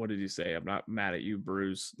 or what did he say? "I'm not mad at you,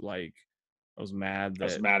 Bruce." Like, I was mad I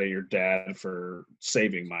was that, mad at your dad for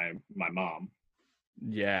saving my mom.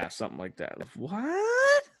 yeah, something like that.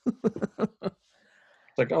 What?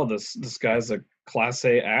 It's like, oh, this guy's a class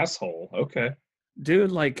A asshole. Okay.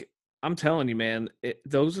 Dude, like, I'm telling you, man,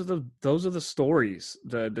 those are the stories.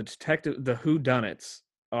 The detective, the whodunits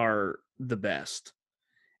are the best.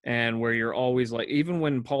 And where you're always like, even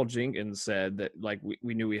when Paul Jenkins said that, like,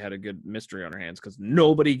 we knew we had a good mystery on our hands because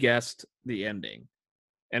nobody guessed the ending.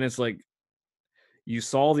 And it's like, you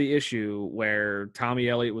saw the issue where Tommy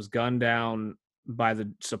Elliott was gunned down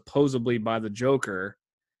supposedly by the Joker,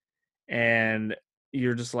 and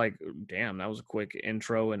you're just like, damn, that was a quick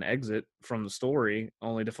intro and exit from the story,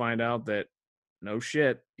 only to find out that no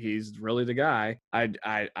shit, he's really the guy.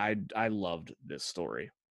 I loved this story.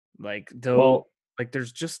 Like, though, Well, like,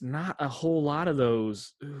 there's just not a whole lot of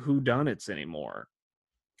those whodunits anymore.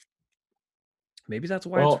 Maybe that's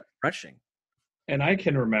why it's refreshing. and I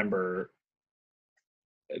can remember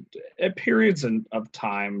at periods of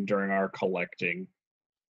time during our collecting,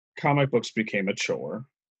 comic books became a chore.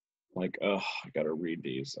 Like, oh, I got to read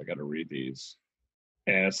these. I got to read these.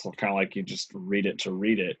 And it's kind of like you just read it to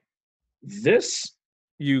read it. This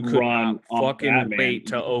You could run not on fucking Batman, wait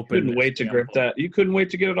to you open. couldn't this wait to damn grip book. that. You couldn't wait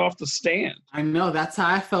to get it off the stand. I know. That's how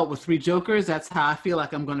I felt with Three Jokers. That's how I feel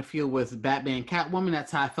like I'm going to feel with Batman Catwoman.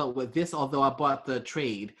 That's how I felt with this, although I bought the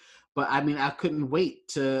trade. But I mean, I couldn't wait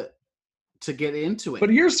to get into it. But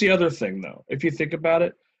here's the other thing, though. If you think about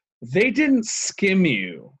it, they didn't skim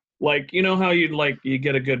you. Like, you know how you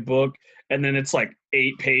get a good book and then it's like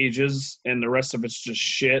 8 pages and the rest of it's just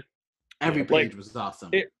shit. Every Like, page was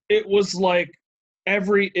awesome. It was like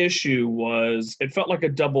every issue it felt like a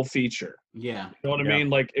double feature. Yeah. You know what Yeah. I mean?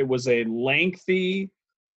 Like, it was a lengthy,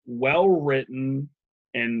 well-written,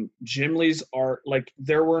 And Jim Lee's art, like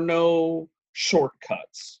there were no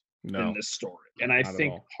shortcuts in No, this story. And I not at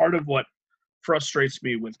think all. part of what frustrates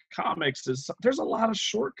me with comics is there's a lot of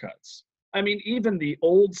shortcuts. I mean, even the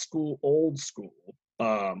old school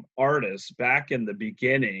artists back in the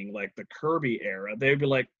beginning, like the Kirby era, they'd be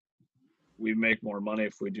like, we make more money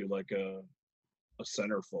if we do like a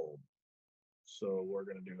centerfold. So we're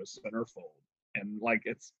gonna do a centerfold. And like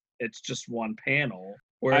it's just one panel.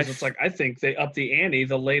 Whereas it's like I think they upped the ante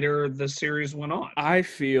the later the series went on. I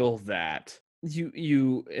feel that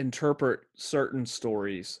you interpret certain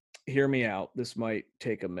stories. Hear me out. This might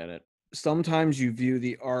take a minute. Sometimes you view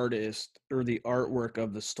the artist or the artwork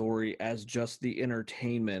of the story as just the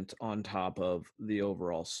entertainment on top of the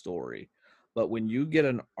overall story. But when you get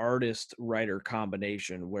an artist writer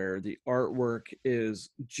combination where the artwork is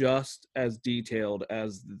just as detailed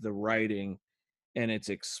as the writing, and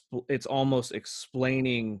it's almost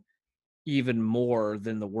explaining even more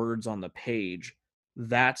than the words on the page,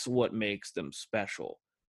 that's what makes them special.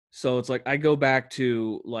 So it's like I go back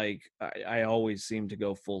to like I always seem to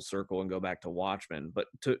go full circle and go back to Watchmen, but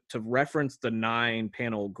to reference the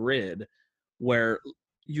 9-panel grid where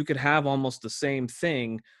you could have almost the same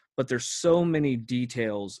thing, but there's so many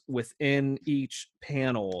details within each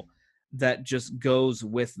panel that just goes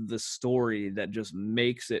with the story that just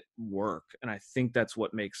makes it work. And I think that's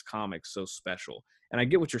what makes comics so special. And I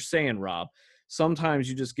get what you're saying, Rob. Sometimes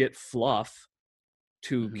you just get fluff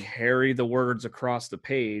to carry the words across the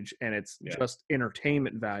page and it's just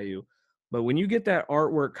entertainment value. But when you get that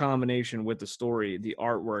artwork combination with the story, the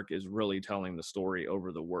artwork is really telling the story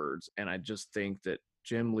over the words. And I just think that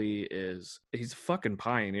Jim Lee he's a fucking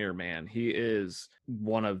pioneer, man. He is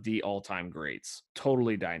one of the all-time greats.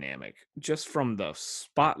 Totally dynamic. Just from the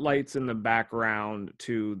spotlights in the background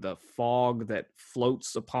to the fog that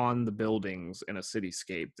floats upon the buildings in a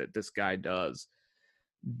cityscape that this guy does,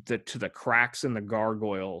 to the cracks in the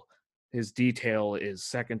gargoyle, his detail is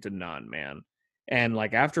second to none, man. And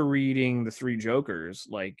like after reading the Three Jokers,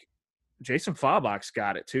 like Jason Fabok's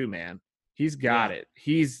got it too, man. He's got it.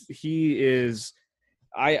 He is.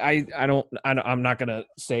 I'm not gonna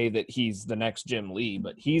say that he's the next Jim Lee,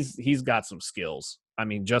 but he's got some skills. I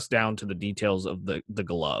mean, just down to the details of the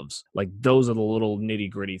gloves. Like those are the little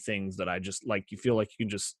nitty gritty things that I just like. You feel like you can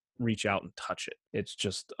just reach out and touch it. It's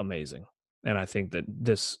just amazing. And I think that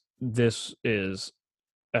this is,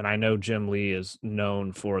 and I know Jim Lee is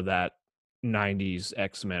known for that 90s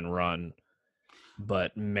X-Men run,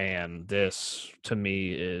 but man, this to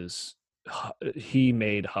me is, he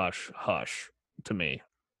made Hush to me.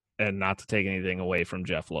 And not to take anything away from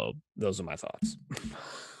Jeff Loeb. Those are my thoughts.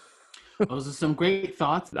 Those are some great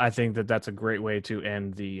thoughts. I think that that's a great way to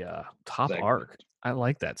end the top Segment. arc. I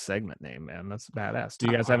like that segment name, man. That's badass. Do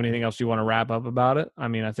you guys have anything else you want to wrap up about it? I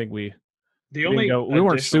mean, I think we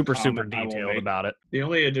weren't super detailed about it. The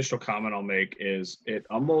only additional comment I'll make is it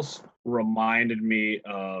almost reminded me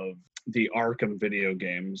of the Arkham video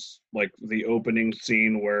games, like the opening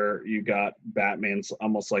scene where you got Batman's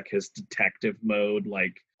almost like his detective mode,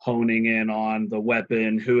 like honing in on the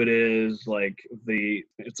weapon, who it is, like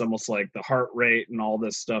it's almost like the heart rate and all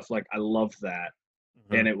this stuff. Like I love that.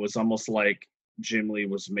 And it was almost like Jim Lee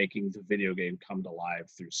was making the video game come to life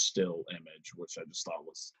through still image, which I just thought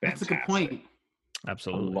was fantastic. That's a good point.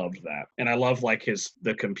 Absolutely. I loved that. And I love like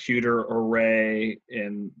the computer array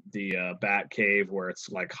in the Batcave where it's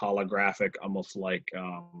like holographic, almost like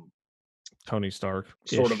Tony Stark.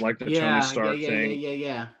 Sort of like the Tony Stark thing.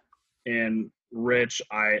 Yeah. And Rich,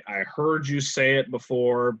 I heard you say it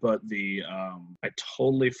before, but I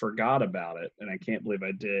totally forgot about it, and I can't believe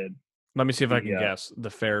I did. Let me see if I can guess. The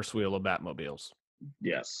Ferris wheel of Batmobiles.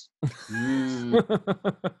 Yes.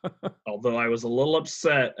 Although I was a little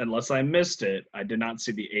upset, unless I missed it, I did not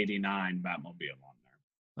see the '89 Batmobile on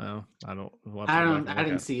there. Oh, I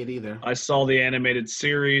didn't see it either. I saw the animated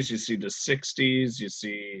series. You see the '60s. You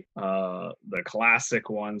see the classic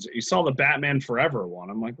ones. You saw the Batman Forever one.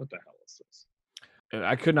 I'm like, what the hell is this?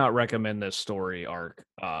 I could not recommend this story arc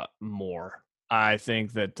more. I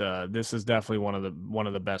think that this is definitely one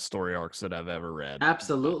of the best story arcs that I've ever read.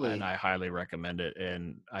 Absolutely, and I highly recommend it.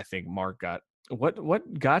 And I think Mark got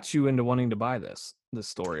what got you into wanting to buy this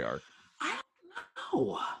story arc? I don't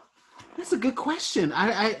know. That's a good question.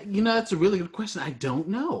 I that's a really good question. I don't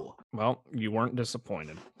know. Well, you weren't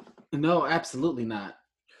disappointed. No, absolutely not.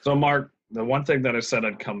 So, Mark, the one thing that I said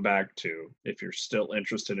I'd come back to, if you're still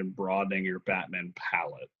interested in broadening your Batman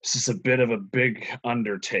palette, this is a bit of a big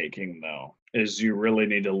undertaking, though, is you really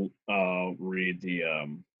need to read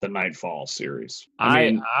the Nightfall series.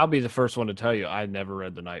 I'll be the first one to tell you, I never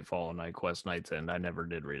read the Nightfall, Night Quest, Night's End. I never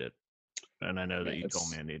did read it. and I know that you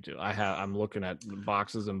told me I need to. I'm looking at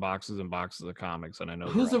boxes and boxes and boxes of comics, and I know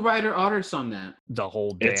Who's the writer artist on that? the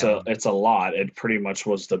whole damn. It's a lot. It pretty much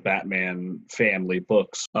was the Batman family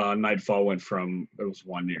books. Nightfall went from, it was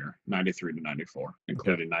 1 year, 93 to 94,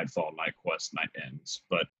 including Nightfall, Night Quest, Night Ends.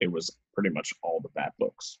 But it was pretty much all the Bat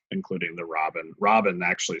books, including the Robin. Robin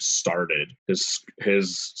actually started his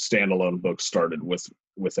standalone book started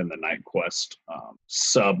within the Night Quest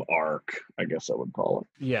sub arc, I guess I would call it.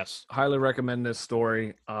 Yes, highly recommend this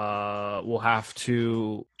story. We'll have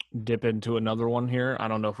to dip into another one here. I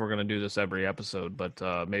don't know if we're going to do this every episode, but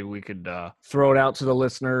maybe we could throw it out to the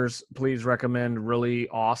listeners. Please recommend really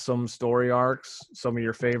awesome story arcs, some of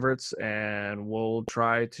your favorites, and we'll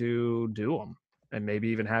try to do them. And maybe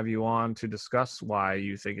even have you on to discuss why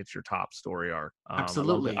you think it's your top story arc.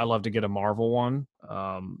 Absolutely. I love to get a Marvel one.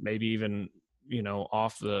 Maybe even,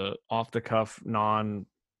 off the cuff, non,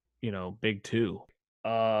 big two.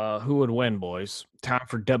 Who would win, boys? Time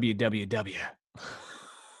for WWW.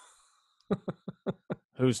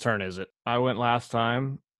 Whose turn is it? I went last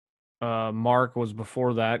time. Mark was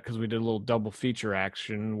before that because we did a little double feature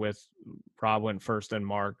action with Rob went first and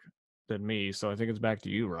Mark then me. So I think it's back to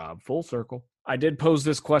you, Rob. Full circle. I did pose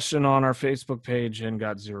this question on our Facebook page and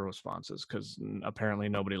got 0 responses because apparently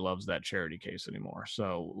nobody loves that charity case anymore.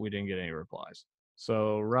 So we didn't get any replies.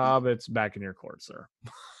 So Rob, it's back in your court, sir.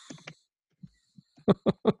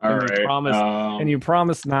 All right. And you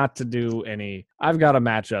promise not to do any. I've got a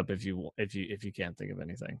matchup if you can't think of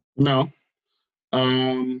anything. No.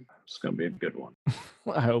 It's gonna be a good one.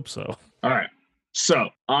 I hope so. All right. So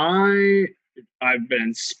I've been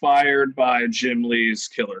inspired by Jim Lee's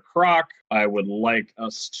Killer Croc. I would like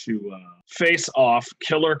us to face off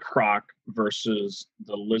Killer Croc versus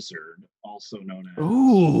the Lizard, also known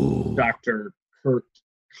as Dr. Kurt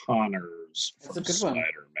Connors from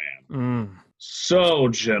Spider-Man. So,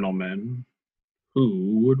 gentlemen,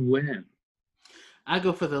 who would win? I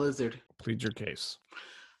go for the Lizard. Plead your case.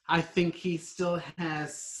 I think he still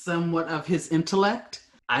has somewhat of his intellect.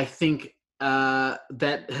 I think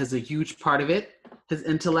that has a huge part of it, his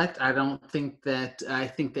intellect. I think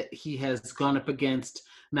that he has gone up against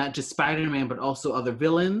not just Spider-Man, but also other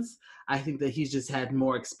villains. I think that he's just had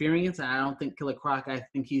more experience. And I don't think Killer Croc, I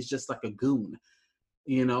think he's just like a goon.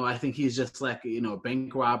 I think he's just like, a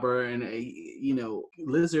bank robber and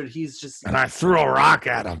Lizard, he's just... And I threw a rock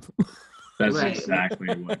at him. That's right.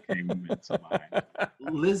 Exactly what came into mind.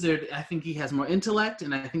 Lizard, I think he has more intellect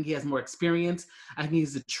and I think he has more experience. I think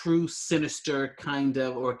he's a true sinister kind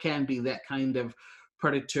of, or can be that kind of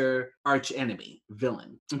predator arch enemy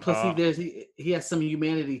villain. And plus he has some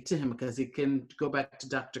humanity to him because he can go back to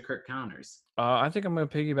Dr. Kurt Connors. I think I'm going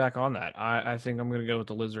to piggyback on that. I think I'm going to go with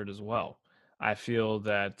the Lizard as well. I feel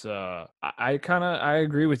that I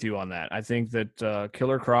agree with you on that. I think that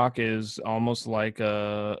Killer Croc is almost like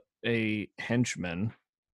a henchman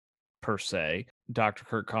per se. Dr.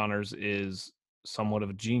 Kurt Connors is somewhat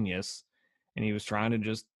of a genius, and he was trying to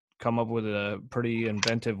just come up with a pretty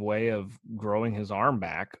inventive way of growing his arm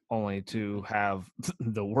back, only to have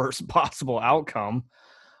the worst possible outcome.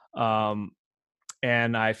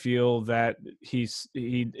 And I feel that he's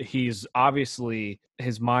obviously,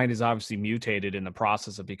 his mind is obviously mutated in the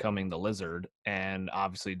process of becoming the Lizard, and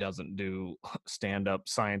obviously doesn't do stand-up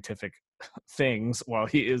scientific things while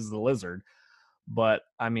he is the Lizard. But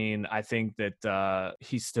I mean, I think that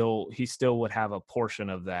he still would have a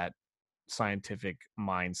portion of that scientific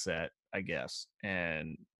mindset, I guess,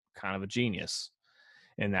 and kind of a genius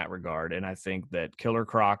in that regard. And I think that Killer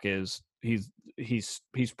Croc is he's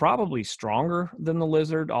probably stronger than the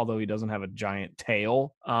Lizard, although he doesn't have a giant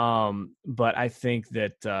tail. But I think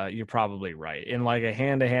that you're probably right. In like a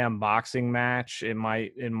hand-to-hand boxing match, it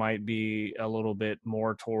might be a little bit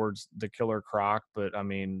more towards the Killer Croc, but I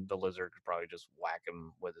mean, the Lizard could probably just whack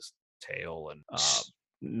him with his tail and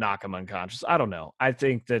knock him unconscious. I don't know. I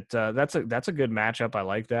think that that's a good matchup. I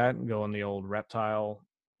like that. Go in the old reptile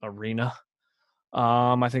arena.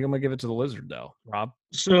 I think I'm gonna give it to the Lizard though. Rob?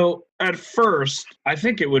 So at first, I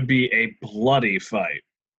think it would be a bloody fight.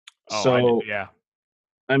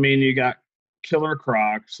 I mean, you got Killer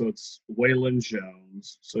Croc, so it's Waylon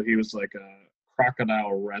Jones. So he was like a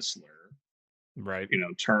crocodile wrestler, right?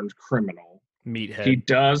 Turned criminal. Meathead. He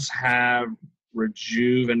does have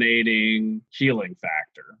rejuvenating healing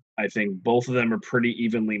factor. I think both of them are pretty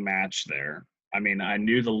evenly matched there. I mean, I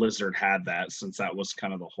knew the Lizard had that since that was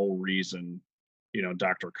kind of the whole reason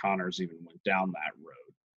Dr. Connors even went down that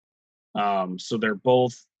road. So they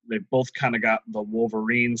both kind of got the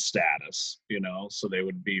Wolverine status, so they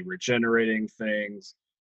would be regenerating things.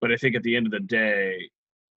 But I think at the end of the day,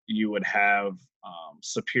 you would have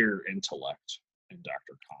superior intellect in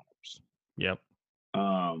Dr. Connors. Yep.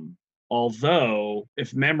 Although,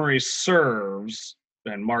 if memory serves,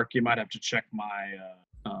 and Mark, you might have to check my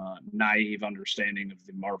naive understanding of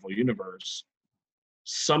the Marvel Universe,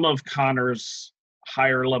 some of Connor's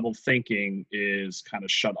higher level thinking is kind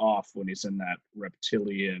of shut off when he's in that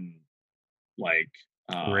reptilian, like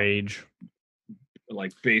Rage.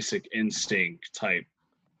 like basic instinct type,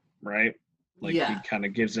 right? Like he kind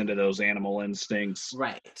of gives into those animal instincts.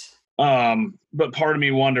 Right. But part of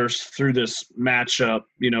me wonders through this matchup,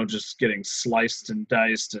 just getting sliced and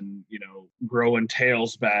diced and, growing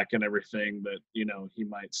tails back and everything, that, he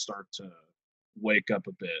might start to wake up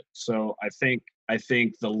a bit. So I think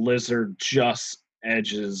the lizard just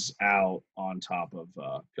edges out on top of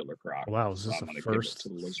Killer Croc. Wow, is this I'm the gonna first?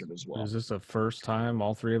 give it to the lizard as well. Is this the first time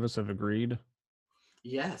all three of us have agreed?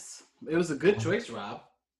 Yes, it was a good choice, Rob.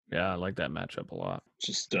 Yeah, I like that matchup a lot.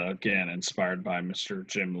 Just again, inspired by Mr.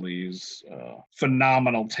 Jim Lee's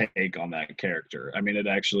phenomenal take on that character. I mean, it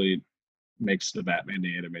actually makes the Batman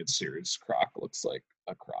the Animated Series Croc looks like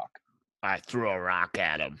a croc. I threw a rock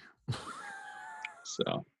at him.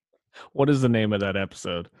 So, what is the name of that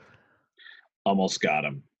episode? Almost got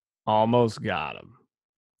him. Almost got him.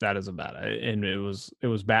 That is about it. And it was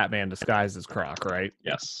Batman disguised as Croc, right?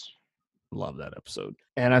 Yes. Love that episode.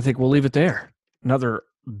 And I think we'll leave it there. Another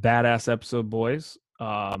badass episode, boys.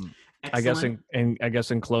 I guess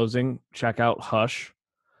in closing, check out Hush.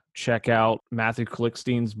 Check out Matthew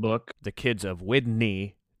Klickstein's book, The Kids of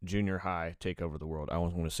Whitney Junior High Take Over the World. I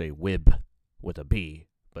always want to say Wib with a B,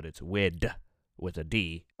 but it's Wid with a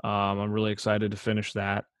D. I'm really excited to finish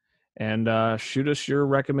that. And shoot us your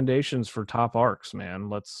recommendations for top arcs, man.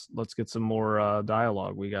 Let's get some more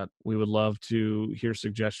dialogue. We would love to hear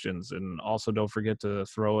suggestions, and also don't forget to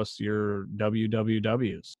throw us your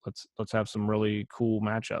WWWs. Let's have some really cool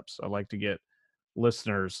matchups. I like to get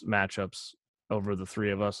listeners matchups over the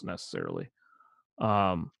three of us necessarily.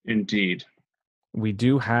 Indeed. We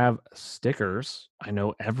do have stickers. I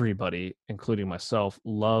know everybody, including myself,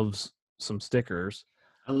 loves some stickers.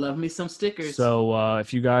 I love me some stickers. So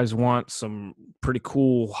if you guys want some pretty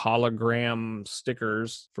cool hologram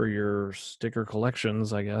stickers for your sticker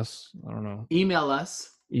collections, I guess, I don't know. Email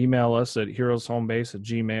us at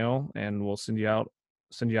heroeshomebase@gmail.com, and we'll send you out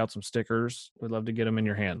some stickers. We'd love to get them in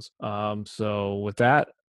your hands. So with that,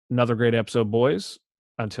 another great episode, boys.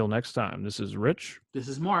 Until next time, this is Rich. This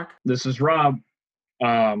is Mark. This is Rob.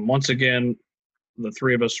 Once again, the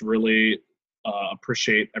three of us really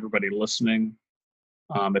appreciate everybody listening.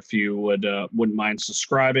 If you wouldn't mind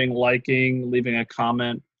subscribing, liking, leaving a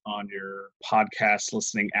comment on your podcast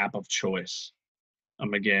listening app of choice.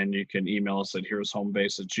 Again, you can email us at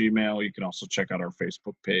heroeshomebase@gmail.com. You can also check out our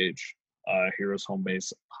Facebook page, Heroes Home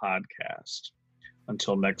Base Podcast.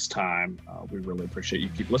 Until next time, we really appreciate you.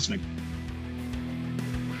 Keep listening.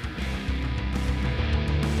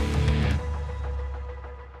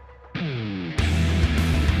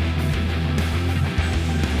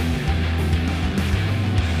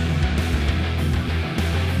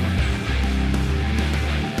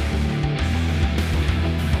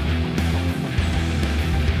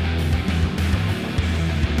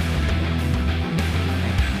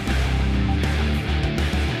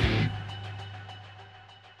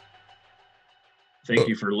 Thank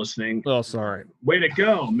you for listening. Oh, sorry. Way to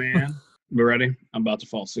go, man. We ready? I'm about to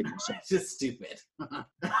fall asleep myself. Just stupid.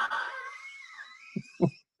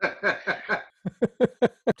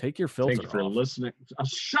 Take your filter Thank you for off. listening.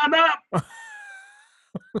 Shut up!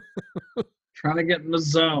 Trying to get in the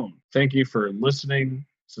zone. Thank you for listening,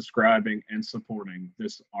 subscribing, and supporting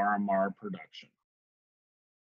this RMR production.